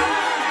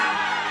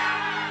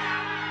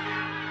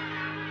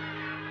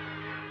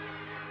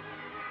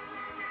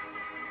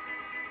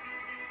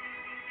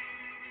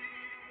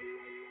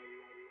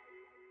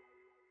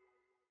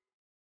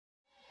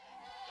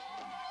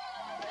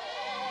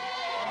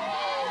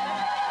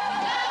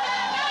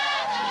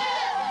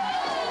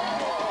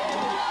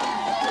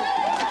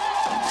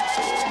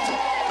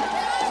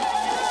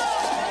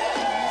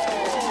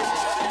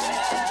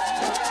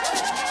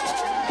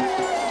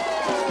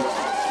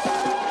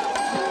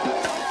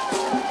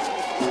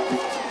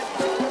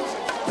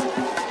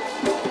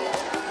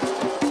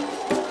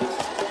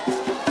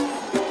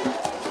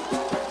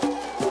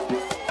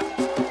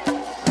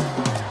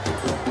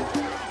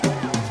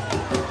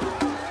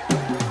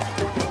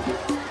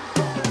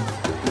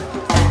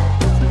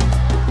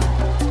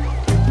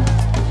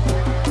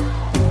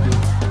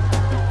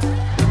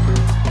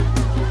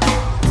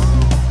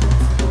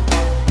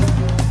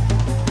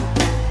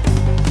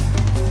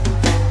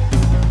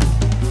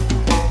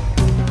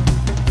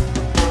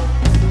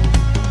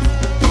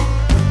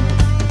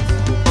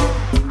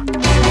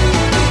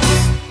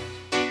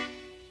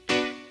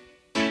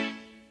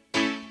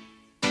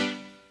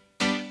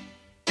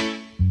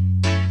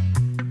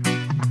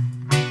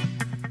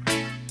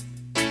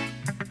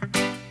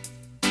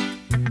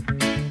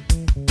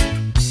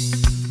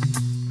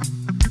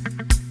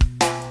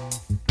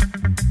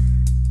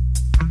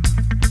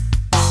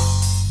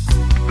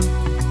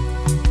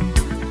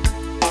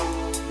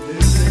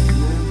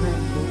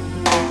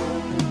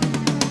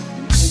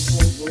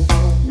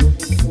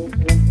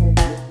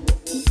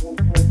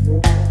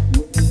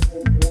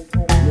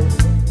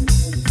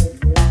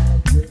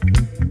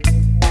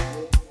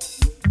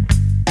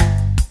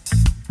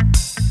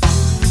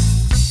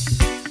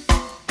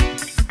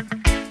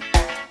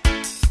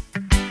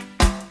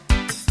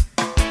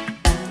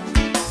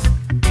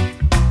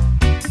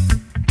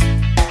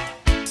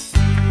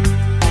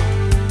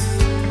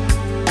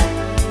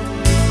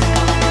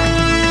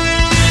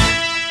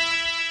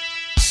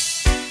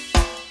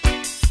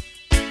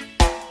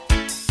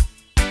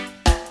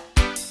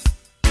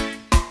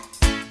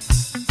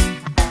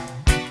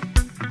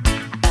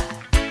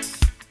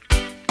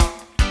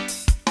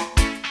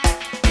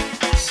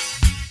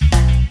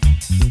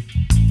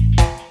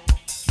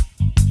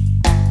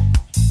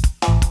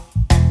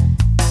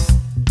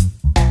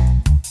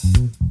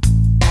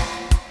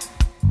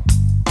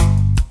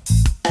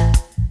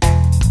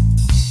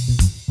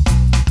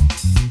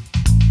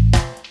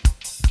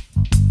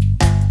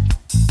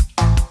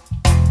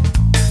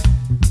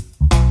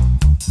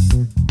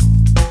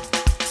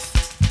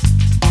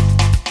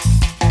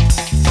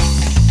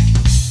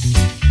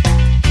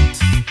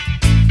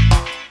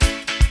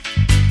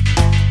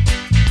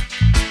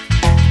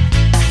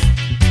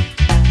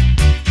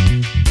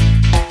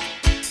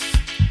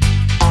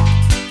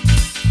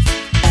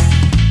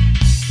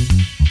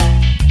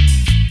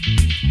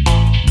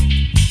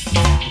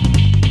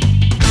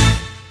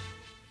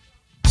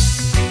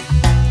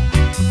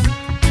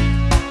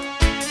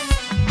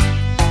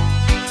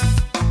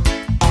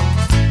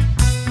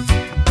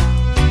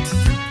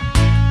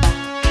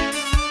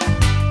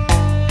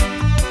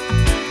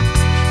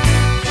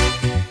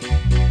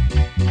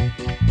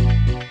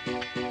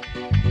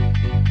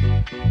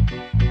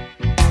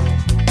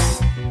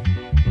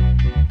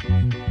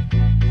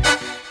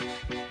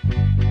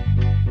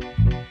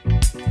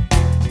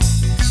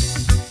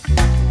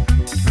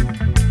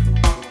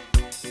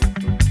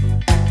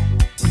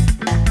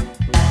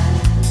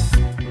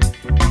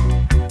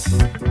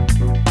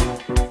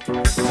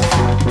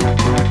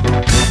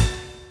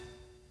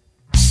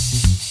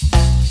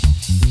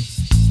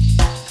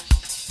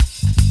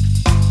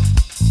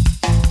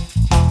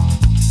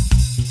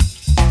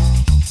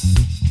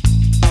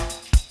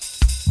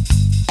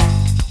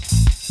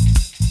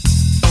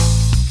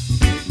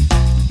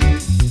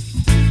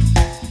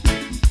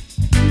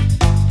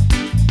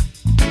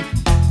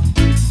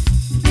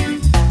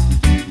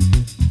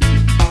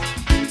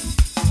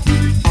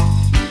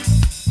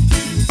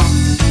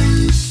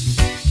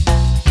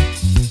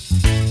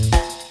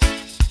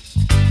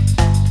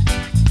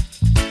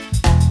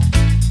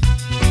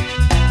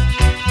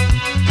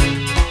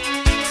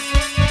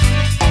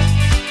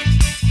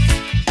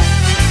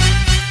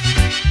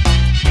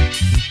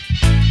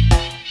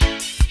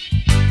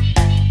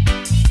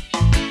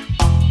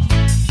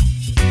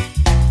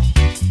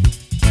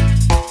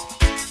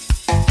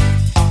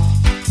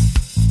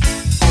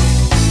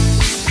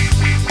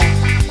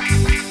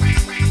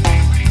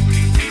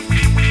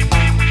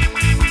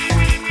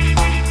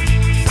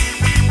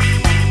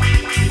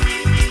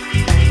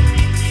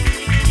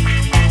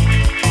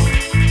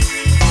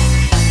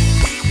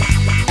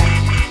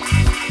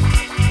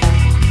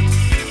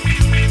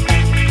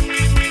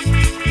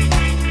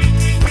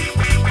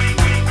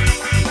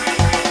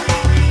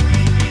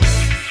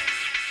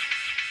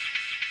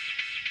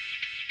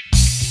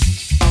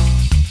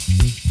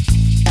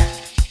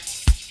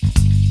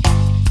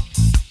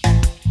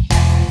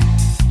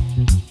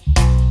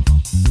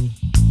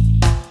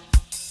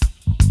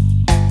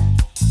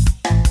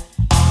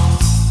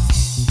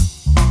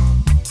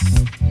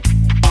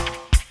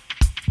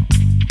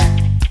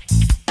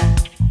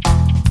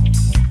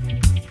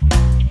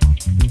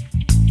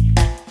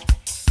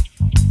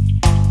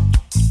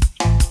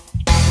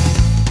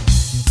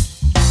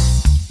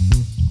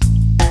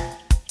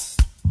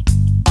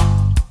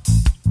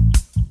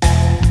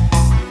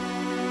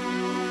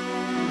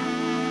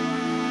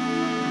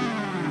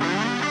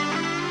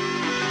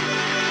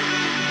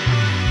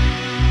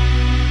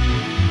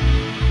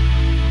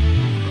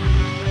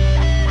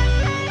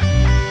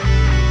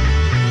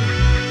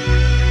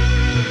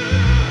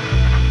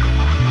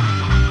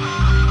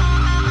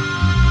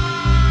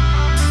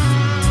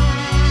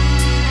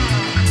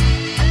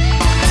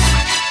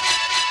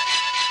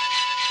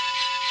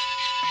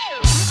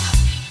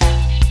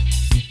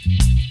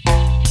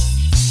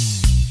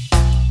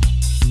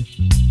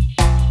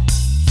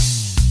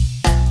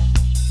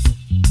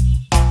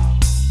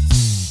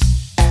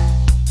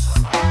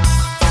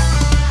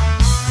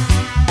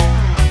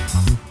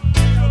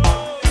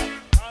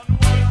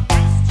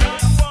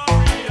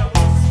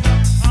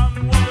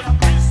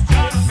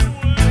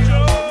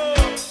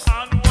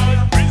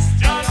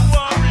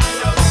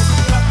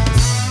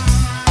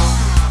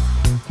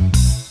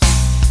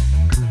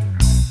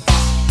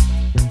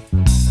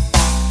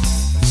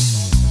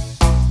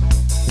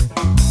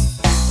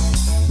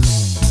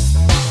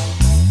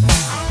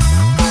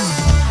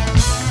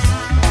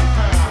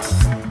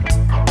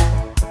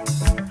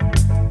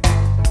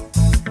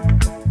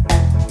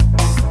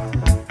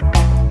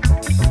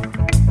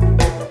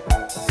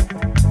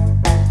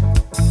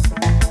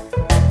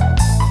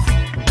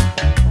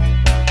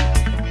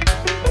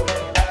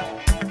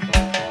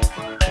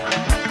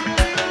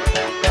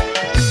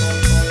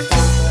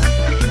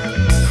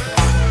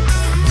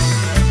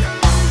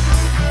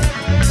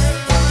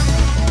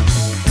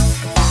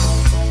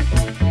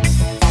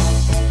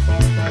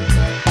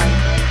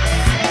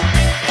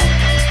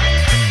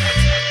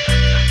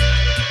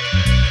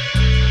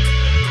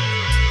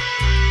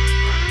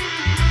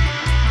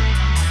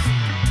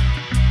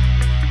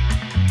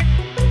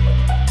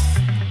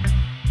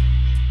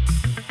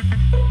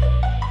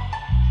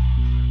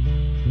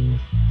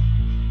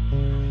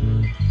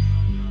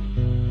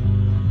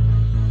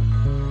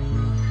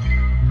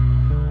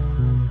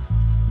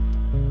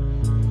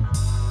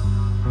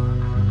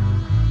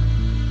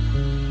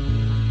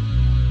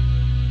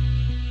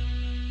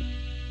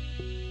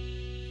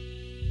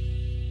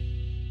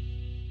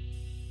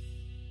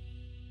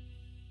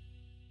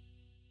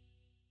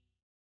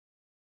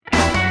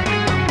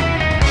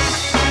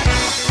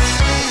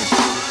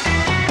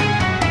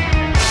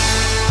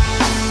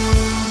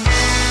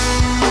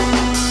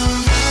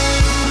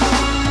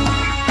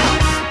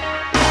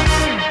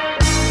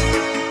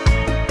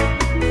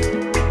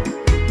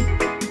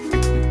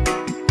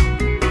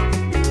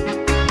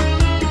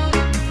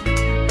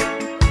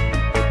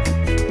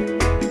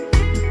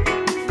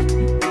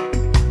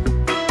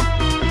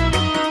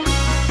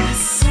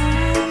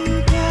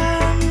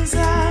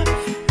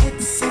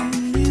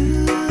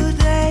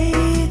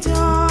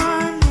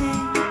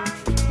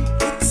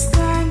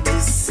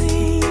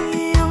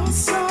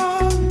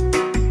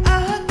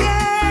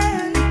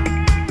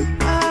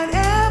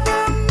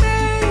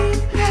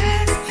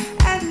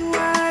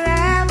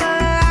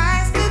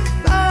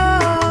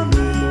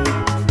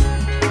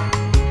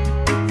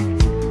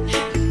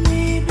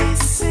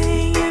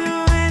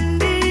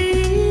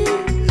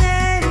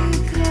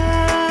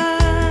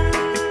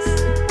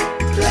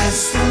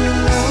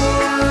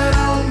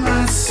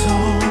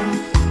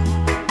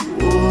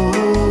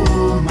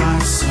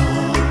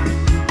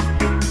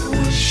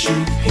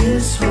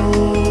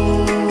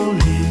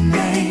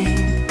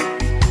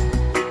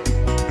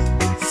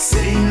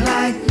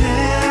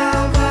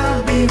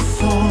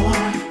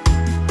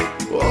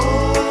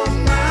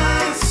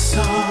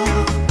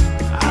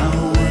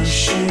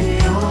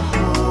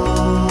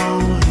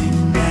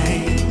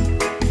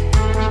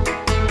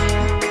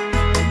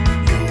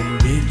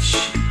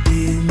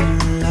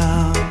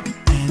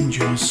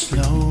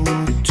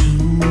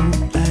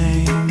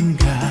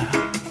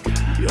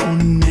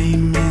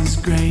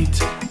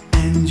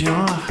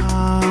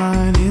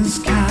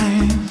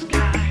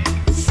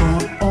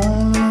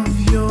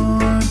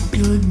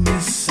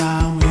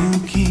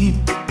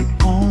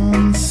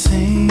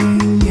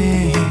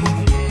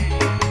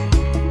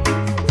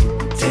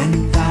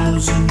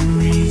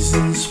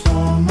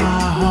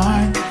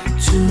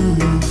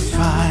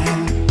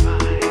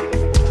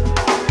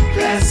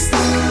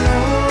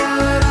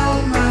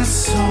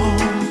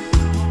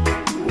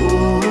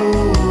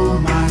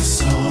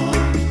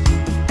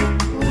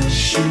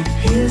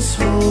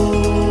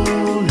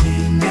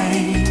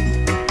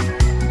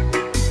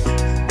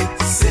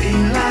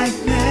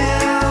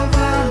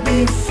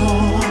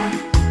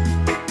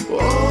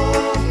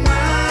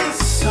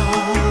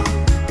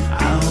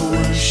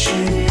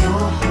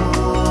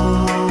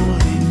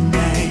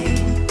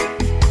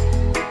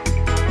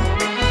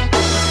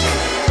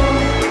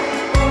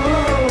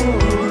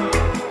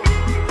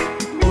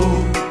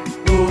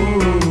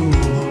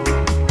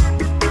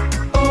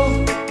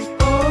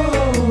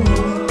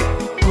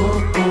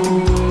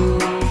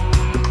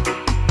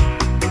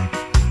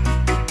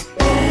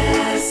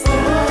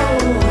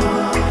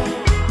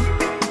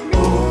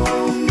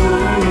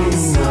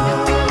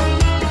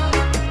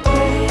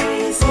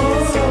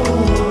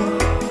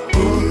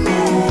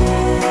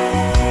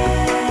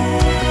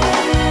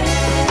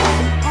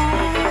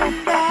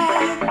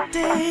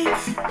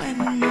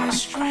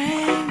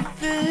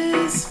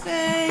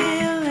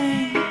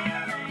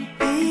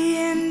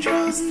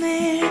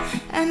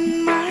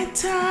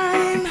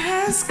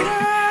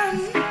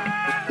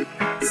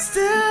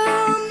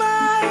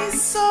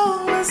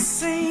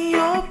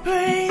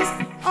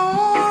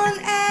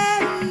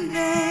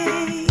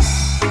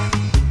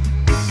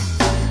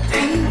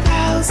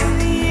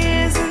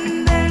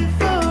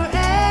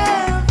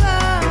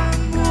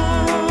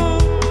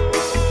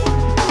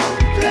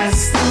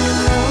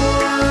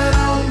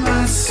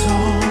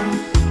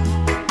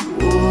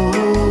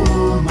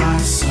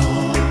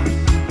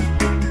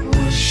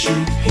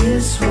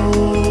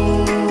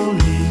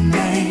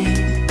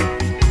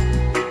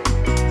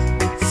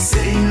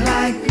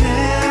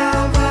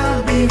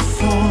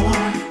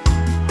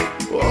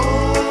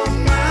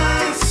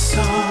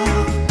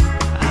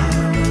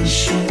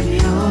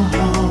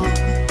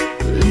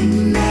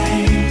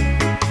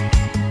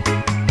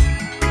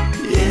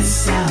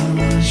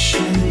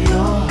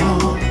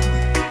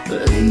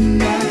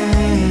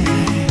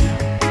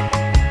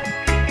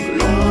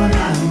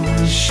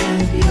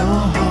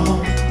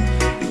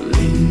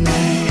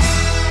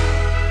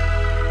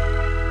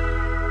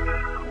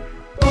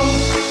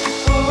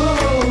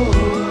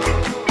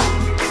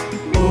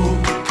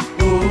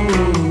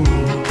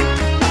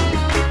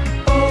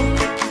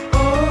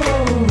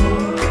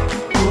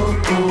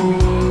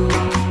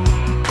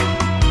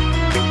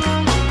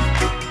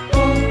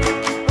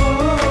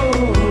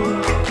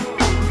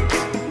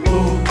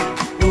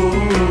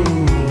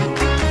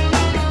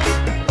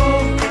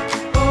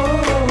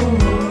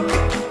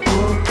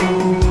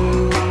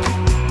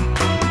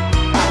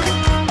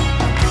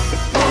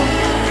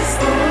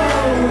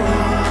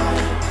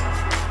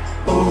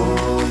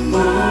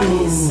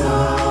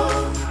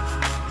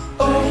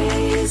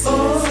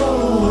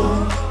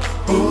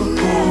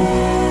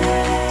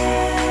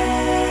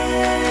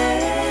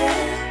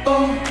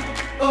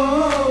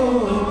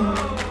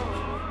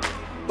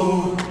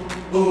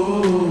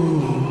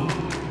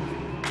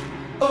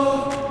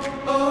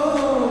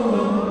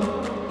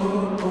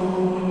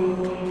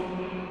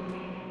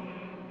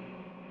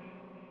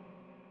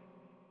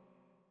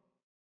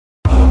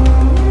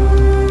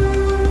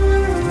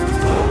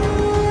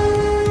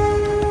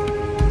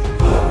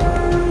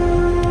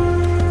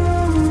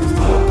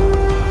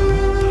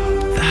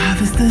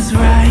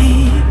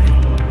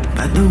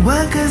 but the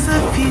work is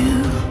a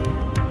few.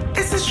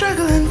 It's a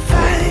struggle and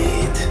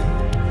fight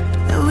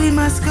that we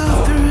must go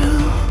through.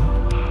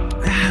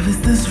 The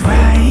harvest is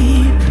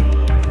ripe,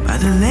 but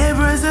the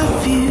laborers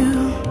are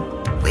few.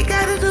 We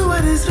gotta do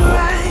what is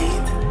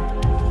right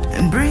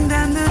and bring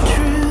down the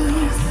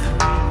truth.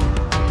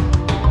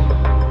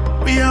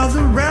 We are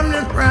the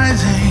remnant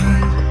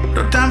rising,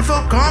 no time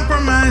for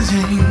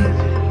compromising.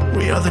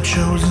 We are the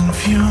chosen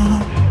few,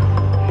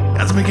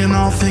 God's making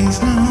all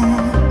things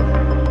new.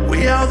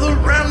 We are the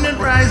remnant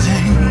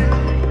rising,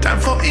 time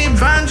for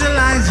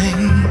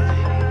evangelizing.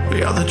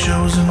 We are the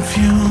chosen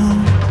few,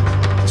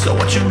 so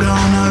what you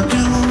gonna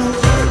do?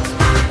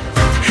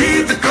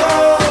 Heed the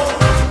call,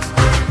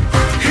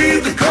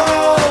 heed the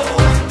call,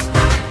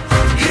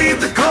 heed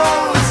the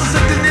call. It's a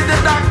sitting in the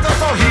doctor,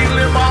 so heal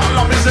him all.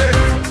 Let me say,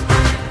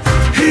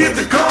 heed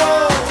the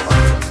call,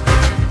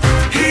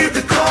 heed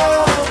the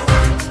call,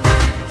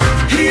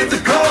 heed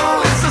the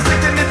call. It's a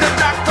sitting in the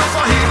doctor,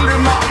 so heal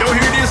him all. You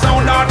hear the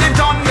sound of the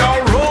thunder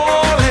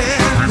rolling.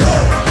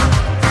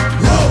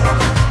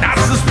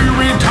 That's the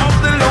spirit of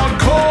the Lord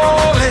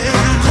calling.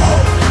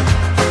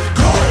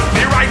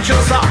 The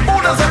righteous are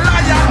born as a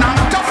lion,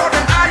 and tougher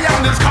than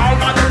iron. It's called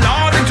by the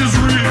Lord, it is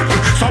real.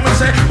 Some will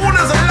say, born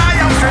as a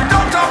lion, straight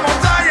out of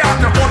Mount Zion.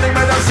 The only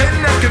medicine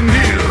that can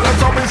heal.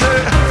 Some will say,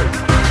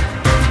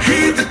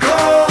 heed the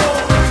call,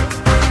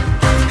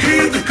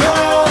 heed the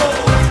call,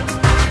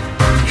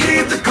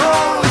 heed the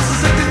call. It's a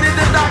sitting in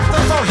the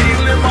doctor, so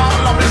heal him all.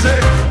 Let me say,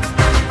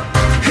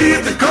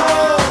 heed the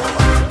call,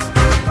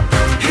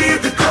 heed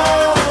the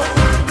call,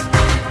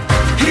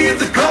 heed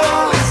the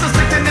call. It's a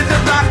sitting in the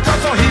doctor,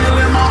 so heal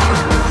him all.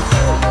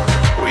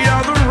 We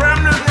are the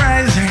remnant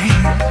rising,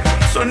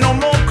 so no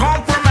more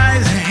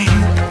compromising.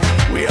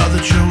 We are the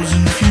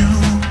chosen few,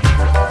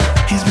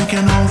 He's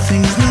making all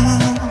things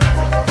new.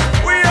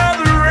 We are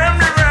the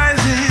remnant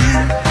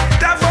rising,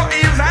 time for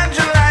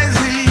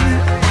evangelizing.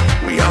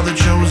 We are the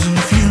chosen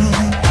few,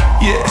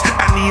 yeah,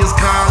 and He is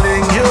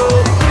calling you.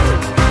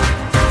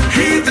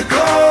 Heed the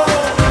call,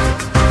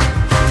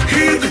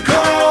 heed the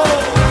call,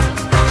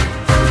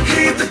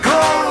 heed the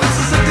call. It's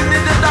a sitting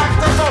in the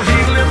doctor, so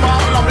heal him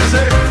all. Let me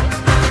say,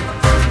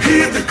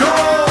 heed the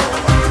call,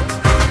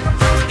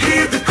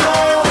 heed the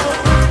call,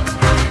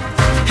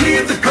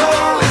 heed the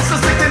call. It's a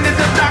sitting in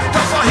the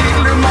doctor, so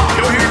heal him all.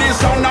 You hear the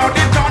sound of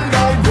the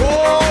thunder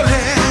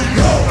rolling.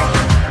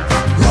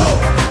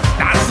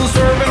 That's the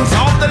servants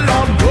of the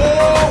Lord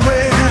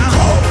going.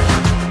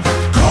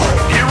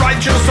 The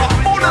righteous are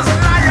born as a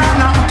lion,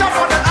 and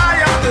tougher than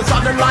iron. It's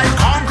under like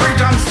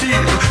concrete and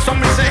steel. Some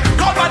may say,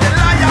 called by the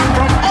lion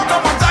from out of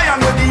Mount Zion,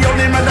 with the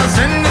only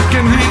medicine that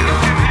can heal.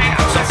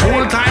 So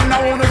full time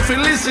now, if you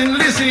listen,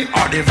 listen.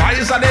 Or the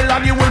voice of the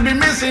Lord you will be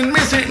missing.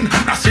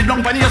 Now sit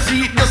down on your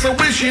seat, just a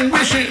wishing.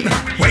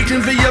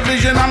 Waiting for your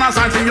vision and a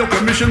sign for your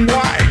commission.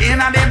 Why? In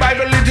the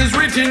Bible it is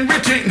written.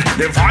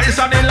 The voice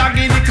of the Lord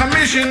give the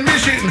commission.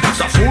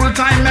 So full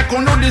time make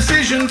no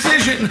decision.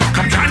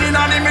 Come join in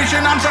on the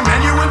mission and some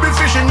men you will be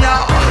fishing,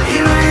 y'all.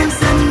 Here I am,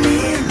 send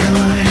me,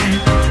 Lord.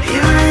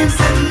 Here I am,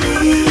 send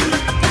me.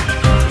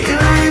 Here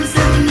I am,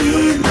 send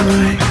me,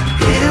 Lord.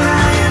 Here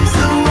I am,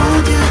 so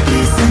won't you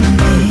please send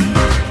me?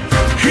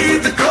 Heed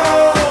the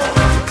call,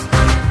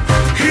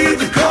 heed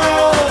the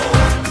call,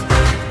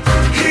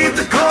 heed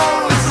the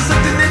call. It's a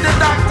sitting in the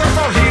doctor,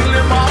 so heal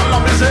him all.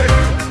 Let me say,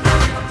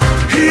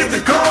 heed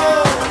the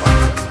call,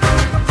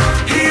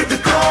 heed the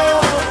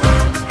call,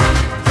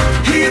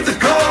 heed the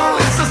call.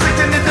 It's a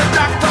sitting in the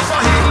doctor, so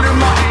heal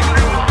him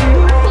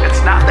all.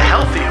 It's not the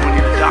healthy who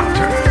need a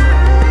doctor,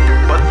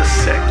 but the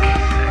sick.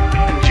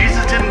 And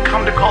Jesus didn't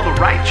come to call the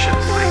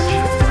righteous,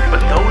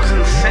 but those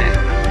in sin.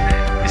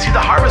 You see,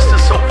 the harvest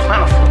is so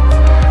plentiful,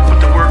 but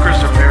the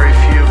workers are very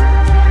few.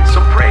 So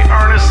pray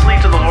earnestly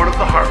to the Lord of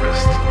the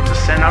harvest to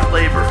send out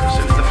laborers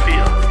into the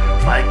field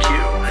like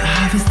you. The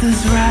harvest is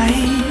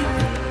ripe,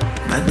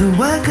 but the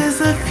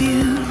workers are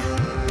few.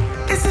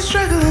 It's a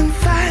struggle and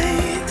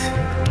fight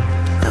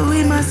that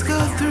we must go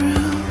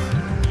through.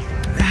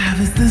 The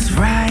harvest is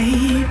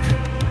ripe,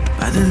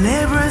 but the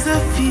laborers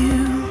are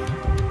few.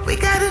 We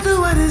gotta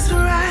do what is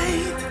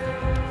right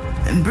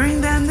and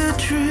bring down the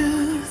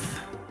truth.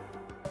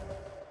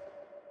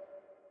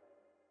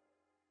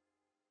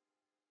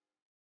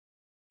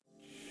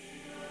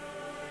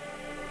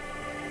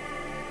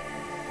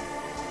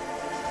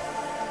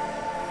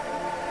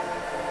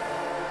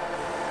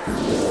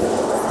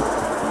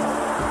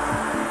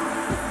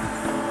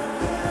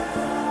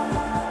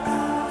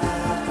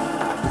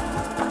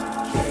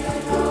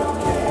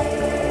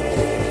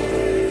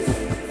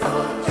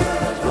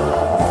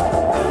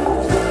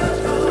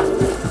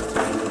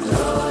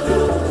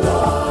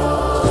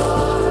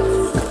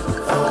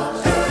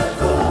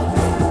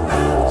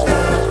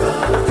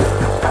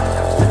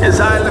 As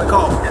I look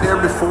out there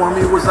before before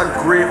me was a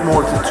great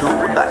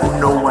multitude that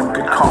no one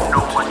could count.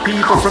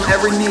 People from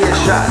every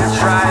nation,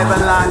 tribe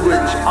and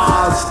language,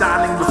 all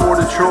standing before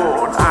the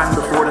throne and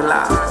before the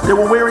Lamb. They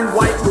were wearing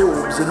white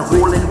robes and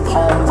holding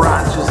palm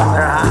branches in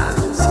their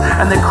hands.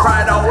 And they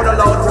cried out with a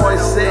loud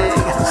voice saying,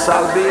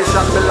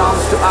 salvation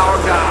belongs to our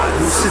God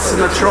who sits in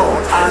the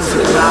throne and to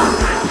the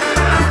Lamb.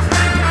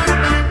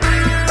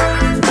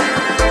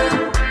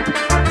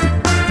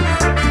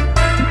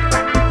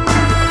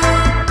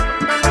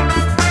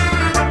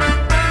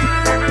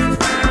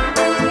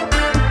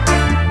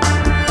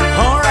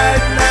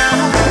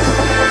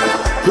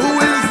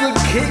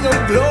 King of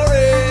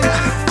glory,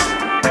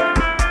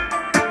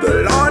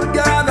 the Lord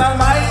God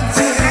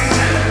Almighty,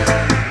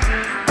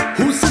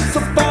 who sits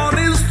upon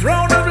his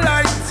throne of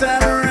light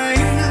and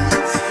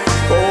reigns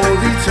for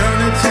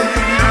eternity,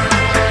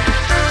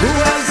 who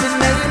has a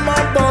name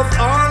above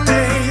all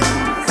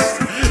names.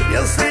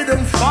 You see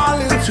them fall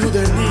into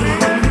their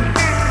knees.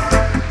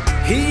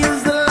 He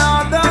is the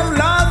Lord of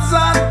lords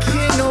and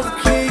King of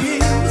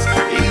kings.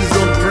 He's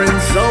the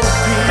Prince of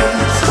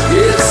peace.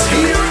 Yes,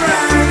 he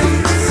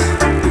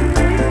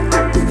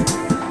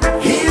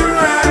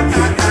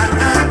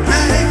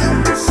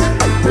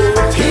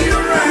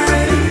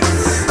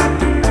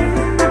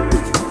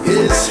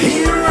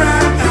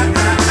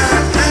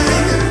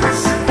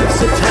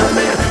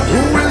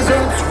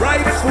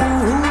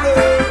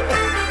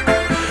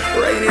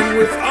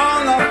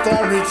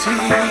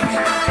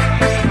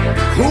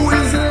who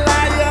is the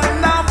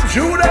Lion of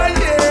Judah,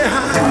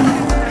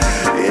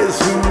 yeah, is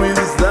who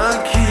is the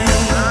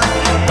King,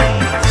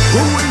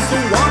 who is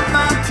the one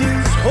that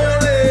is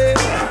holy,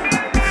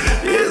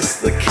 is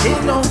the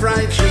King of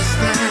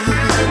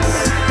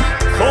righteousness,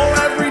 for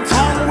every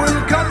tongue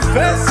will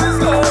confess his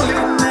holy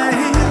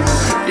name.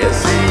 Yes,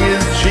 he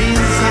is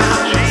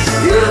Jesus,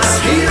 yes,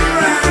 he reigns.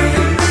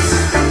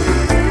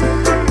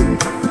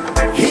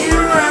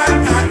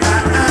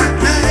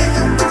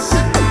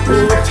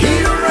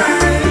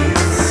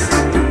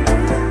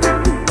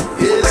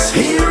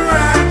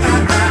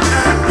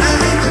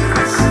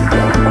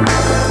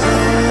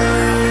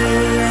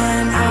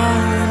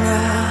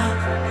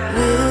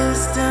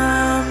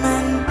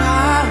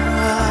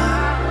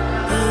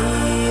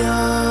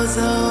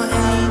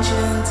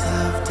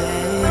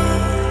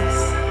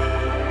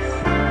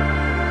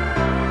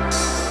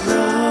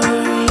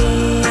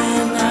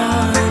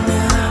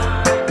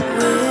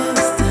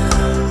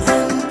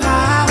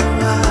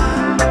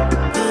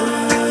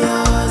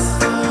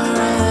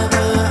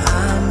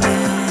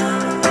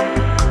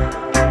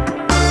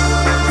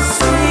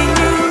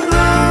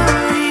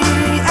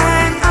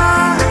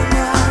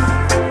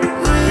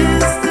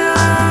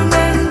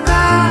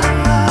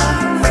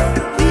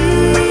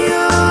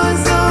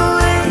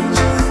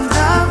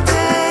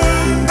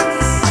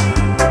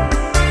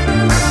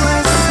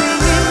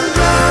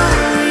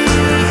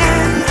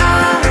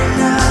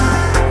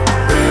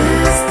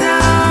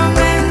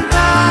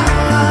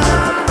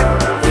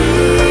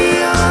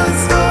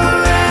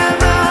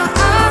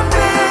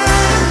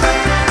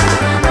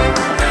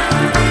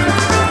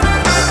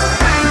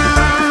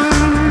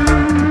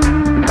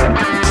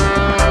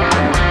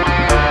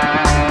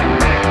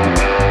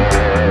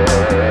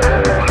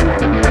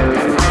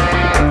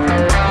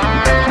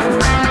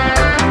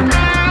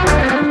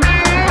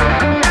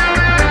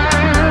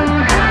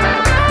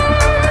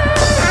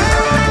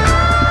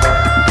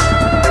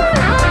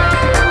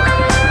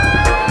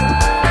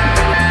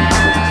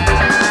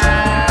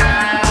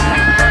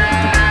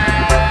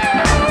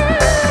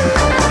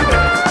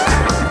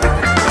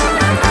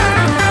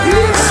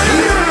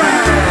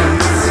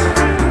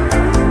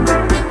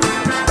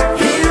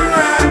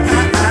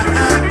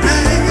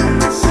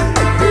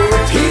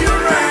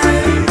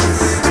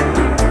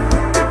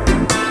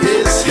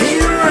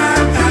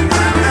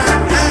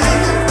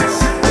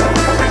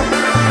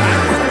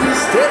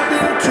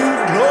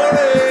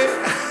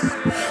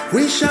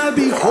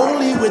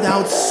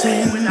 Without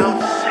sin,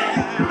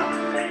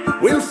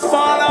 we'll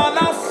fall on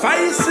our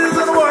faces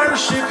and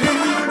worship him,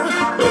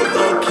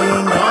 the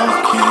King of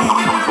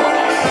Kings.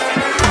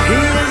 He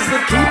is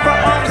the keeper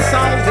of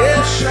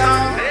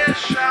salvation,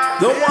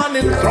 the one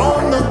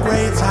enthroned, the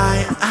great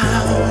I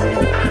am.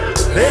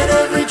 Let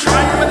every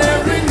tribe and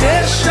every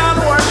nation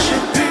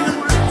worship him,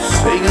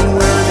 singing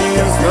worthy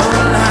is the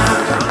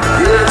Lamb.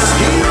 Yes,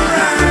 he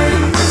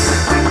reigns.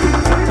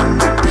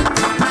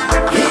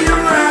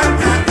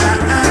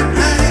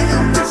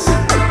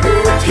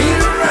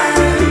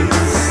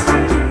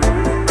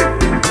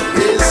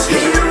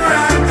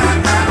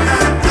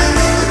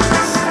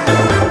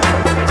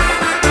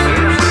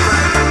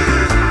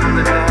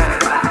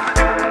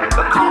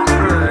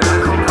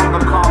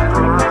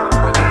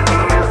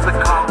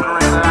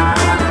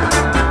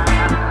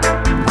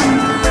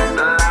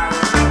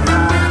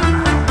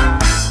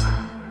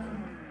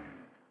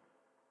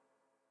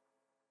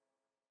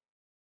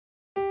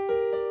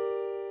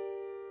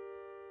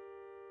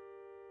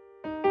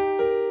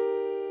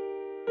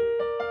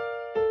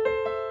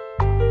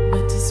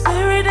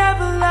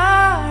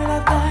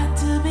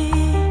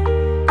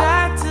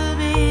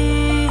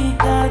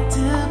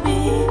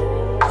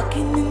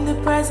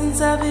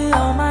 presence of the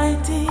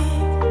Almighty,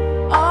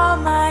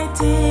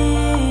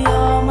 Almighty,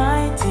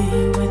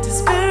 Almighty. With the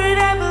Spirit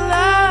of the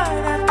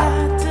Lord, I've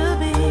got to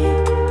be,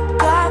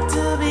 got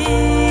to be,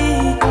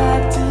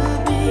 got to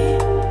be.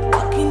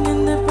 Walking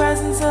in the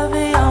presence of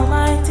the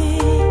Almighty,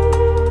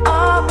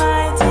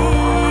 Almighty,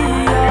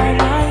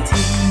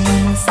 Almighty.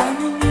 When I'm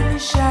standing in the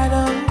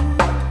shadows,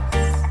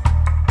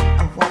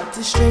 I walk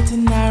the straight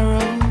and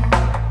narrow,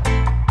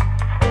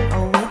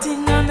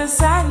 waiting on the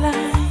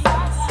sidelines.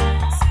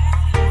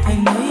 I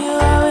know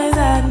you're always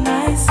at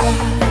my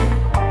side,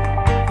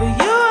 but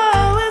you are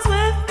always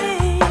with me,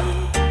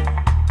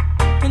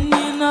 and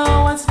you know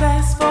what's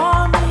best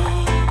for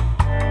me.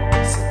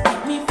 So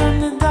keep me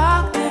from the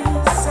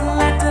darkness and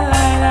let the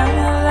light of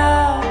your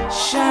love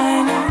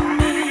shine on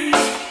me.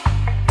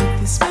 With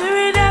the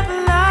Spirit of the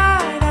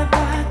Lord, I've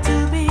got to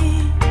be,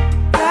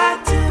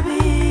 got to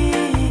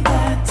be,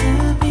 got to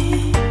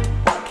be.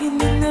 Walking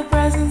in the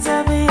presence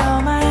of the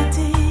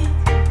Almighty,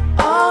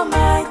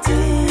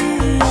 Almighty,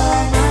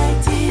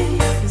 Almighty.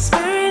 The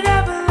Spirit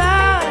of the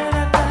Lord,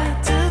 I've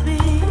got to be,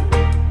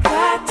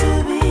 got to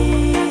be,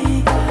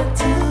 got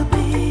to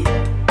be.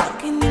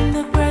 Walking in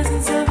the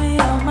presence of the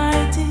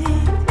Almighty,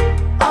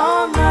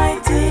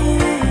 Almighty,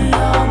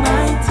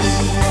 Almighty.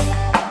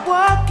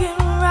 Walking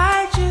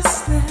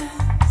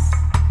righteousness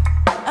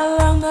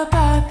along the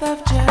path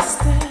of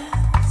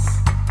justice.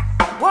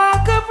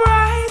 Walk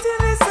upright in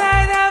the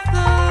sight of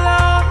the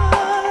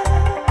Lord.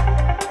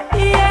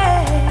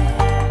 Yeah.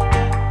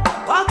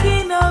 Walk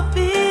in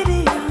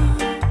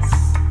obedience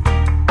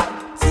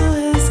to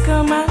His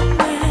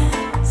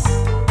commandments.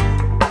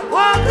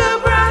 Walk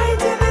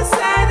upright in the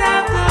sight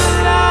of the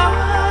Lord.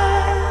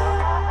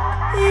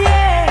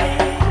 Yeah.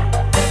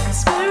 The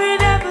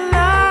Spirit of the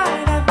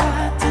Lord, I've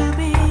got to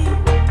be,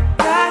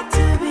 got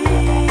to be,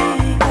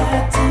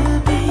 got to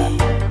be.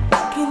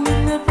 Walking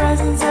in the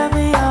presence of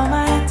the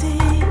Almighty,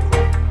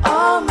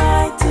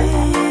 Almighty,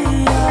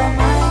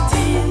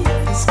 Almighty.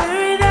 The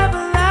Spirit of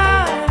the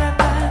Lord, I've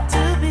got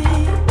to be,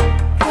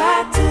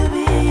 got to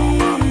be,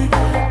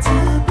 got to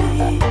be.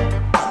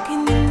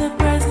 Walking in the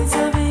presence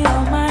of the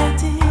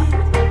Almighty,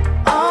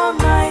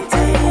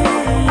 Almighty,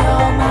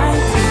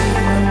 Almighty.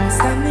 When I'm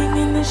standing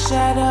in the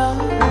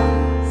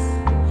shadows,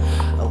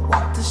 I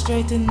walk the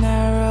straight and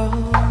narrow,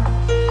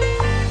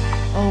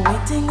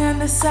 waiting on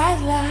the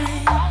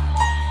sideline.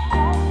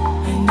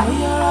 I know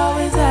you're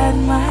always at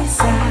my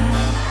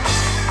side.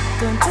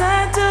 Don't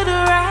turn to the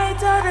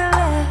right or the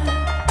left,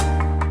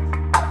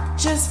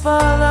 just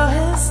follow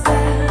His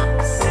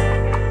steps.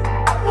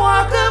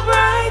 Walk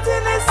upright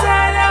in the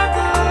sight of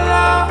the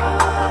Lord.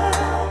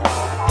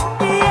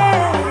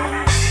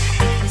 Yeah.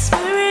 The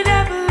Spirit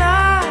of the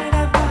Lord,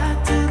 I've got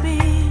to be,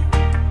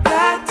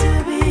 got to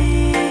be,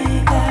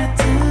 got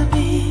to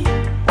be.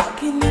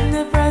 Walking in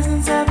the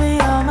presence of